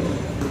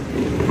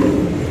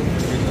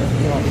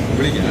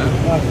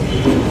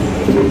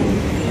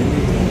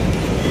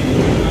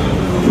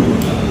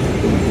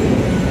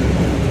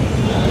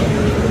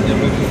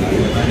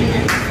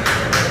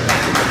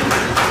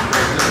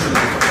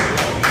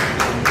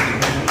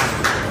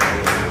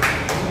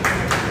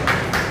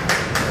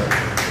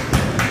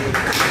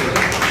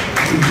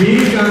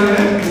 ஜீவிக்கான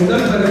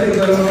முதல் பரிசை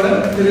பெறுபவர்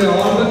திரு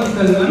ஆல்பர்ட்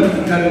செல்வன்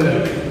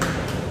கருங்கல்.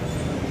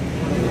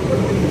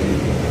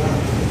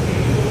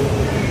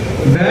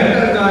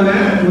 பேட்டருக்கான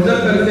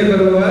முதல் பரிசை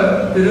பெறுபவர்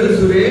திரு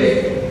சுரேஷ்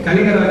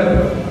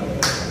கனிகராஜபுரம்.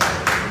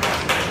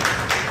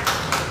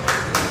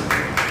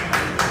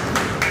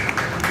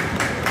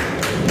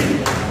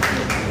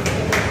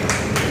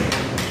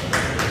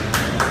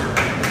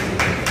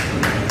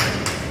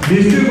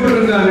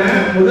 டிஸ்ட்ரிபியூட்டருக்கான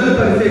முதல்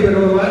பரிசை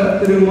பெறுபவர்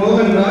திரு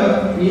மோகன்ராஜ்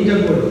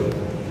ஈஞ்சக்கோடு.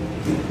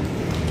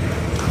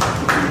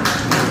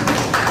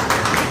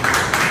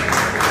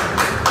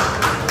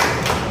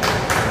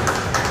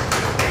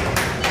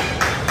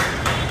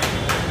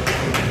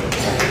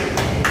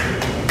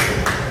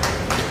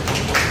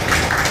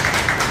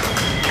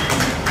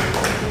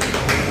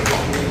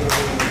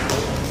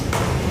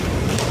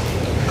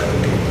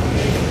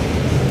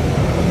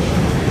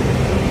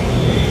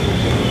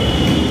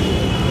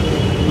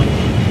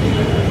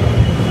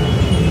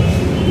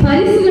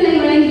 பரிசுகளை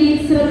வழங்கி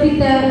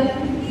சிறப்பித்த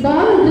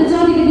பாரத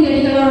பிரஜாதிபதி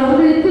அடிகளார்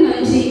அவர்களுக்கு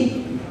நன்றி.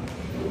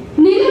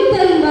 நிலம்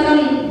தரும்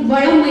வரம்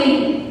வளமை,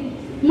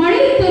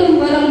 மழை தரும்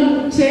வரம்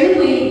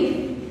செழுமை,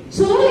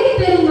 சோலை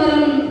தரும்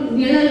வரம்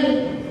நிழல்,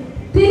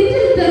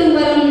 தென்றல் தரும்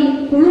வரம்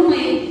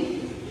குளுமை,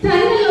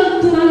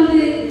 தன்னலம்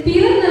துறந்து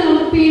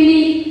பிறநலம்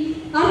பேணி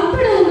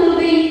அர்ப்பண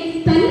உணர்வை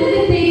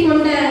தன்னகத்தை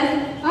கொண்ட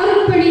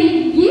அருட்பணி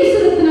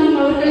ஈஸ்வரத்னம்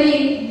அவர்களை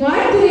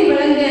வாழ்த்துரை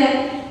வழங்க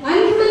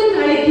அன்புடன்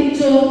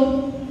அழைக்கின்றோம்.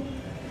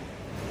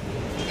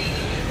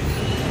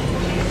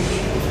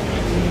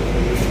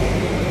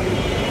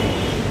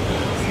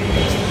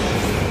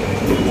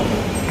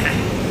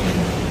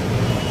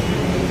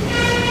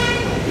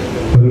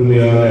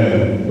 பெருமையான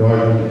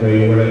வாழ்க்கை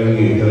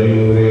வழங்கி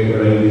தலைமுறை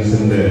வழங்கி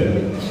சென்ற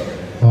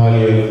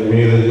ஆலய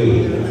மேலது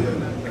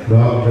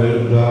டாக்டர்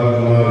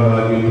ராஜ்குமார்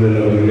ராஜேந்திரன்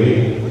அவர்களை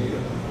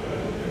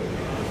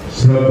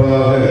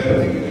சிறப்பாக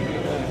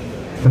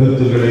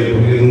கருத்துக்களை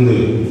பகிர்ந்து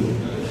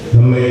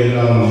நம்மை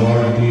எல்லாம்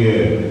வாழ்த்திய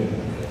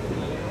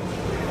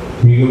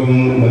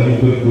மிகவும்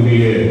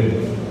மதிப்பிற்குரிய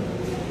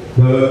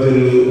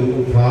திரு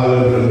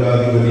பாரத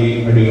பிரஜாதிபதி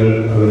அடிகள்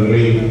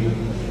அவர்களை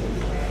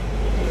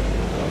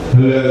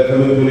நல்ல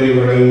கருத்துரை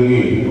வழங்கி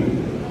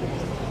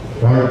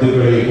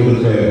வாழ்த்துக்களை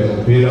கொடுத்த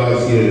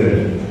பேராசிரியர்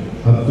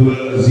அப்துல்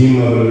அசீம்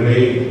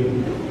அவர்களை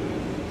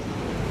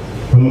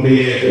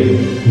நம்முடைய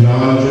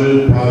நாஞ்சில்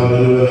பால்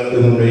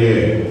நிறுவனத்தினுடைய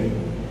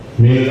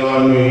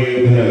மேலாண்மை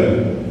இயக்குனர்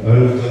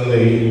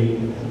அருட்தந்தை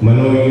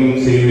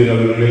மனோஜின் சேவியர்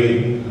அவர்களை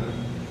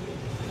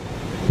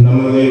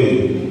நமது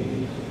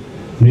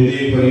நிதி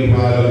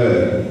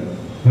பரிபாலகர்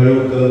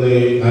அருட்தந்தை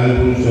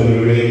ஆல்பன்ஸ்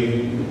அவர்களை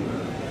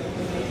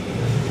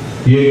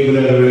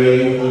இயக்குநர்களை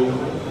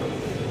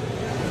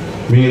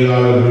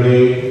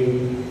மேலாளர்களே,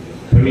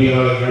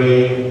 பணியாளர்களே,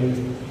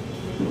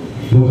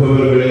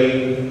 முகவர்களே,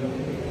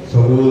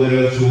 சகோதர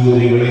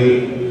சகோதரிகளே,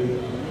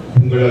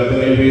 உங்கள்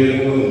அத்தனை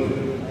பேருக்கும்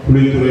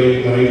குளித்துறை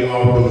மறை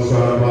மாவட்டம்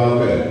சார்பாக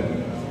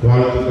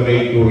வாழ்த்துக்களை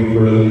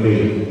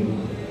கூறிக்கொள்கின்றேன்.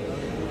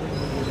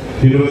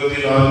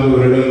 24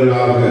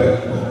 வருடங்களாக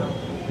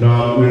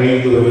நாம்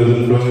இணைந்து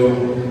வருகின்றோம்.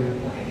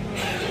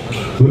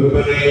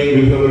 விற்பனை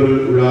மிகவல்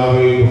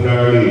விழாவை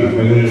கொண்டாடி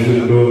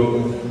மகிழ்கின்றோம்.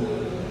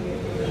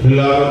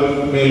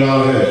 எல்லாருக்கும்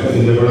மேலாக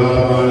இந்த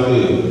விழாவானது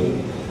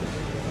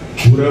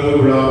உறவு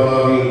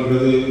விழாவாக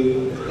இருக்கிறது,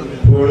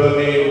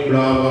 தோழமை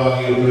விழாவாக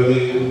இருக்கிறது,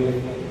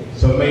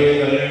 சமய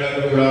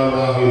நல்லிணக்க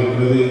விழாவாக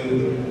இருக்கிறது,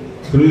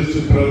 கிறிஸ்து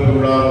பிறப்பு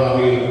விழாவாக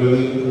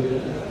இருக்கிறது.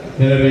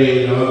 எனவே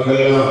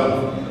நமக்கெல்லாம்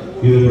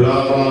இது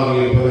விழாவாக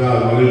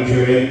இருப்பதால் மகிழ்ச்சி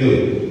அடைந்து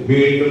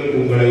மீண்டும்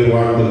உங்களை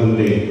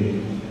வாழ்த்துகின்றேன்.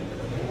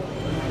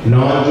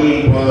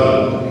 நாஞ்சில்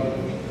பால்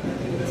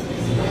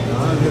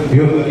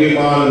மிக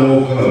முக்கியமான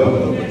நோக்கம்,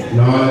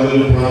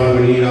 நாஞ்சில் பால்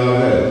வழியாக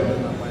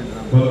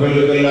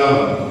மக்களுக்கெல்லாம்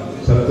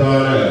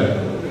சத்தான,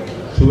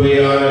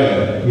 சுவையான,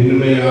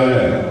 இனிமையான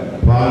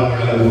பால்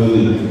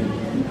வழங்குவது,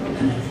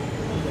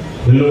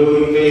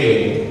 எல்லோருமே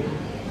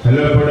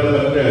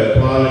கலப்படமற்ற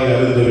பாலை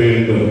அருந்த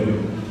வேண்டும்.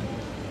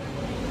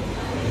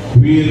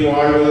 உயிர்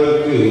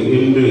வாழ்வதற்கு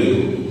இன்று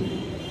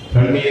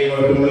தண்ணீர்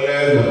மட்டுமல்ல,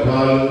 இந்த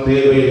பால்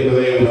தேவை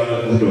என்பதை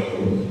உணர்கின்றோம்.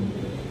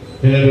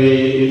 எனவே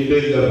இன்று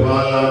இந்த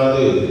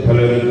பாலானது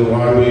பலருக்கு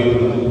வாழ்வை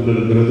கொடுத்துக்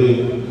கொண்டிருக்கிறது,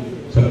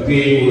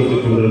 சக்தியை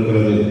கொடுத்துக்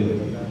கொண்டிருக்கிறது.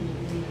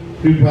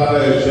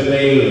 குறிப்பாக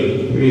சென்னையில்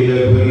பெய்த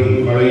பெரும்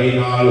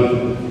மழையினால்,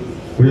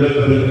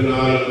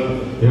 வெள்ளப்பெருக்கினால்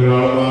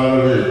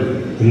ஏராளமானவர்கள்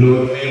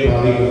எல்லோருமே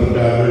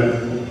பாதிக்கப்பட்டார்கள்.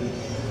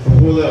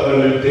 அப்போது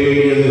அவர்கள்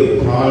தேடியது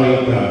பாலை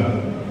தான்.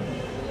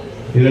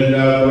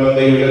 2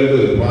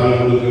 குழந்தைகளுக்கு பால்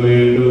கொடுக்க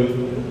வேண்டும்,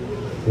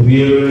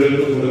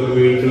 முதியவர்களுக்கு கொடுக்க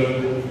வேண்டும்.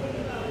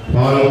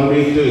 பால்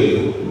குடித்து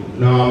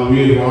நாம்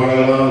உயிர்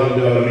வாழலாம்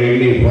என்று அவர்கள்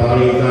எண்ணி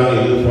பாலைத்தான்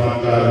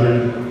எதிர்பார்த்தார்கள்.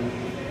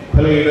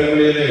 பல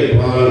இடங்களிலே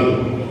பால்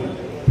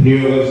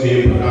விநியோகம்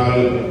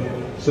செய்யப்பட்டாலும்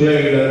சில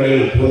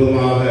இடங்களில்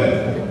போதுமாக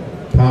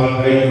பால்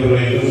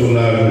கிடைக்கவில்லை என்று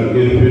சொன்னார்கள்.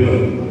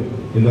 இருப்பினும்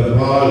இந்த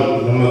பால்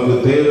நமக்கு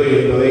தேவை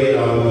என்பதை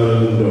நாம்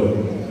உணர்கின்றோம்.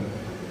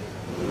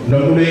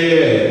 நம்முடைய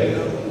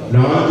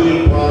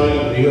நாஞ்சில்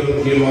பாலின் மிக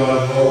முக்கியமான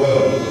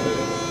நோக்கம்,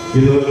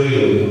 இது ஒரு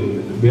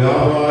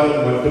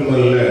வியாபாரம்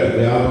மட்டுமல்ல.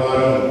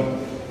 வியாபாரம்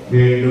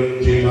வேண்டும்,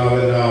 நிச்சயமாக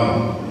நாம்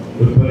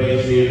விற்பனை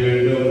செய்ய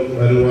வேண்டும்,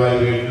 வருவாய்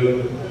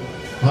வேண்டும்.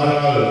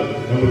 ஆனால்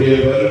நம்முடைய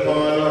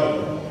வருமானம்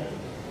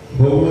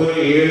ஒவ்வொரு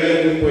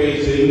ஏழைக்கும் போய்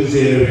சென்று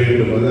சேர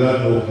வேண்டும்,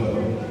 அதுதான்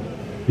நோக்கம்.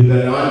 இந்த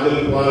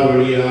நாஞ்சில் பால்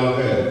வழியாக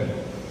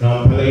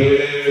நாம் பல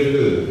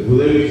ஏழைகளுக்கு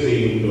உதவி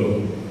செய்கின்றோம்.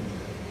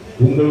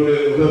 உங்களுடைய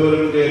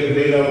முகவருடைய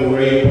கிடையாது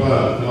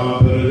உழைப்பால்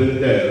நாம்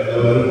பெறுகின்ற அந்த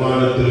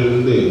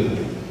வருமானத்திலிருந்து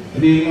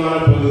அதிகமான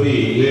பகுதி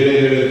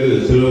ஏழைகளுக்கு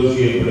செலவு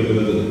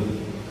செய்யப்படுகிறது,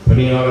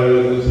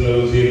 பணியாளர்களுக்கு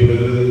செலவு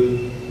செய்யப்படுகிறது,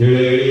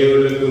 ஏழை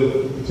எளியவர்களுக்கு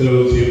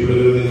செலவு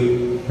செய்யப்படுகிறது,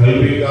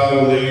 கல்விக்காக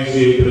உதவி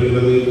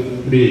செய்யப்படுகிறது.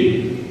 இப்படி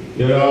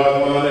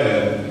ஏராளமான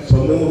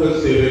சமூக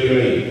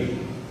சேவைகளை,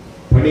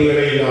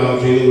 பணிகளை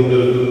நாம் செய்து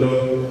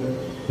கொண்டிருக்கின்றோம்.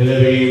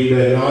 எனவே இந்த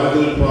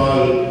நாஞ்சில்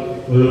பால்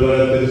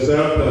நிறுவனத்தின்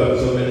சிறப்பு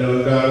அம்சம்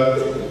என்னவென்றால்,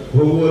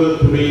 ஒவ்வொரு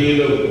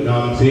துறையிலும்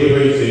நாம்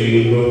சேவை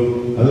செய்கின்றோம்,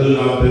 அதில்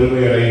நாம்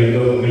பெருமை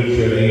அடைகின்றோம்,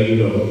 மகிழ்ச்சி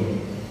அடைகின்றோம்.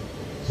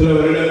 சில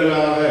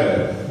வருடங்களாக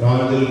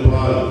நாஞ்சில்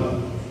பால்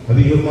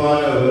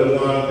அதிகமான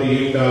வருமானத்தை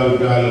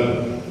ஈட்டாவிட்டாலும்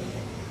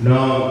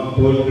நாம்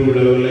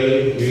தோற்றுவிடவில்லை,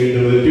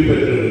 மீண்டும் வெற்றி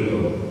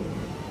பெற்றிருக்கிறோம்.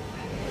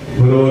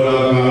 கொரோனா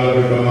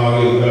காலகட்டமாக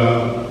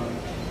இருக்கலாம்,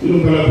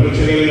 இன்னும் பல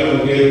பிரச்சனைகள்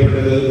நமக்கு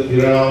ஏற்பட்டது,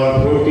 ஏராளமான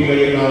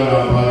போட்டிகளினால்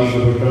நாம்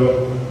பாதிக்கப்பட்டோம்.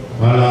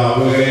 ஆனால்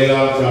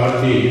அவைகளெல்லாம்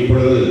தாண்டி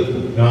இப்பொழுது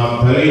நாம்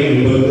தலை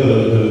நிமிர்ந்து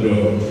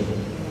வருகின்றோம்.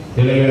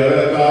 எனவே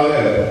அதற்காக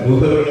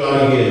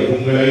முகவர்களாகிய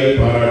உங்களை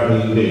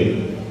பாராட்டுகின்றேன்.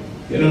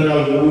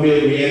 ஏனென்றால் உங்களுடைய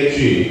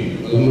முயற்சி,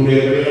 உங்களுடைய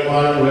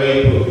கடினமான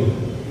உழைப்பு,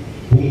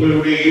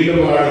 உங்களுடைய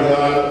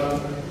ஈடுபாடுதான்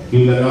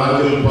இந்த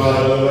நாஞ்சில் பால்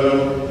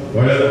நிறுவனம்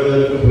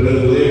வளர்வதற்கு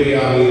பெரும்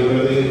உதவியாக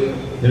இருக்கிறது.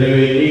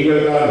 எனவே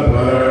நீங்கள் தான்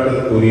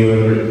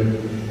பாராட்டுக்குரியவர்கள்.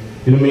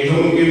 இது மிக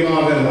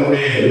முக்கியமாக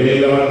நம்முடைய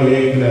வேளாண்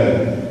இயக்குனர்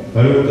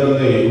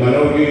அருட்தந்தை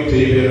மனோகீத்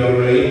செய்வேர்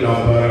அவர்களை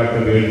நாம் பாராட்ட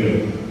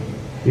வேண்டும்.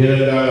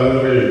 ஏனென்றால்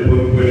அவர்கள்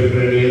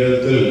பொறுப்பேற்கிற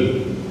நேரத்தில்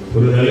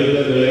ஒரு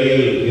நலிந்த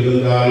நிலையில்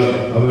இருந்தாலும்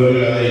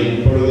அவர்கள் அதை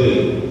இப்பொழுது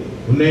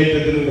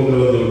முன்னேற்றத்தில் கொண்டு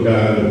வந்து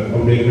விட்டார்கள்.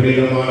 அவருடைய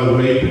கடினமான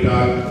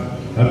உழைப்பினால்,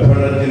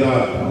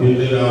 அர்ப்பணத்தினால்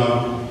இன்று நாம்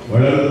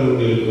வளர்ந்து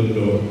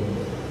கொண்டிருக்கின்றோம்.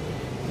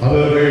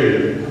 அவர்கள்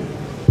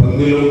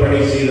பங்கிலும் பணி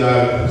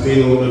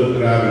செய்து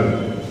கொண்டிருக்கிறார்கள்.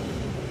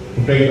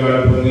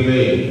 முட்டைக்காடு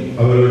பங்கிலே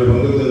அவர்கள்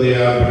பங்கு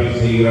தந்தையாக பணி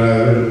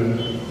செய்கிறார்கள்.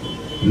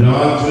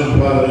 நாஞ்சில்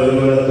பால்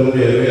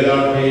நிறுவனத்தினுடைய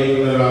வேளாண்மை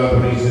இயக்குநராக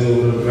பணி செய்து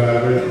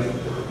கொண்டிருக்கிறார்கள்.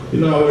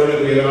 இன்னும்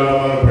அவர்களுக்கு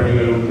ஏராளமான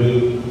பணிகள் உண்டு.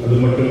 அது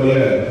மட்டுமல்ல,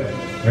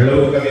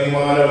 அளவுக்கு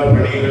அதிகமான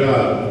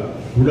பணிகளால்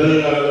உடல்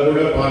நலம்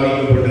கூட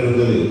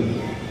பாதிக்கப்பட்டிருந்தது.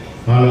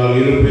 ஆனால்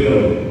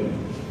இருப்பினும்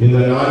இந்த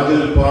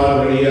நாஞ்சில் பால்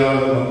வழியாக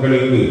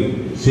மக்களுக்கு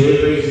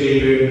சேவை செய்ய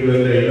வேண்டும்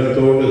என்ற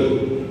எண்ணத்தோடு,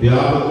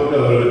 தியாகத்தோடு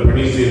அவர்கள்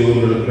பணி செய்து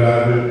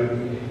கொண்டிருக்கிறார்கள்.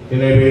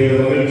 எனவே இந்த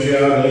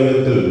மகிழ்ச்சியான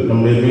நேரத்தில்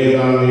நம்முடைய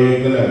மேலாண்மை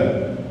இயக்குனர்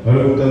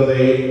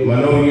அருட்தந்தை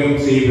மனோயம்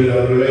செய்வர்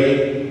அவர்களை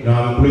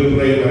நான்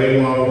குளித்துறை மறை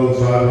மாவட்டம்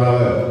சார்பாக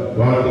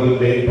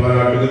வாழ்த்துகின்றேன்,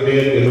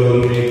 பாராட்டுகின்றேன்.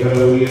 எல்லோருமே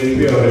கரவு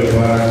எழுப்பி அவரை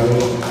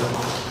பாராட்டுவோம்.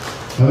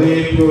 அதே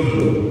போல்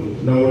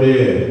நம்முடைய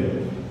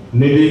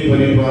நிதி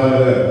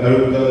பரிபாலகர்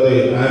அருட்தந்தை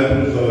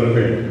ஆண்ட்ரூஸ்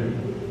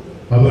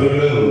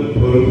அவர்களும்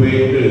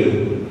பொறுப்பேற்று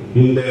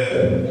இந்த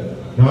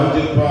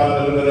நாஞ்சில் பால்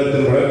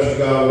நிறுவனத்தின்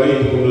வளர்ச்சிக்காக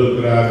வைத்துக்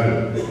கொண்டிருக்கிறார்கள்.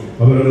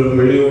 அவர்கள்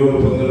வெளியோடு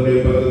பங்குடைய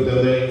பங்கு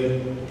தந்தை,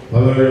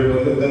 அவர்கள்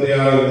பங்கு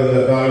தந்தையாக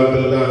இருந்த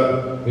காலத்தில் தான்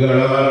மிக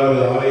அழகான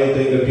ஒரு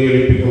ஆலயத்தை கட்டி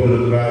எழுப்பிக்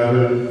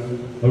கொண்டிருக்கிறார்கள்.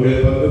 அவருடைய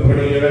பங்கு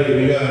பணிகளை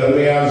மிக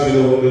அருமையாக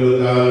செய்து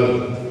கொண்டிருந்தாலும்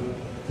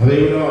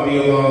அதைவிட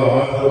அதிகமாக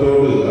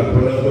ஆர்வத்தோடு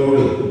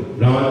அர்ப்பணத்தோடு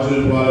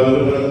நாஞ்சில் பால்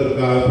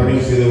நிறுவனத்திற்காக பணி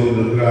செய்து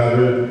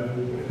கொண்டிருக்கிறார்கள்.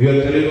 மிக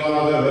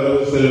தெளிவாக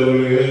வரவு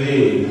செலவுகள் எழுதி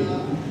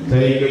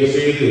தணிக்கை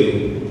செய்து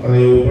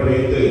அதை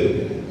ஒப்படைத்து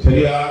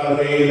சரியான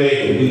முறையிலே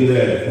இந்த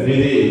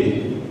நிதி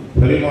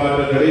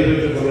பரிமாற்றம்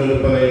நடைபெற்றுக்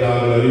கொண்டிருப்பதை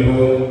நாங்கள்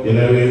அறிவோம்.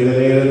 எனவே இந்த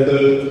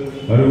நேரத்தில்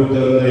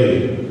அருட்தந்தை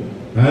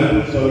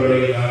ஆண்ட்ரூஸ்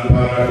அவர்களை நான்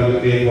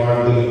பாராட்டுகின்றேன்,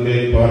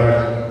 வாழ்த்துகின்றேன்.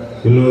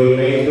 எல்லோரும்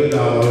இணைந்து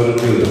நாம்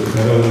அவருக்கு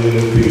கரவு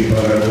எழுப்பி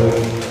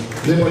பாராட்டுவோம்.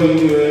 இதேபோல்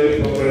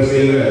இங்கு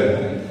செய்த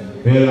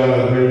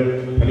மேலாளர்கள்,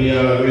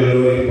 பணியாளர்கள்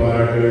எல்லோரையும்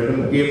பாராட்ட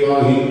வேண்டும்.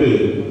 முக்கியமாக இன்று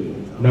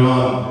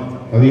நாம்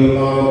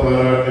அதிகமாக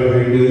பாராட்ட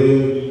வேண்டியது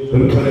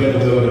விற்பனை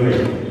உள்ளவர்கள்.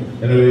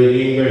 எனவே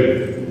நீங்கள்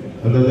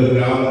அந்தந்த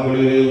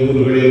கிராமங்களிலே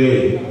ஊர்களிலே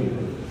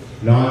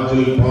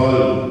நாஞ்சில்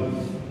பால்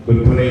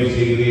விற்பனை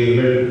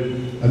செய்கிறீர்கள்.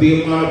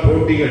 அதிகமான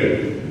போட்டிகள்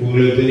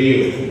உங்களுக்கு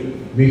தெரியும்,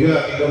 மிக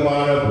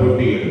அதிகமான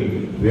போட்டிகள்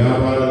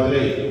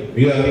வியாபாரத்திலே,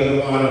 மிக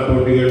அதிகமான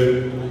போட்டிகள்.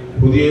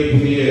 புதிய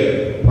புதிய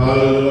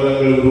பால்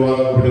நிறுவனங்கள்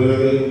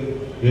உருவாக்கப்படுகிறது.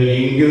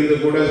 இங்கிருந்து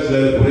கூட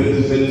சிலர்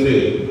குறித்து சென்று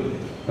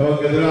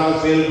நமக்கு எதிராக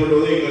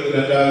செயல்படுவது எங்களுக்கு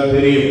நன்றாக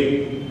தெரியும்.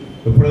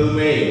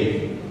 எப்பொழுதுமே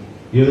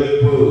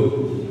எதிர்ப்பு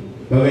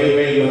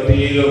பகைமை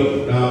மத்தியிலும்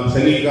நாம்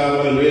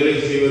சலிக்காமல் வேலை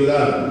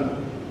செய்வதுதான்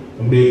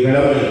நம்முடைய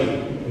கடமை.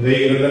 இதை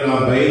கண்டு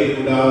நாம் பயந்து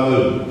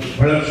கொள்ளாமல்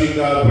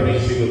வளர்ச்சிக்காக பணி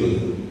செய்வது,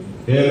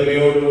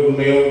 நேர்மையோடு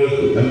உண்மையோடு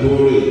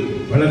அன்போடு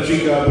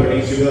வளர்ச்சிக்காக பணி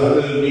செய்வது,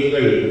 அதில்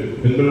நீங்கள்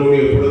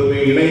எங்களுடைய பொழுதுமே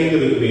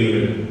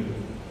இணைந்திருக்கிறீர்கள்.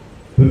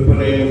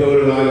 விற்பனை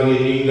முகவர்களாகிய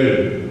நீங்கள்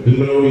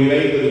எங்களோடு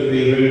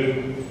இணைந்திருக்கிறீர்கள்.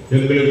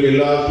 எங்களுக்கு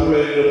எல்லா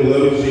சூழலிலும்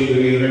உதவி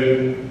செய்கிறீர்கள்.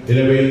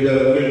 எனவே இந்த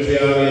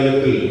மகிழ்ச்சியான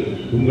நேரத்தில்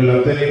உங்கள்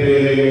அத்தனை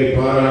பேரை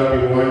பாராட்டி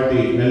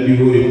வாழ்த்தி நன்றி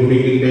கூறி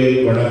முடிக்கின்றேன்.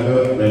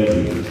 வணக்கம்,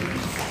 நன்றி.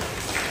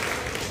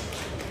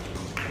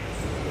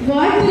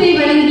 வாழ்த்துரை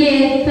வழங்கிய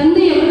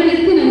தந்தை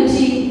அவர்களுக்கு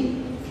நன்றி.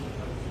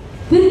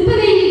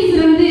 விற்பனையில்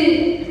சிறந்து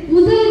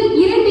முதல்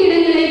 2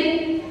 இடங்களை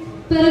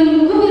பெறும்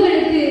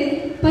முகவர்களுக்கு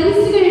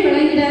பரிசுகள்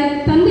வழங்கிட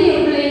தந்தை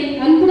அவர்களை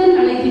அன்புடன்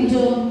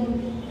அழைக்கின்றோம்.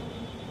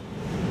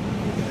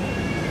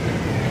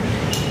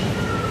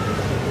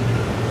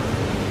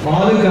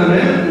 பாலுக்கான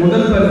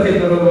முதல் பரிசை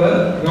பெறுபவர்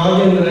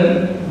ராஜேந்திரன்,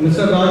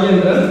 மிஸ்டர்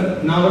ராஜேந்திரன்,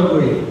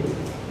 நாகர்கோயில்.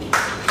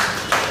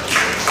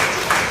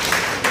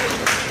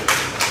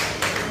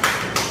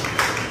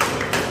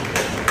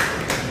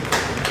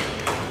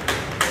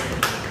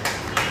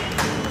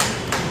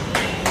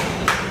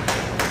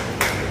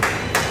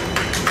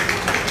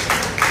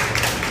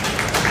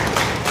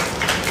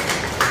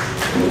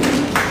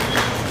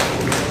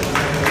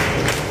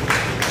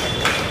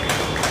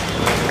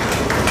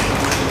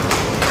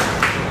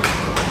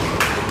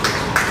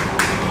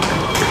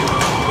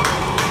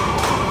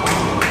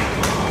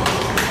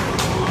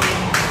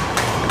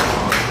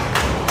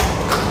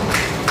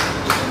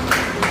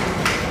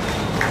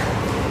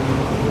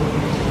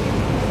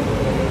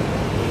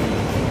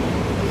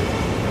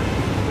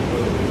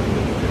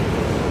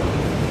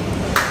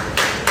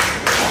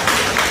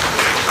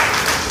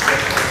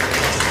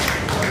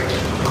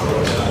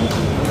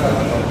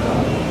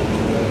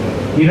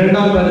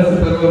 இரண்டாம் பரிசு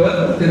பெறுபவர்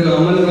திரு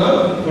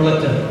அமல்ராஜ்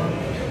குளச்சல்.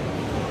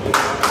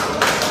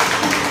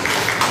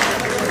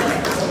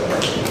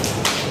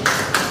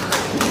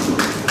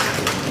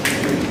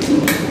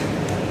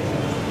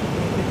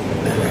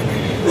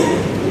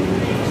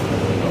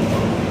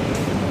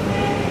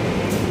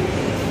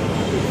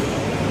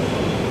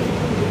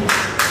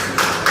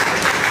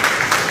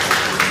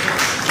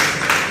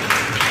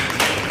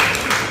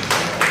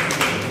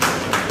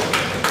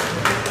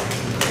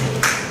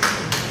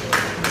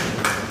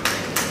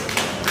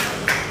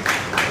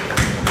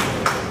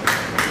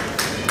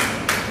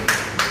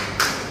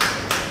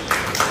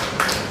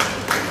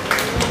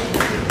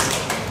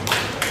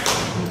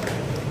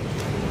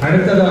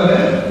 அடுத்ததாக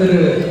திரு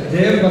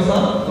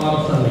ஜெயபிரசாத்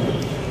பாரசாமி.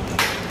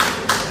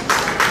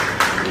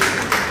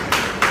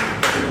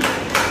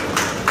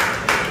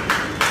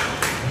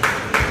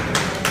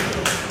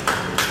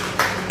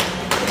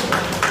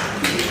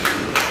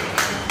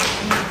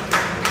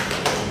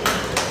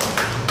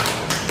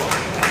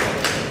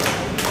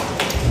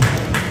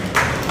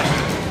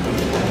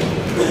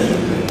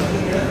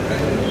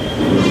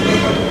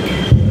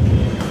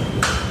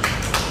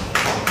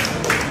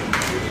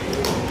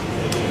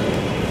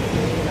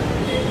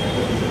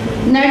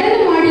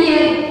 நடனமாடிய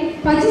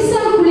பஜிசா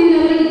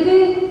குழுவினர்களுக்கு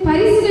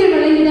பரிசுகள்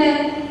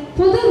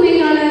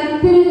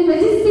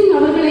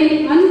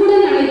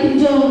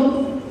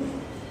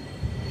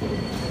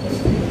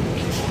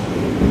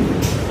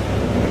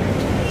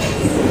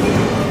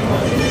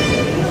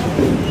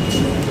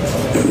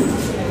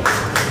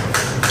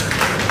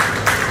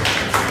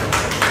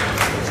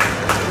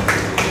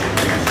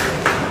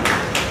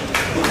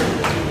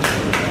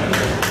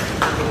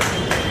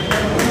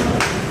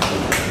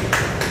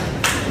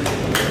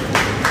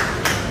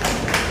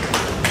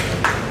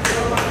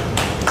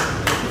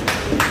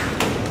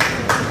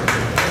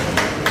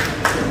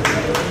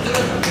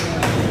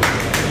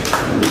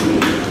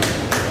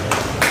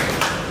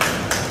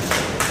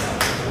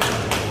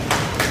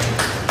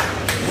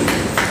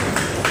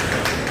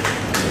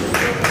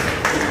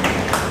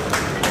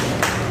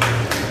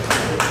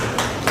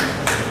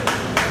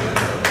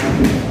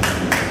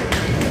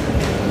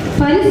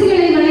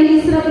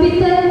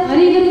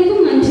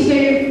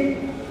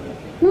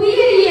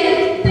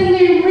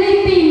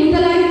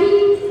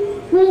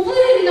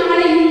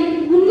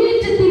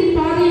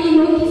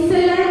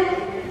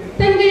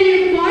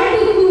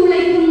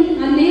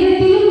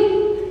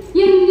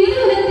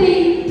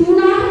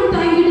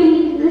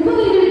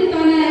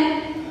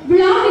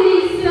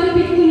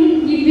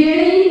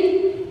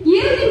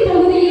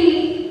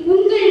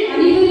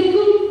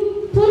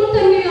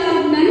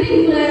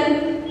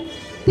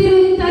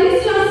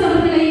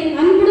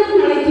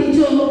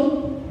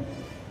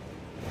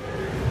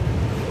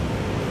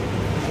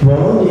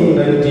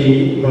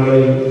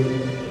மழை,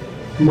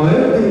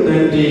 மரத்தின்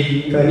நன்றி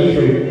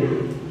கனிகள்,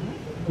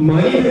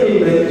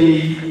 மனிதனின் நன்றி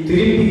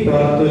திருப்பி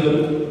பார்த்தல்,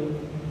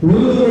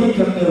 உறுதுணை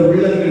தந்த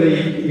உள்ளங்களை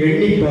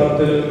எண்ணி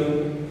பார்த்தல்,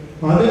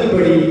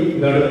 அதன்படி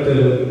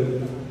நடத்தல்.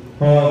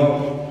 ஆம்,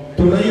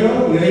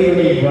 துணையால்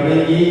இறைவனை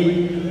வணங்கி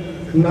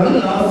நல்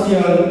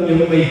ஆசியால்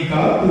எம்மை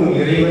காக்கும்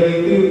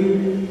இறைவனுக்கு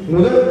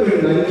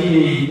முதற்கள்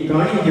நன்றியை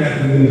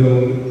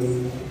காணிக்கையாக்குகின்றோம்.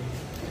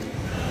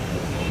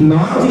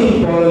 நாஞ்சில்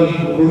பால்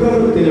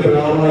முகவத்தின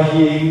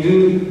விழாவாகிய இன்று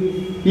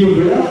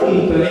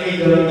இவ்விழாவில் தலைமை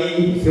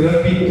தாங்கி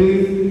சிறப்பித்து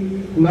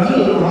நல்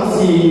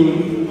ஆசியையும்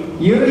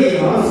இறை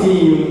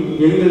ஆசியையும்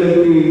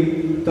எங்களுக்கு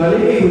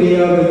தலைமை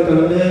உரையாக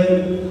தந்த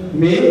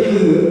மேற்கு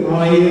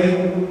ஆயர்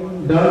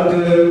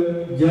டாக்டர்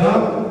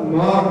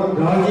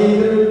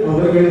ராஜேந்திரன்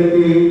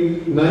அவர்களுக்கு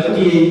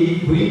நன்றியை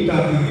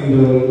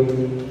குறித்தாக்குகின்றோம்.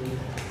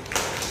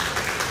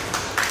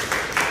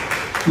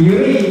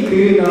 இறை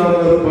திருநாம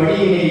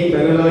பணியினை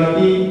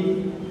தகவலாக்கி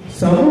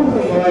சமூக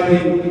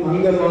வாழ்வின்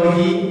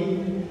அங்கமாகி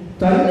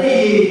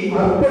தன்னையை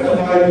அர்ப்பண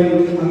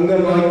வாழ்வின்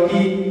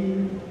அங்கமாக்கி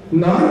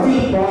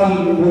நாஞ்சில் பால்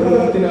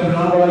முகவத்தின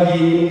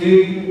விழாவாகி என்று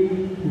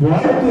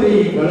வாழ்த்துரை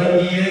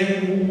வழங்கிய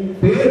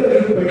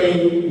பேரறிப்பணி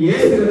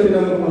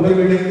இயேசுரத்தினம்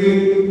அவர்களுக்கு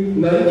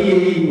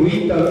நன்றியை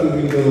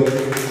உரித்தாக்குகின்றோம்.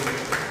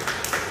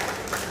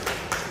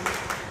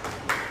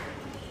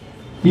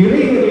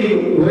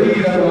 இறைவனின்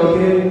உரையிடமாக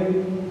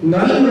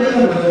நல்ல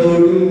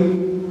மனதோடு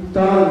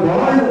தான்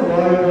வாழும்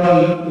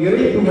வாழ்வால்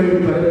இறைப்புகள்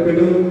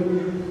பரப்பிடும்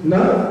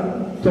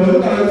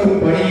தொண்டாற்றும்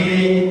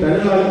பணியினை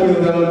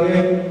தனதாக்கியவராக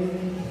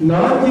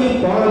நாஞ்சில்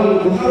பால்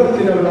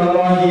முகவத்தின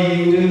விழாவாகிய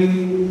என்று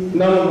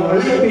நம்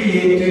அழைப்பை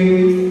ஏற்று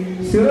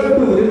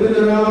சிறப்பு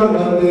விருந்தினராக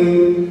வந்து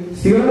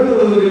சிறந்த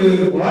ஒரு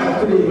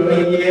வாழ்த்துரை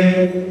வழங்கிய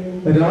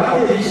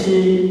ராஜரிஷி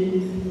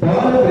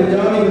பால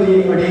பிரஜாபதி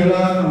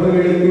அடிகளார்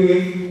அவர்களுக்கு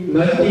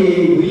நன்றியை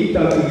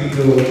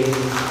உரித்தாக்குகின்றோம்.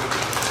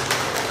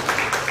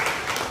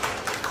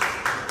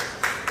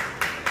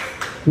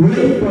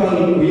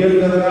 உழைப்பால்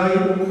உயர்ந்தவராய்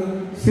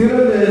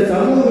சிறந்த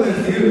சமூக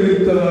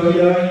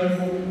சீர்திருத்தவாதியாய்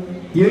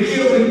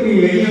எளியவருக்கு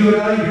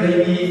எளியவராய்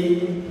விளங்கி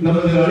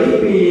நமது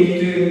அழைப்பை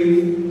ஏற்று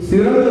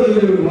சிறந்த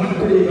ஒரு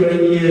வாழ்த்துரை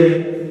வழங்கிய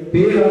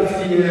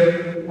பேராசிரியர்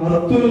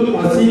அப்துல்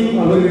அசீம்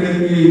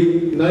அவர்களுக்கு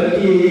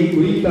நன்றியை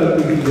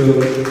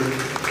குறித்தாக்குகின்றோம்.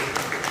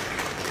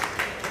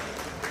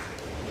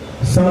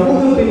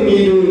 சமூகத்தின்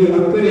மீது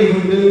அக்கறை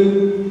கொண்டு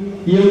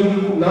எம்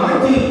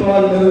நாஞ்சில்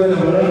பால் நிறுவன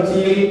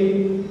வளர்ச்சியில்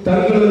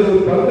தங்களது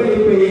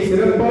பங்களிப்பை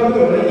சிறப்பாக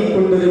வழங்கிக்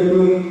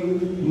கொண்டிருக்கும்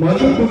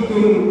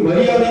மதிப்புக்கும்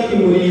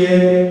மரியாதைக்கும் உரிய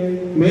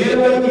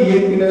மேலாண்மை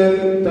இயக்குனர்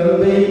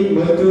தந்தை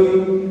மற்றும்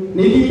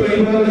நிதி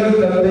பரிமாளர்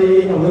தந்தை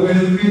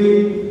அவர்களுக்கு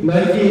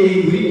நன்றியை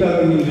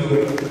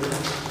உரித்தாக்குகின்றோம்.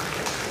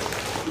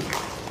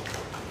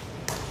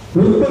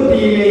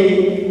 உற்பத்தியினை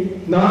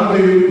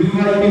நாங்கள்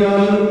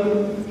உருவாக்கினாலும்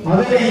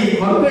அதனை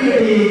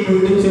மக்களிடையே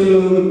கொண்டு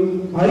செல்லும்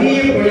அரிய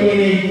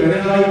பணியினை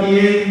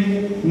தனதாக்கிய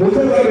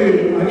முகவர்கள்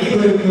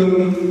அனைவருக்கும்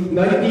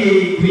நன்றியை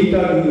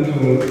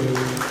உரித்தாக்குகின்றோம்.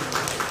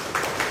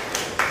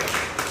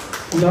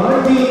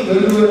 நாஞ்சில்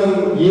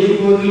நிறுவனம்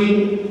இயக்குவதில்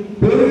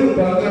பெரும்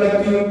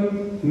பங்களிக்கும்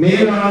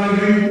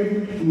மேலாளர்கள்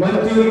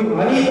மற்றும்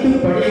அனைத்து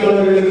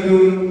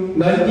பணியாளர்களுக்கும்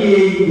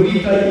நன்றியை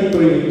உரித்தாக்கிக்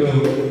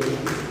கொள்கின்றோம்.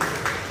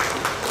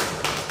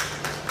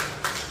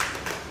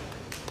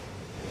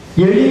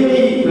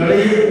 எளிமை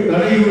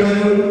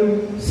நடையுடனும்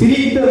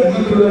சிரித்த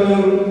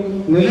முகத்துடனும்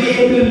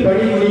நிலையத்தில்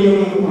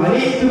பணிபுரியும்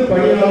அனைத்து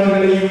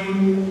பணியாளர்களையும்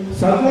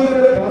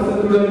சகோதர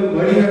பாசத்துடன்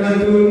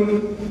வழிநடத்தும்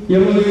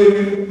எமது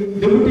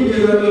டெபுட்டி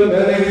ஜெனரல்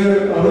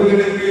மேனேஜர்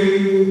அவர்களுக்கு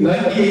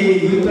நன்றியை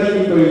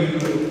உரித்தாக்கிக்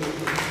கொள்கிறோம்.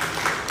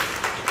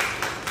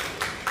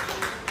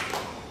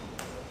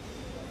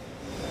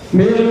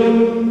 மேலும்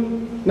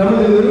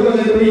நமது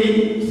நிறுவனத்தை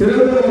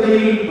சிறந்த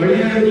முறையில்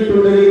வழிநடத்திக்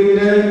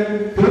கொண்டிருக்கின்ற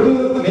பொது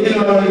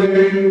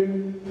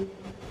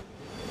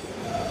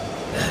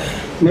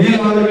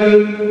மேலாளர்கள்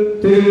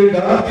திரு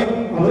டார்வின்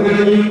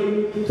அவர்களையும்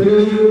திரு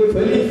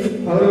ஃபெலிக்ஸ்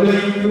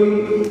அவர்களையும்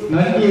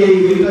நன்றியை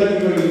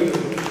உரித்தாக்கிக் கொள்கிறோம்.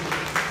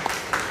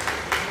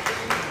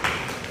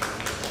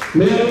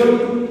 மேலும்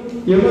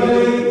எமது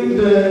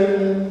இந்த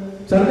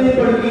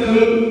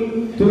சந்தைப்படுத்துதல்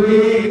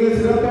துறையை மிக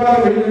சிறப்பாக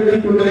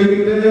வழிநடத்திக்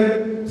கொண்டிருக்கின்ற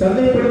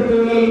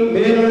சந்தைப்படுத்துதல்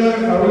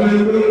மேலாளர்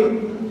அவர்களுக்கும்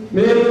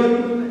மேலும்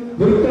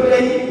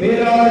விற்பனை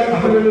மேலாளர்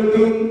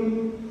அவர்களுக்கும்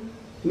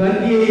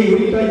நன்றியை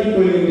உரித்தாக்கிக்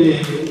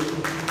கொள்கின்றேன்.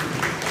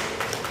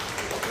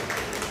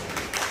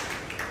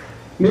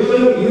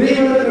 மேலும்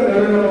இறைவனுக்கு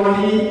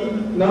நடனமாடி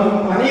நாம்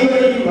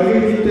அனைவரையும்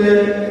மகிழ்வித்த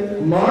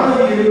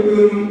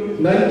மாணவர்களுக்கும்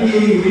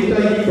நன்றியை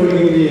உரித்தாக்கிக்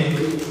கொள்கின்றேன்.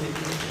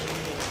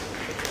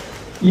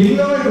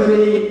 இந்நாள்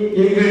வரை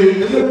எங்கள்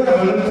நிறுவன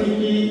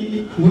வளர்ச்சிக்கு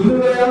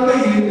உறுதுணையாக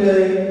இருந்த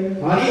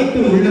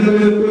அனைத்து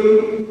உள்ளவர்களுக்கும்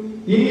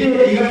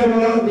இன்றைய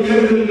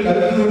நிகழ்வில்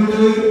கலந்து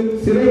கொண்டு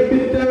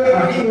சிறப்பித்த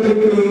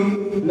அனைவருக்கும்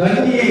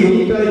நன்றியை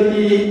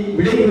உரித்தாக்கி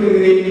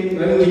விடைபெறுகிறேன்.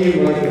 நன்றியை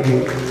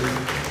வணக்கம்.